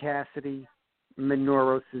 Orange Cassidy,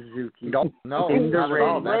 Minoru Suzuki. No, in the not ring. at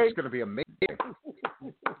all. That's going to be amazing.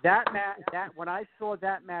 When I saw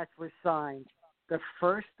that match was signed, the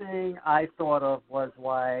first thing I thought of was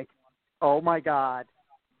like, oh my God,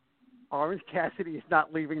 Orange Cassidy is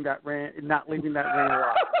not leaving that ring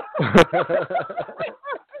alive.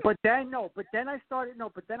 But then I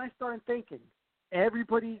started thinking,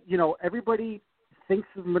 everybody thinks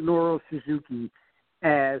of Minoru Suzuki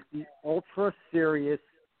as the ultra serious,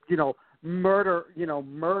 murder,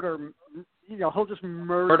 he'll just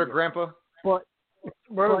murder grandpa. But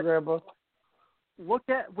grandpa. Look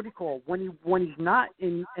at when he's not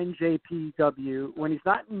in NJPW, when he's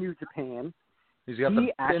not in New Japan, he's got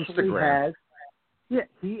the Instagram.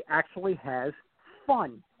 He actually has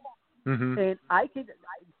fun. Mm-hmm. And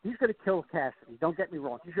he's going to kill Cassidy. Don't get me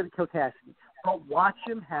wrong. He's going to kill Cassidy. But watch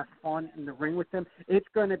him have fun in the ring with him. It's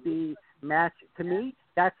going to be match. To me,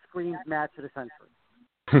 that screams match of the century.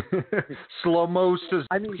 Slow-mo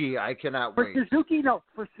Suzuki. I cannot wait.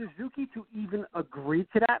 For Suzuki to even agree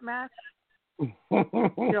to that match, they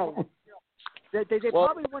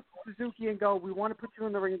probably went to Suzuki and go, we want to put you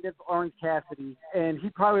in the ring against Orange Cassidy. And he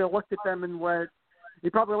probably looked at them and went,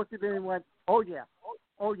 oh yeah.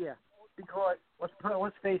 Because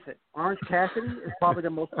let's face it, Orange Cassidy is probably the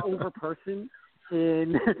most over person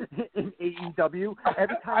in in AEW.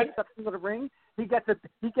 Every time he steps into the ring, he gets as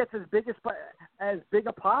big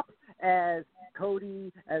a pop as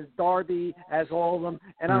Cody, as Darby, as all of them.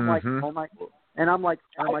 And I'm like, oh my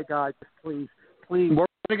God, just please. We're going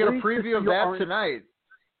to get a preview of that tonight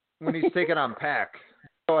when he's taking on Pac.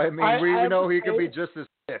 So I mean, we know he can be just as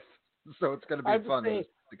stiff. So it's going to be fun to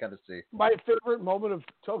kind of see. My favorite moment of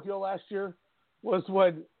Tokyo last year was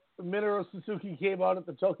when Minoru Suzuki came out at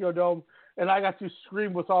the Tokyo Dome, and I got to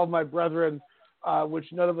scream with all my brethren, which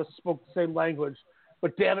none of us spoke the same language.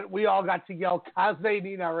 But damn it, we all got to yell "Kaze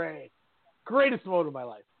ni Nare." Greatest moment of my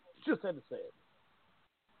life. Just had to say it.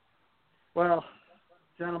 Well,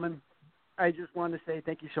 gentlemen, I just wanted to say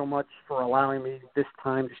thank you so much for allowing me this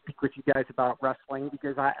time to speak with you guys about wrestling,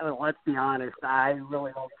 because let's be honest, I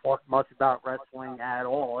really don't talk much about wrestling at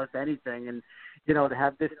all, if anything. And, you know, to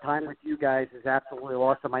have this time with you guys is absolutely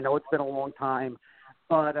awesome. I know it's been a long time,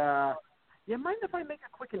 but you mind if I make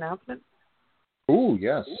a quick announcement? Oh,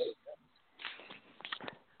 yes.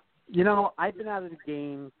 You know, I've been out of the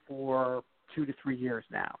game for 2 to 3 years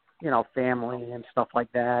now. You know, family and stuff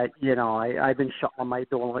like that. You know, I've been shuttling my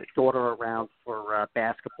daughter around for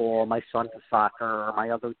basketball, my son to soccer,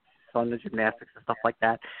 my other son to gymnastics and stuff like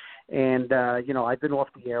that. And, you know, I've been off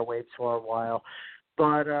the airwaves for a while.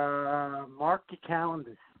 But mark your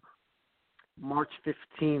calendars. March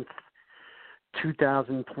 15th,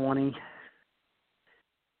 2020.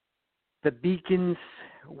 The beacons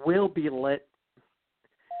will be lit.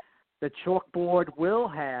 The chalkboard will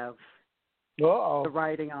have the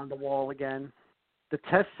writing on the wall again. The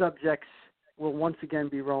test subjects will once again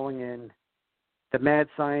be rolling in. The Mad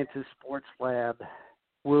Scientist Sports Lab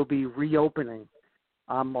will be reopening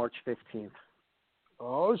on March 15th.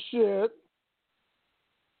 Oh, shit.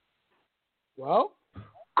 Well,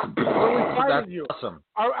 are we fighting you? Awesome.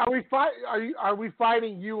 Are we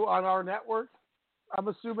fighting you on our network, I'm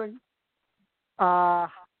assuming?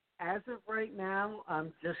 As of right now,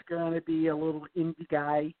 I'm just going to be a little indie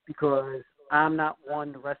guy because I'm not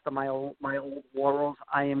one the rest of my old laurels.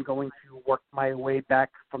 I am going to work my way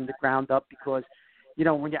back from the ground up because, you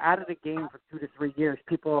know, when you're out of the game for 2 to 3 years,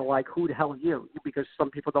 people are like, who the hell are you? Because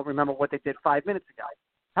some people don't remember what they did 5 minutes ago.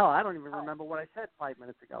 Hell, I don't even remember what I said 5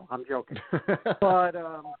 minutes ago. I'm joking.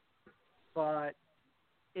 But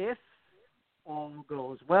if all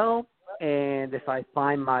goes well and if I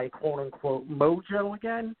find my quote-unquote mojo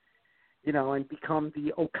again, you know, and become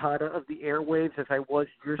the Okada of the airwaves as I was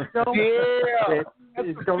years ago. Yeah, which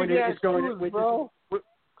is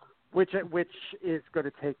going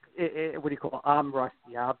to take. What do you call it? I'm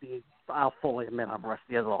rusty. I'll fully admit I'm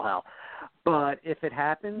rusty as all hell. But if it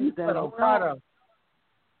happens, then Okada.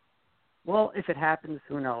 Well, if it happens,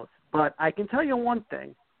 who knows? But I can tell you one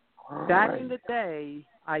thing. Back in the day,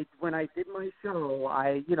 when I did my show,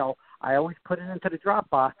 I always put it into the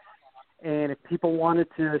Dropbox. And if people wanted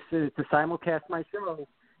to simulcast my show,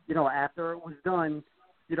 you know, after it was done,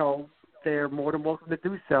 you know, they're more than welcome to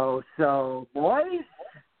do so. So, boys,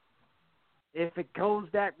 if it goes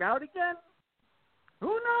that route again,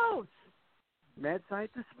 who knows? Mad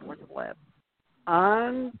Scientist Sports Lab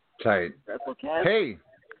on Tight. WrestleCast. Hey,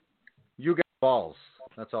 you got balls.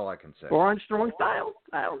 That's all I can say. Or on Strong Style.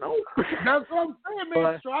 I don't know. That's what I'm saying,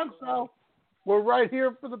 man. Strong Style. We're right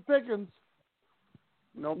here for the pickings.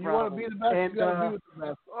 No problem. You want to be the best, you got to be with the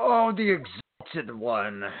best. Oh, the exalted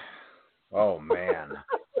one. Oh, man.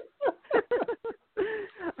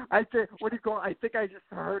 I think, what do you call it? I think I just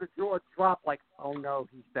heard a jaw drop like, oh, no,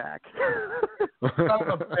 he's back.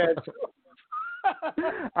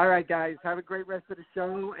 All right, guys. Have a great rest of the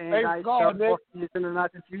show. And I talk to you in the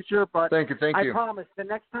not the future. But thank you. I promise the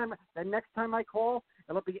next time I call,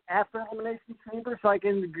 it'll be after Elimination Chamber so I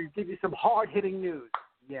can give you some hard-hitting news.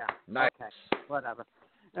 Yeah. Nice. Okay. Whatever.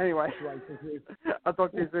 Anyway, I'll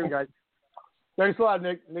talk to you soon, guys. Thanks a lot,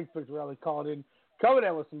 Nick. Nick Fitzgerald calling in, coming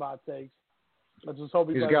in with some hot takes. Let's just hope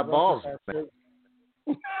he's got balls.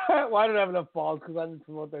 Well, I don't have enough balls because I didn't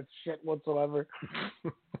promote that shit whatsoever.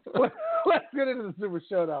 Let's get into the Super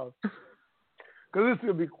Showdown because this is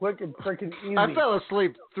gonna be quick and freaking easy. I fell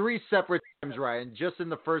asleep 3 separate times, Ryan, just in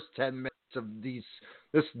the first 10 minutes of this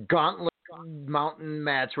gauntlet mountain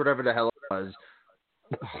match, whatever the hell it was.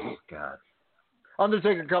 Oh, God.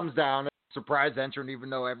 Undertaker comes down, surprise entrant, even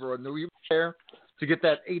though everyone knew he was there, to get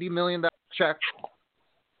that $80 million check.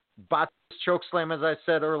 Botched chokeslam, as I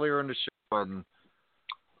said earlier in the show. And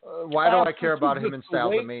why do I care about him in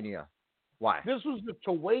Stylemania? Why? This was the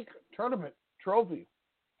Tawake tournament trophy.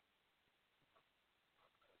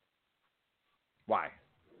 Why?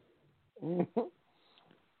 Because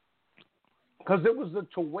it was the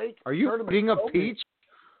Tawake tournament. Are you being a peach?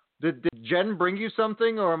 Did Jen bring you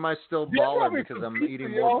something, or am I still balling because I'm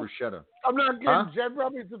eating more bruschetta? I'm not kidding. Huh? Jen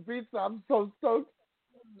brought me some pizza. I'm so stoked.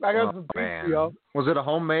 I got some pizza, yo. Was it a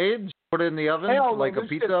homemade? Put it in the oven? Hell like no, a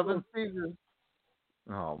pizza oven?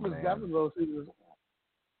 Oh, man.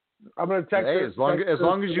 I'm going to text her. As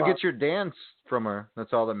long as you get your dance from her,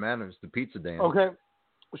 that's all that matters, the pizza dance. Okay.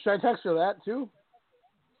 Should I text her that, too?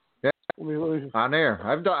 Yeah. On air.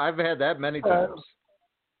 I've had that many times.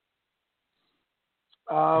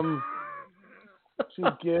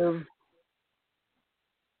 To give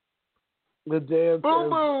the dance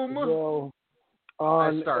boom. Well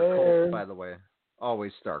on I start air. cold, by the way.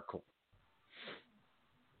 Always start cold.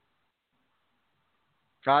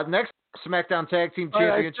 Next SmackDown Tag Team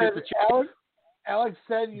Championship. Alex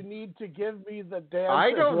said you need to give me the dance.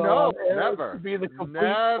 I don't know. Never. To be the complete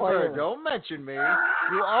Never. player. Don't mention me.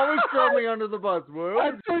 You always throw me under the bus.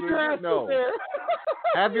 Well, no.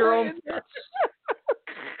 Have your own.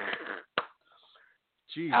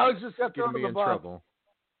 Jeez. Alex just got thrown me under the in bus. Trouble.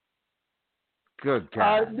 Good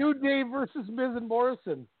God. New Day versus Miz and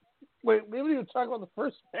Morrison. Wait, we didn't even talk about the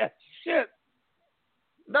first match. Shit.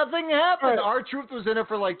 Nothing happened. Right. R-Truth was in it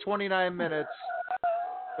for like 29 minutes.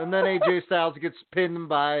 And then AJ Styles gets pinned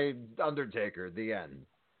by Undertaker at the end.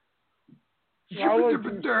 I would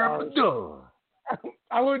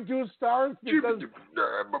do stars because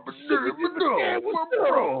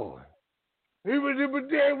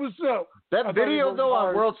what's up? That video though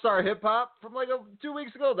on World Star Hip Hop from like 2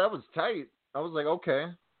 weeks ago, that was tight. I was like, okay,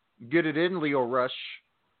 get it in, Leo Rush.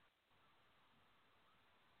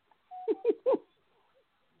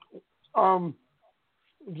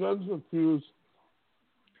 Jen's confused.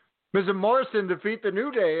 Miz and Morrison defeat the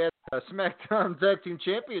New Day at SmackDown Tag Team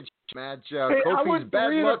Championship match. Kofi's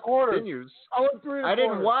bad luck continues. I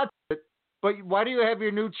didn't watch it, but why do you have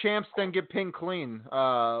your new champs then get pinned clean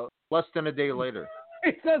less than a day later?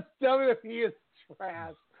 Because WWE is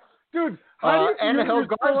trash. Dude, Angel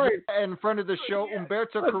Garza in front of the show,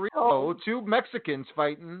 Humberto Carrillo, two Mexicans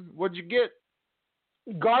fighting. What'd you get?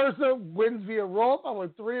 Garza wins via rope. I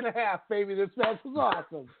went 3.5, baby. This match was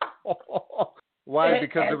awesome. Why?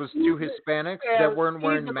 Because it was two Hispanics that weren't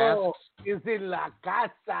wearing masks? Is in la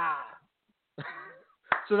casa.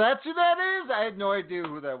 So that's who that is? I had no idea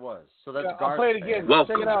who that was. So that's Garza. I'll play it again.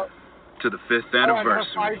 Welcome Check it out. to the 5th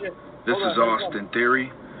anniversary. This is Austin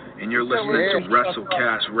Theory, and you're listening to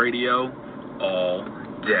WrestleCast Radio all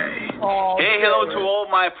day. Hey, hello to all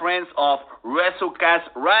my friends of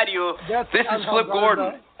WrestleCast Radio. This is Flip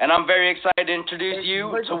Gordon, and I'm very excited to introduce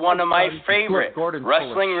you to one of my favorite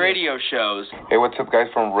wrestling radio shows. Hey, what's up, guys,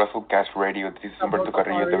 from WrestleCast Radio. This is Humberto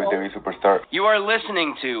Carrillo, WWE Superstar. You are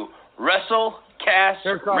listening to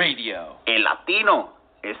WrestleCast Radio. El Latino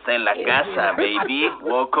está en la casa, baby.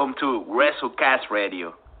 Welcome to WrestleCast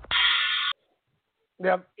Radio.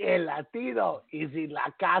 Yep, El Latino is in la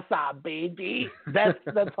casa, baby. That's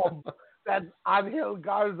Angel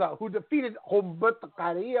Garza, who defeated Humberto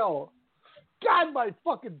Carrillo. God, my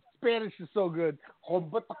fucking Spanish is so good.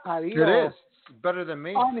 Humberto Carrillo. It is. It's better than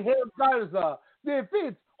me. Angel Garza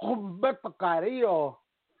defeats Humberto Carrillo.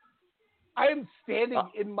 I am standing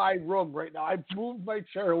in my room right now. I've moved my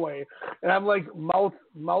chair away, and I'm like mouth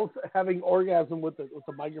having orgasm with the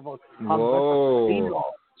microphone. Whoa.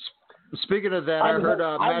 Speaking of that, I heard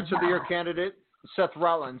match of the year candidate Seth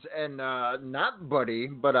Rollins and not Buddy,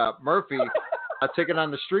 but Murphy taking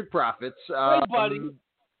on the Street Profits. Hey, Buddy.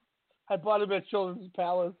 I bought him at Children's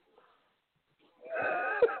Palace.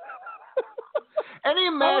 Any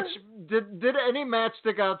match? Did any match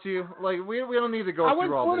stick out to you? Like we don't need to go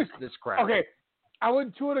through all this crap. Okay, I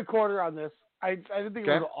went 2.25 on this. I didn't think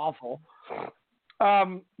it was awful.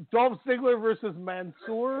 Dolph Ziggler versus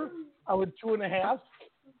Mansoor. I went 2.5.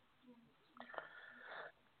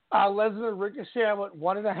 Lesnar Ricochet, I went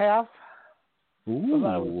 1.5. Ooh. So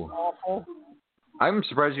that was awful. I'm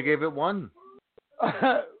surprised you gave it 1.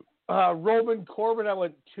 Roman Corbin, I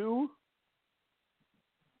went 2.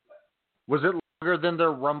 Was it longer than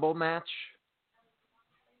their Rumble match?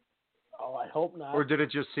 Oh, I hope not. Or did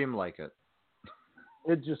it just seem like it?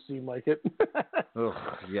 It just seemed like it. Ugh,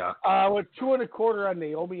 yeah. I went 2.25 on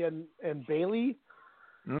Naomi and Bayley.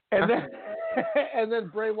 And then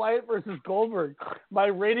Bray Wyatt versus Goldberg. My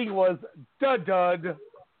rating was dud.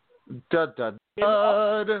 In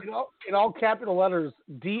all capital letters,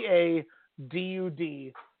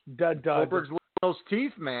 DADUD. Dud. Goldberg's those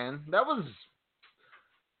teeth, man. That was.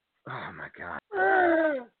 Oh my God.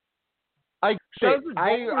 I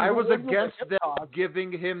was against them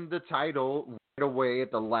giving him the title right away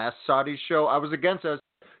at the last Saudi show. I was against us.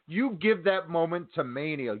 You give that moment to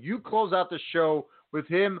Mania. You close out the show with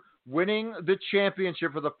him winning the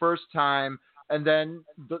championship for the first time and then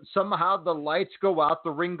somehow the lights go out, the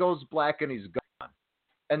ring goes black, and he's gone.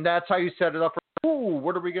 And that's how you set it up for, ooh,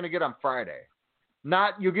 what are we going to get on Friday?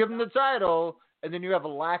 Not you give him the title, and then you have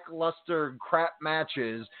lackluster crap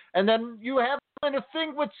matches, and then you have kind of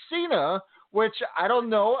thing with Cena, which I don't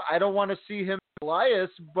know. I don't want to see him Elias,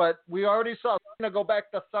 but we already saw Cena go back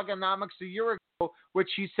to Thugonomics a year ago, which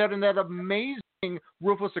he said in that amazing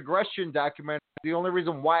Ruthless Aggression documentary. The only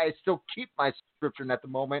reason why I still keep my subscription at the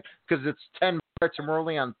moment because it's 10 minutes. I'm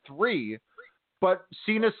only on 3. But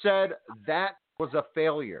Cena said that was a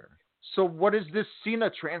failure. So what is this Cena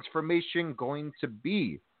transformation going to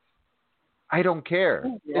be? I don't care.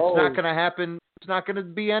 It's not going to happen. It's not going to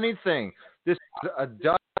be anything. This is a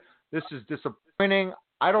dud. This is disappointing.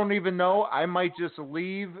 I don't even know. I might just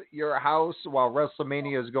leave your house while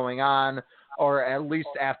WrestleMania is going on, or at least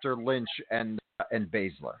after Lynch and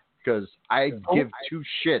Baszler, because I give two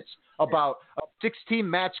shits about a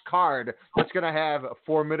 16-match card that's going to have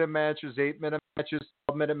 4-minute matches, 8-minute matches,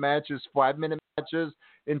 12-minute matches, 5-minute matches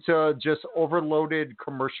into just overloaded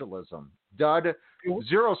commercialism. Dud.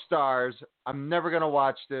 0 stars. I'm never going to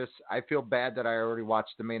watch this. I feel bad that I already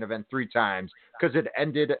watched the main event 3 times because it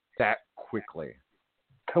ended that quickly.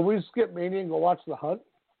 Can we skip Mania and go watch The Hunt?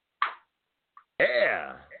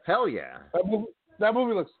 Yeah. Hell yeah. That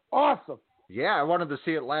movie looks awesome. Yeah, I wanted to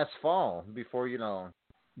see it last fall before,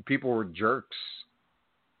 people were jerks.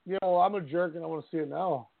 I'm a jerk and I want to see it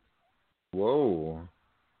now. Whoa.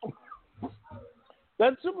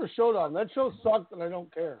 That Super Showdown, that show sucked and I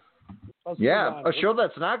don't care. Yeah, a show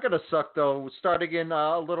that's not going to suck, though, starting in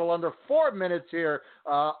a little under 4 minutes here,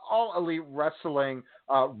 All Elite Wrestling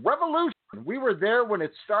Revolution. We were there when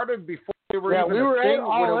it started before they were even a thing,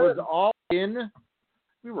 when it was all in.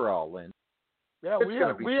 We were all in. Yeah, we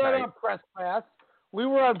had a press pass. We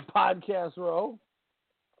were on Podcast Row.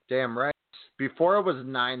 Damn right. Before it was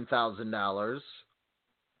 $9,000.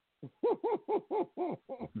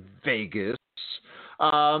 Vegas.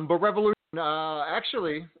 But Revolution,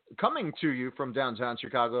 actually coming to you from downtown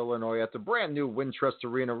Chicago, Illinois, at the brand new Wintrust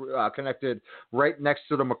Arena, connected right next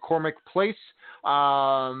to the McCormick Place,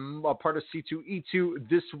 a part of C2E2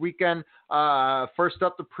 this weekend. First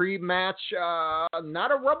up, the pre-match,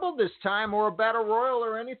 not a Rumble this time or a Battle Royal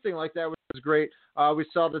or anything like that, which is great. We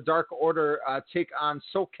saw the Dark Order take on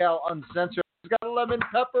SoCal Uncensored. He's got lemon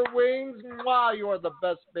pepper wings. Wow, you are the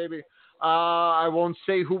best, baby. I won't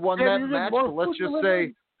say who won that match, but let's just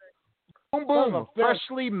say, boom, boom,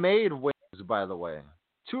 freshly made wings, by the way.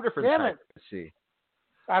 2 different types. Let's see.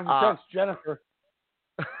 I have to text Jennifer.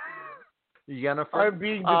 Jennifer? I'm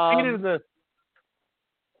being defeated in this.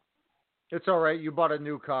 It's all right. You bought a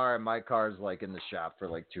new car, and my car's in the shop for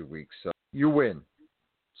 2 weeks, so you win.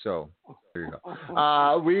 So there you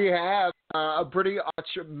go. We have a pretty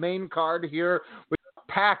much main card here with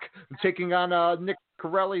Pac taking on Nick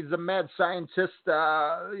Corelli, the mad scientist,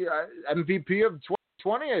 MVP of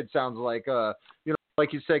 2020. It sounds like,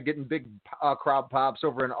 like you said, getting big crowd pops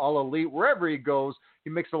over in All Elite wherever he goes. He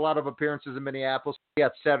makes a lot of appearances in Minneapolis. He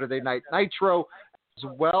got Saturday Night Nitro as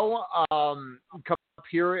well, coming up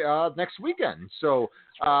here next weekend. So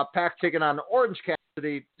Pac taking on Orange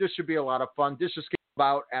Cassidy. This should be a lot of fun. This just came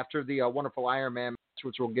about after the Wonderful Iron Man match,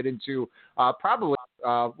 which we'll get into probably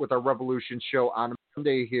with our Revolution show on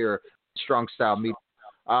Monday here, Strong Style Meet.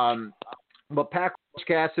 But Pac, Orange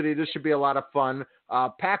Cassidy, this should be a lot of fun.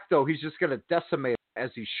 Pac, though, he's just going to decimate as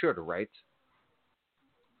he should, right?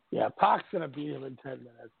 Yeah, Pac's going to beat him in 10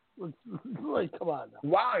 minutes. Come on now.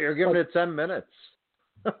 Wow, you're giving it 10 minutes.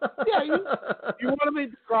 Yeah, you want to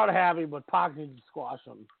make the crowd happy, but Pac needs to squash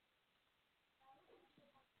him.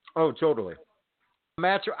 Oh, totally. The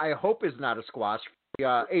match, I hope, is not a squash.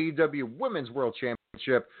 The AEW Women's World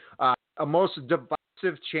Championship, a most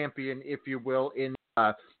divisive champion, if you will, in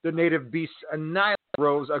the Native Beast, Nyla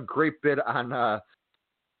Rose, a great bit on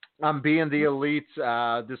being the Elite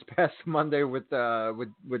this past Monday with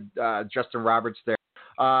Justin Roberts there.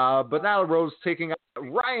 But Nyla Rose taking on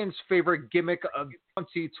Ryan's favorite gimmick of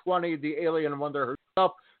 2020, the Alien Wonder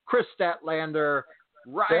herself, Chris Statlander.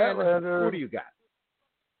 Ryan, who do you got?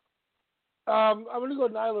 I'm going to go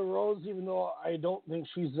Nyla Rose, even though I don't think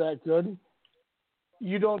she's that good.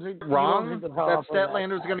 You don't think... Wrong? You don't think that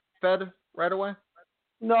Statlander's going to get fed right away?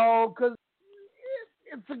 No, because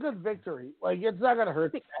it's a good victory. It's not going to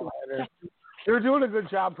hurt Statlander. They're doing a good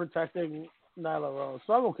job protecting Nyla Rose,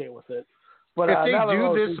 so I'm okay with it. But if they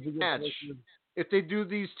do this match, if they do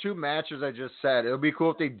these 2 matches I just said, it'll be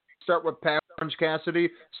cool if they start with Pat Orange Cassidy.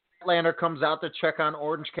 Statlander comes out to check on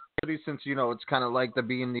Orange Cassidy since, it's kind of like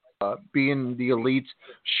being the Elite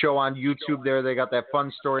show on YouTube there. They got that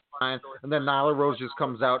fun storyline. And then Nyla Rose just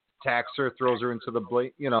comes out, attacks her, throws her into the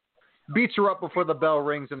blade, beats her up before the bell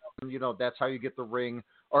rings, and that's how you get the ring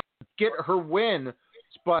or get her win.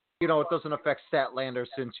 But it doesn't affect Statlander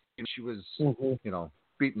since she was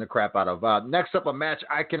beating the crap out of. Next up, a match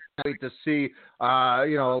I cannot wait to see.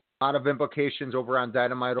 A lot of implications over on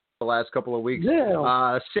Dynamite over the last couple of weeks.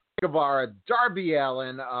 Yeah. Sammy Guevara, Darby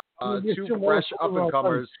Allin, two fresh up and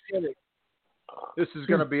comers. This is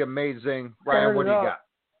going to be amazing. Ryan, what do you got?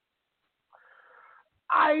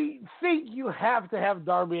 I think you have to have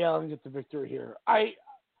Darby Allin get the victory here. I'm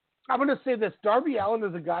going to say this. Darby Allin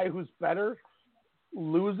is a guy who's better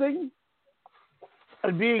losing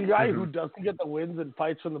and being a guy who doesn't get the wins and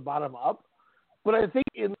fights from the bottom up. But I think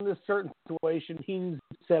in this certain situation, he needs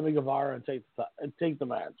Sammy Guevara and take the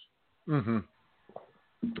match. Mm-hmm.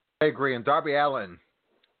 I agree. And Darby Allin,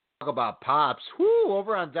 talk about pops.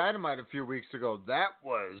 Over on Dynamite a few weeks ago, that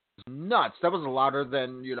was nuts. That was louder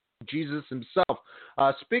than, Jesus himself.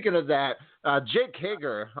 Speaking of that, Jake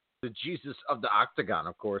Hager, the Jesus of the Octagon,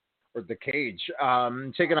 of course, or the cage,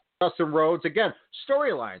 taking on Dustin Rhodes. Again,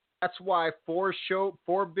 storyline. That's why 4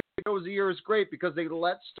 big shows a year is great, because they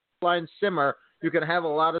let storyline simmer. You can have a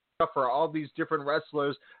lot of stuff for all these different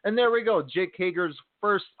wrestlers. And there we go. Jake Hager's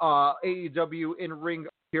first AEW in-ring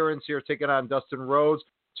appearance here, taking on Dustin Rhodes.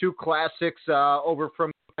 2 classics over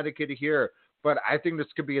from Connecticut here. But I think this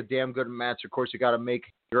could be a damn good match. Of course, you got to make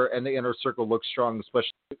Hager and the Inner Circle look strong,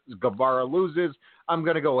 especially if Guevara loses. I'm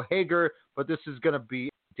going to go Hager, but this is going to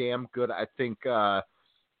be damn good. I think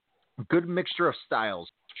good mixture of styles,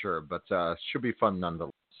 sure, but should be fun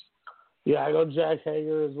nonetheless. Yeah, I go Jack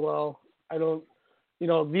Hager as well. I don't,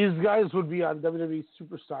 these guys would be on WWE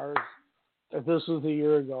Superstars if this was a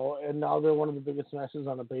year ago, and now they're one of the biggest matches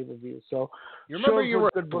on a pay-per-view. So you remember you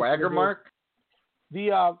were a Swagger, Mark?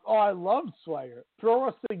 I loved Swagger. Pro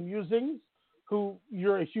Wrestling Musings, who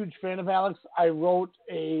you're a huge fan of, Alex. I wrote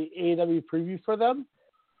a AEW preview for them,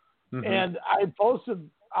 and I posted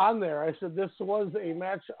on there. I said this was a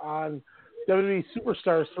match on WWE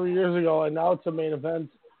Superstars 3 years ago, and now it's a main event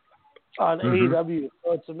on AEW.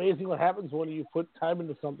 So it's amazing what happens when you put time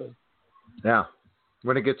into something. Yeah,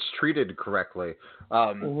 when it gets treated correctly.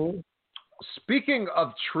 Speaking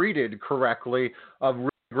of treated correctly,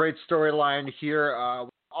 great storyline here.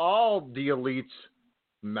 All the Elite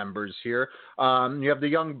members here. You have the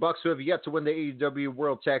Young Bucks, who have yet to win the AEW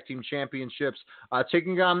World Tag Team Championships,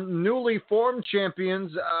 taking on newly formed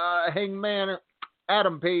champions, Hangman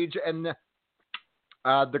Adam Page and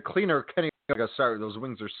the Cleaner Kenny Omega. Sorry, those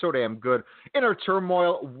wings are so damn good. Inner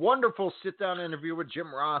Turmoil. Wonderful sit-down interview with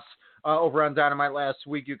Jim Ross over on Dynamite last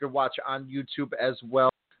week. You can watch on YouTube as well.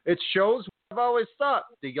 It shows what I've always thought.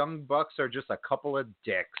 The Young Bucks are just a couple of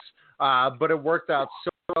dicks. But it worked out so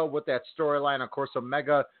well with that storyline. Of course,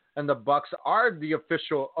 Omega and the Bucks are the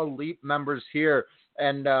official Elite members here.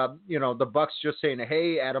 And, the Bucks just saying,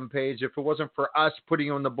 hey, Adam Page, if it wasn't for us putting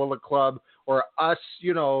you in the Bullet Club or us,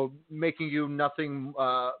 making you nothing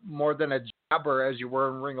more than a jobber as you were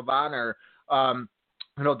in Ring of Honor,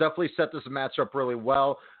 definitely set this match up really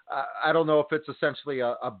well. I don't know if it's essentially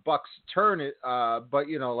a Bucks turn, but,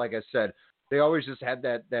 like I said, they always just had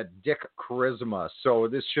that dick charisma. So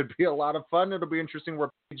this should be a lot of fun. It'll be interesting where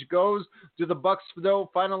Page goes. Do the Bucks, though,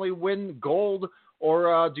 finally win gold,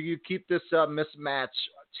 or do you keep this mismatch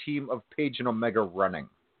team of Page and Omega running?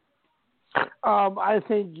 I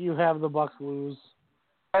think you have the Bucks lose.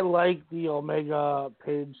 I like the Omega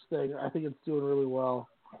Page thing. I think it's doing really well.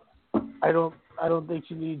 I don't think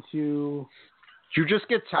you need to. Did you just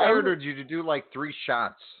get tired, or did you do like 3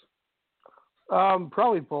 shots?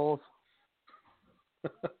 Probably both.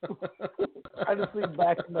 I just lean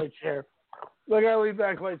back in my chair. Like, I lean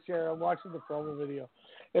back in my chair. I'm watching the promo video,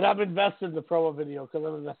 and I'm invested in the promo video because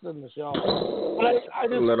I'm invested in the show.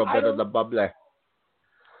 But a little bit of the bubbly.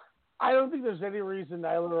 I don't think there's any reason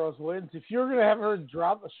Nyla Rose wins. If you're going to have her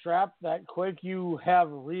drop a strap that quick, you have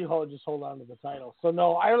Riho just hold on to the title. So,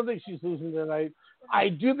 no, I don't think she's losing tonight. I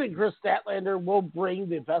do think Chris Statlander will bring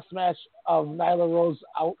the best match of Nyla Rose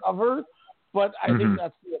out of her, but I think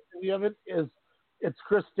that's the beauty of it is it's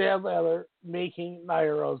Chris Statlander making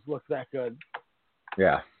Nyla Rose look that good.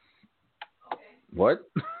 Yeah. What?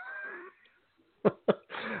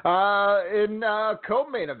 In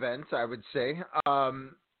co-main events, I would say,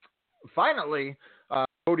 finally,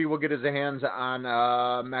 Cody will get his hands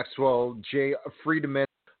on Maxwell J. Friedman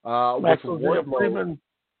with Wardlow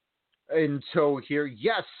in tow here.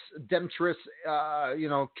 Yes, Demetrius,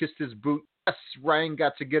 kissed his boot. Yes, Ryan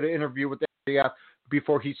got to get an interview with MJF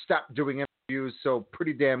before he stopped doing interviews, so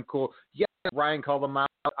pretty damn cool. Yes, Ryan called him out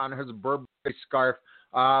on his Burberry scarf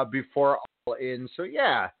before All In. So,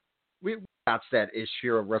 yeah, we That's that ish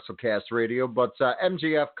here at WrestleCast Radio. But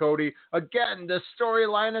MJF Cody, again, the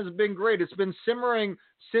storyline has been great. It's been simmering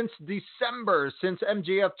since December, since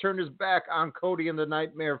MJF turned his back on Cody and the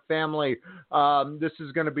Nightmare Family. This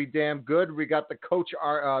is going to be damn good. We got the Coach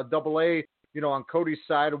AA, on Cody's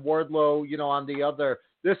side, Wardlow, on the other.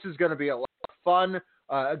 This is going to be a lot of fun.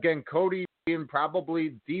 Again, Cody being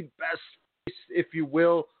probably the best face, if you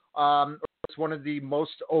will. It's one of the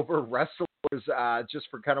most over wrestlers just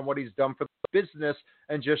for kind of what he's done for the business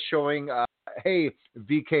and just showing, hey,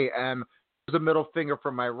 VKM, there's a middle finger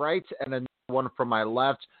from my right and another one from my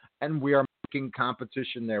left, and we are making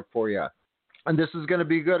competition there for you. And this is going to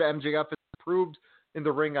be good. MJF is improved in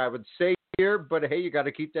the ring, I would say here, but hey, you got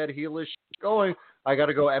to keep that heelish going. I got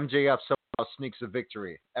to go MJF somehow sneaks a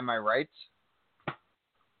victory. Am I right?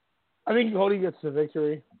 I think Cody gets the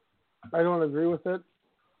victory. I don't agree with it.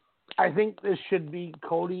 I think this should be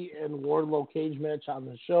Cody and Wardlow cage match on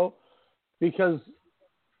the show because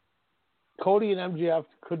Cody and MJF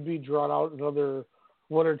could be drawn out another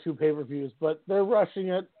one or two pay-per-views, but they're rushing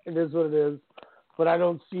it. It is what it is. But I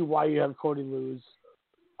don't see why you have Cody lose,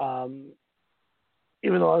 even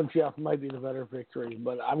though MJF might be the better victory.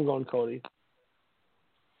 But I'm going Cody.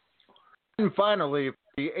 And finally,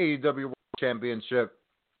 the AEW World Championship.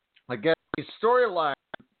 Again, a storyline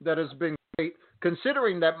that has been great,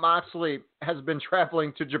 considering that Moxley has been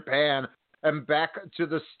traveling to Japan and back to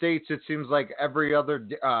the States, it seems like every other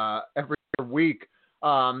week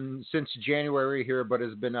since January here, but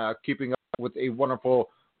has been keeping up with a wonderful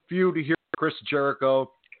feud here. Chris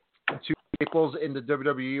Jericho, two staples in the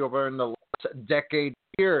WWE over in the last decade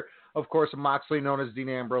here. Of course, Moxley known as Dean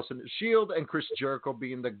Ambrose and the Shield, and Chris Jericho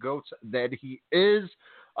being the GOAT that he is.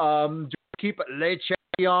 Keep Le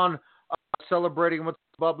Champion celebrating with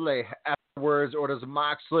Bubbly afterwards, or does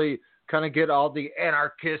Moxley kind of get all the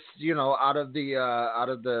anarchists, out of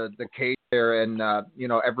the cage there, and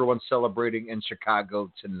everyone's celebrating in Chicago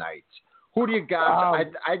tonight? Who do you got?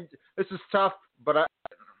 This is tough, but I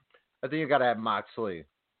think you got to have Moxley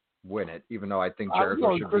win it, even though I think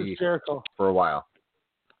Jericho should be Jericho for a while.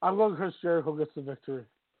 I'm going Chris Jericho gets the victory.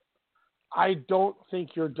 I don't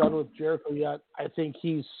think you're done with Jericho yet. I think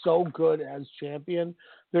he's so good as champion.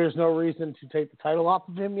 There's no reason to take the title off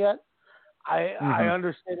of him yet. I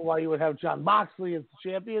understand why you would have Jon Moxley as the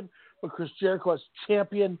champion, but Chris Jericho as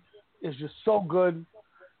champion is just so good.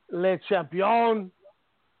 Le Champion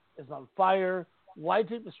is on fire. Why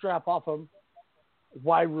take the strap off him?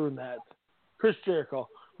 Why ruin that? Chris Jericho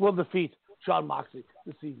will defeat Jon Moxley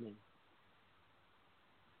this evening.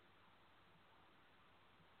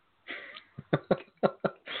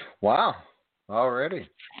 Wow, already.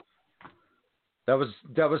 That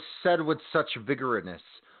was said with such vigorousness.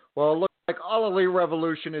 Well, it looks like All Elite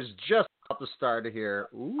Revolution is just about to start here.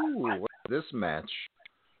 Ooh, what's this match?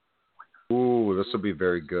 Ooh, this will be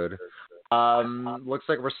very good. Looks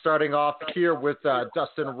like we're starting off here with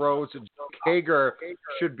Dustin Rhodes and Jake Hager.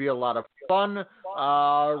 Should be a lot of fun.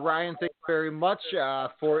 Ryan, thank you very much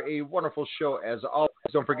for a wonderful show as always.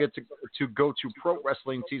 Don't forget to go to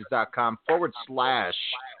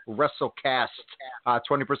ProWrestlingTees.com/WrestleCast.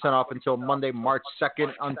 20% off until Monday, March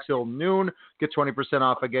 2nd until noon. Get 20%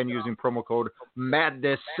 off again using promo code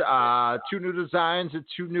MADNESS. 2 new designs and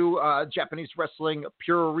 2 new Japanese wrestling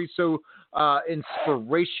Puroriso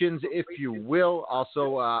inspirations, if you will.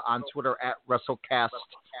 Also on Twitter at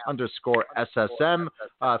WrestleCast_SSM.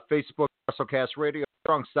 Facebook, WrestleCast Radio,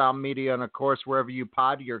 Strong Style Media, and of course, wherever you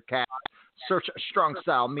pod your cast, search Strong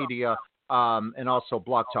Style Media, and also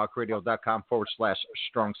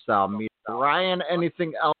blogtalkradio.com/Strong Style Media. Ryan,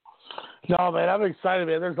 anything else? No, man, I'm excited,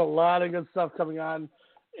 man. There's a lot of good stuff coming on.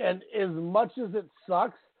 And as much as it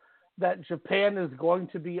sucks that Japan is going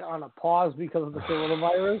to be on a pause because of the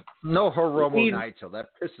coronavirus. No Hiromu Naito. That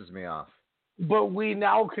pisses me off. But we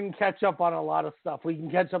now can catch up on a lot of stuff. We can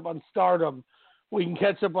catch up on Stardom. We can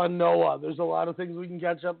catch up on Noah. There's a lot of things we can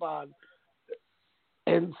catch up on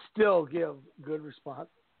and still give good response.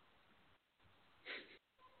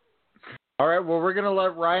 All right, well, we're going to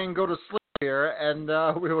let Ryan go to sleep here, and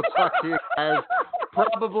we will talk to you guys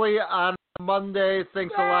probably on Monday.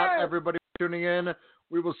 Thanks a lot, everybody, for tuning in.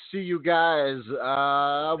 We will see you guys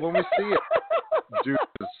when we see you.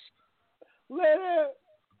 Deuces. Later.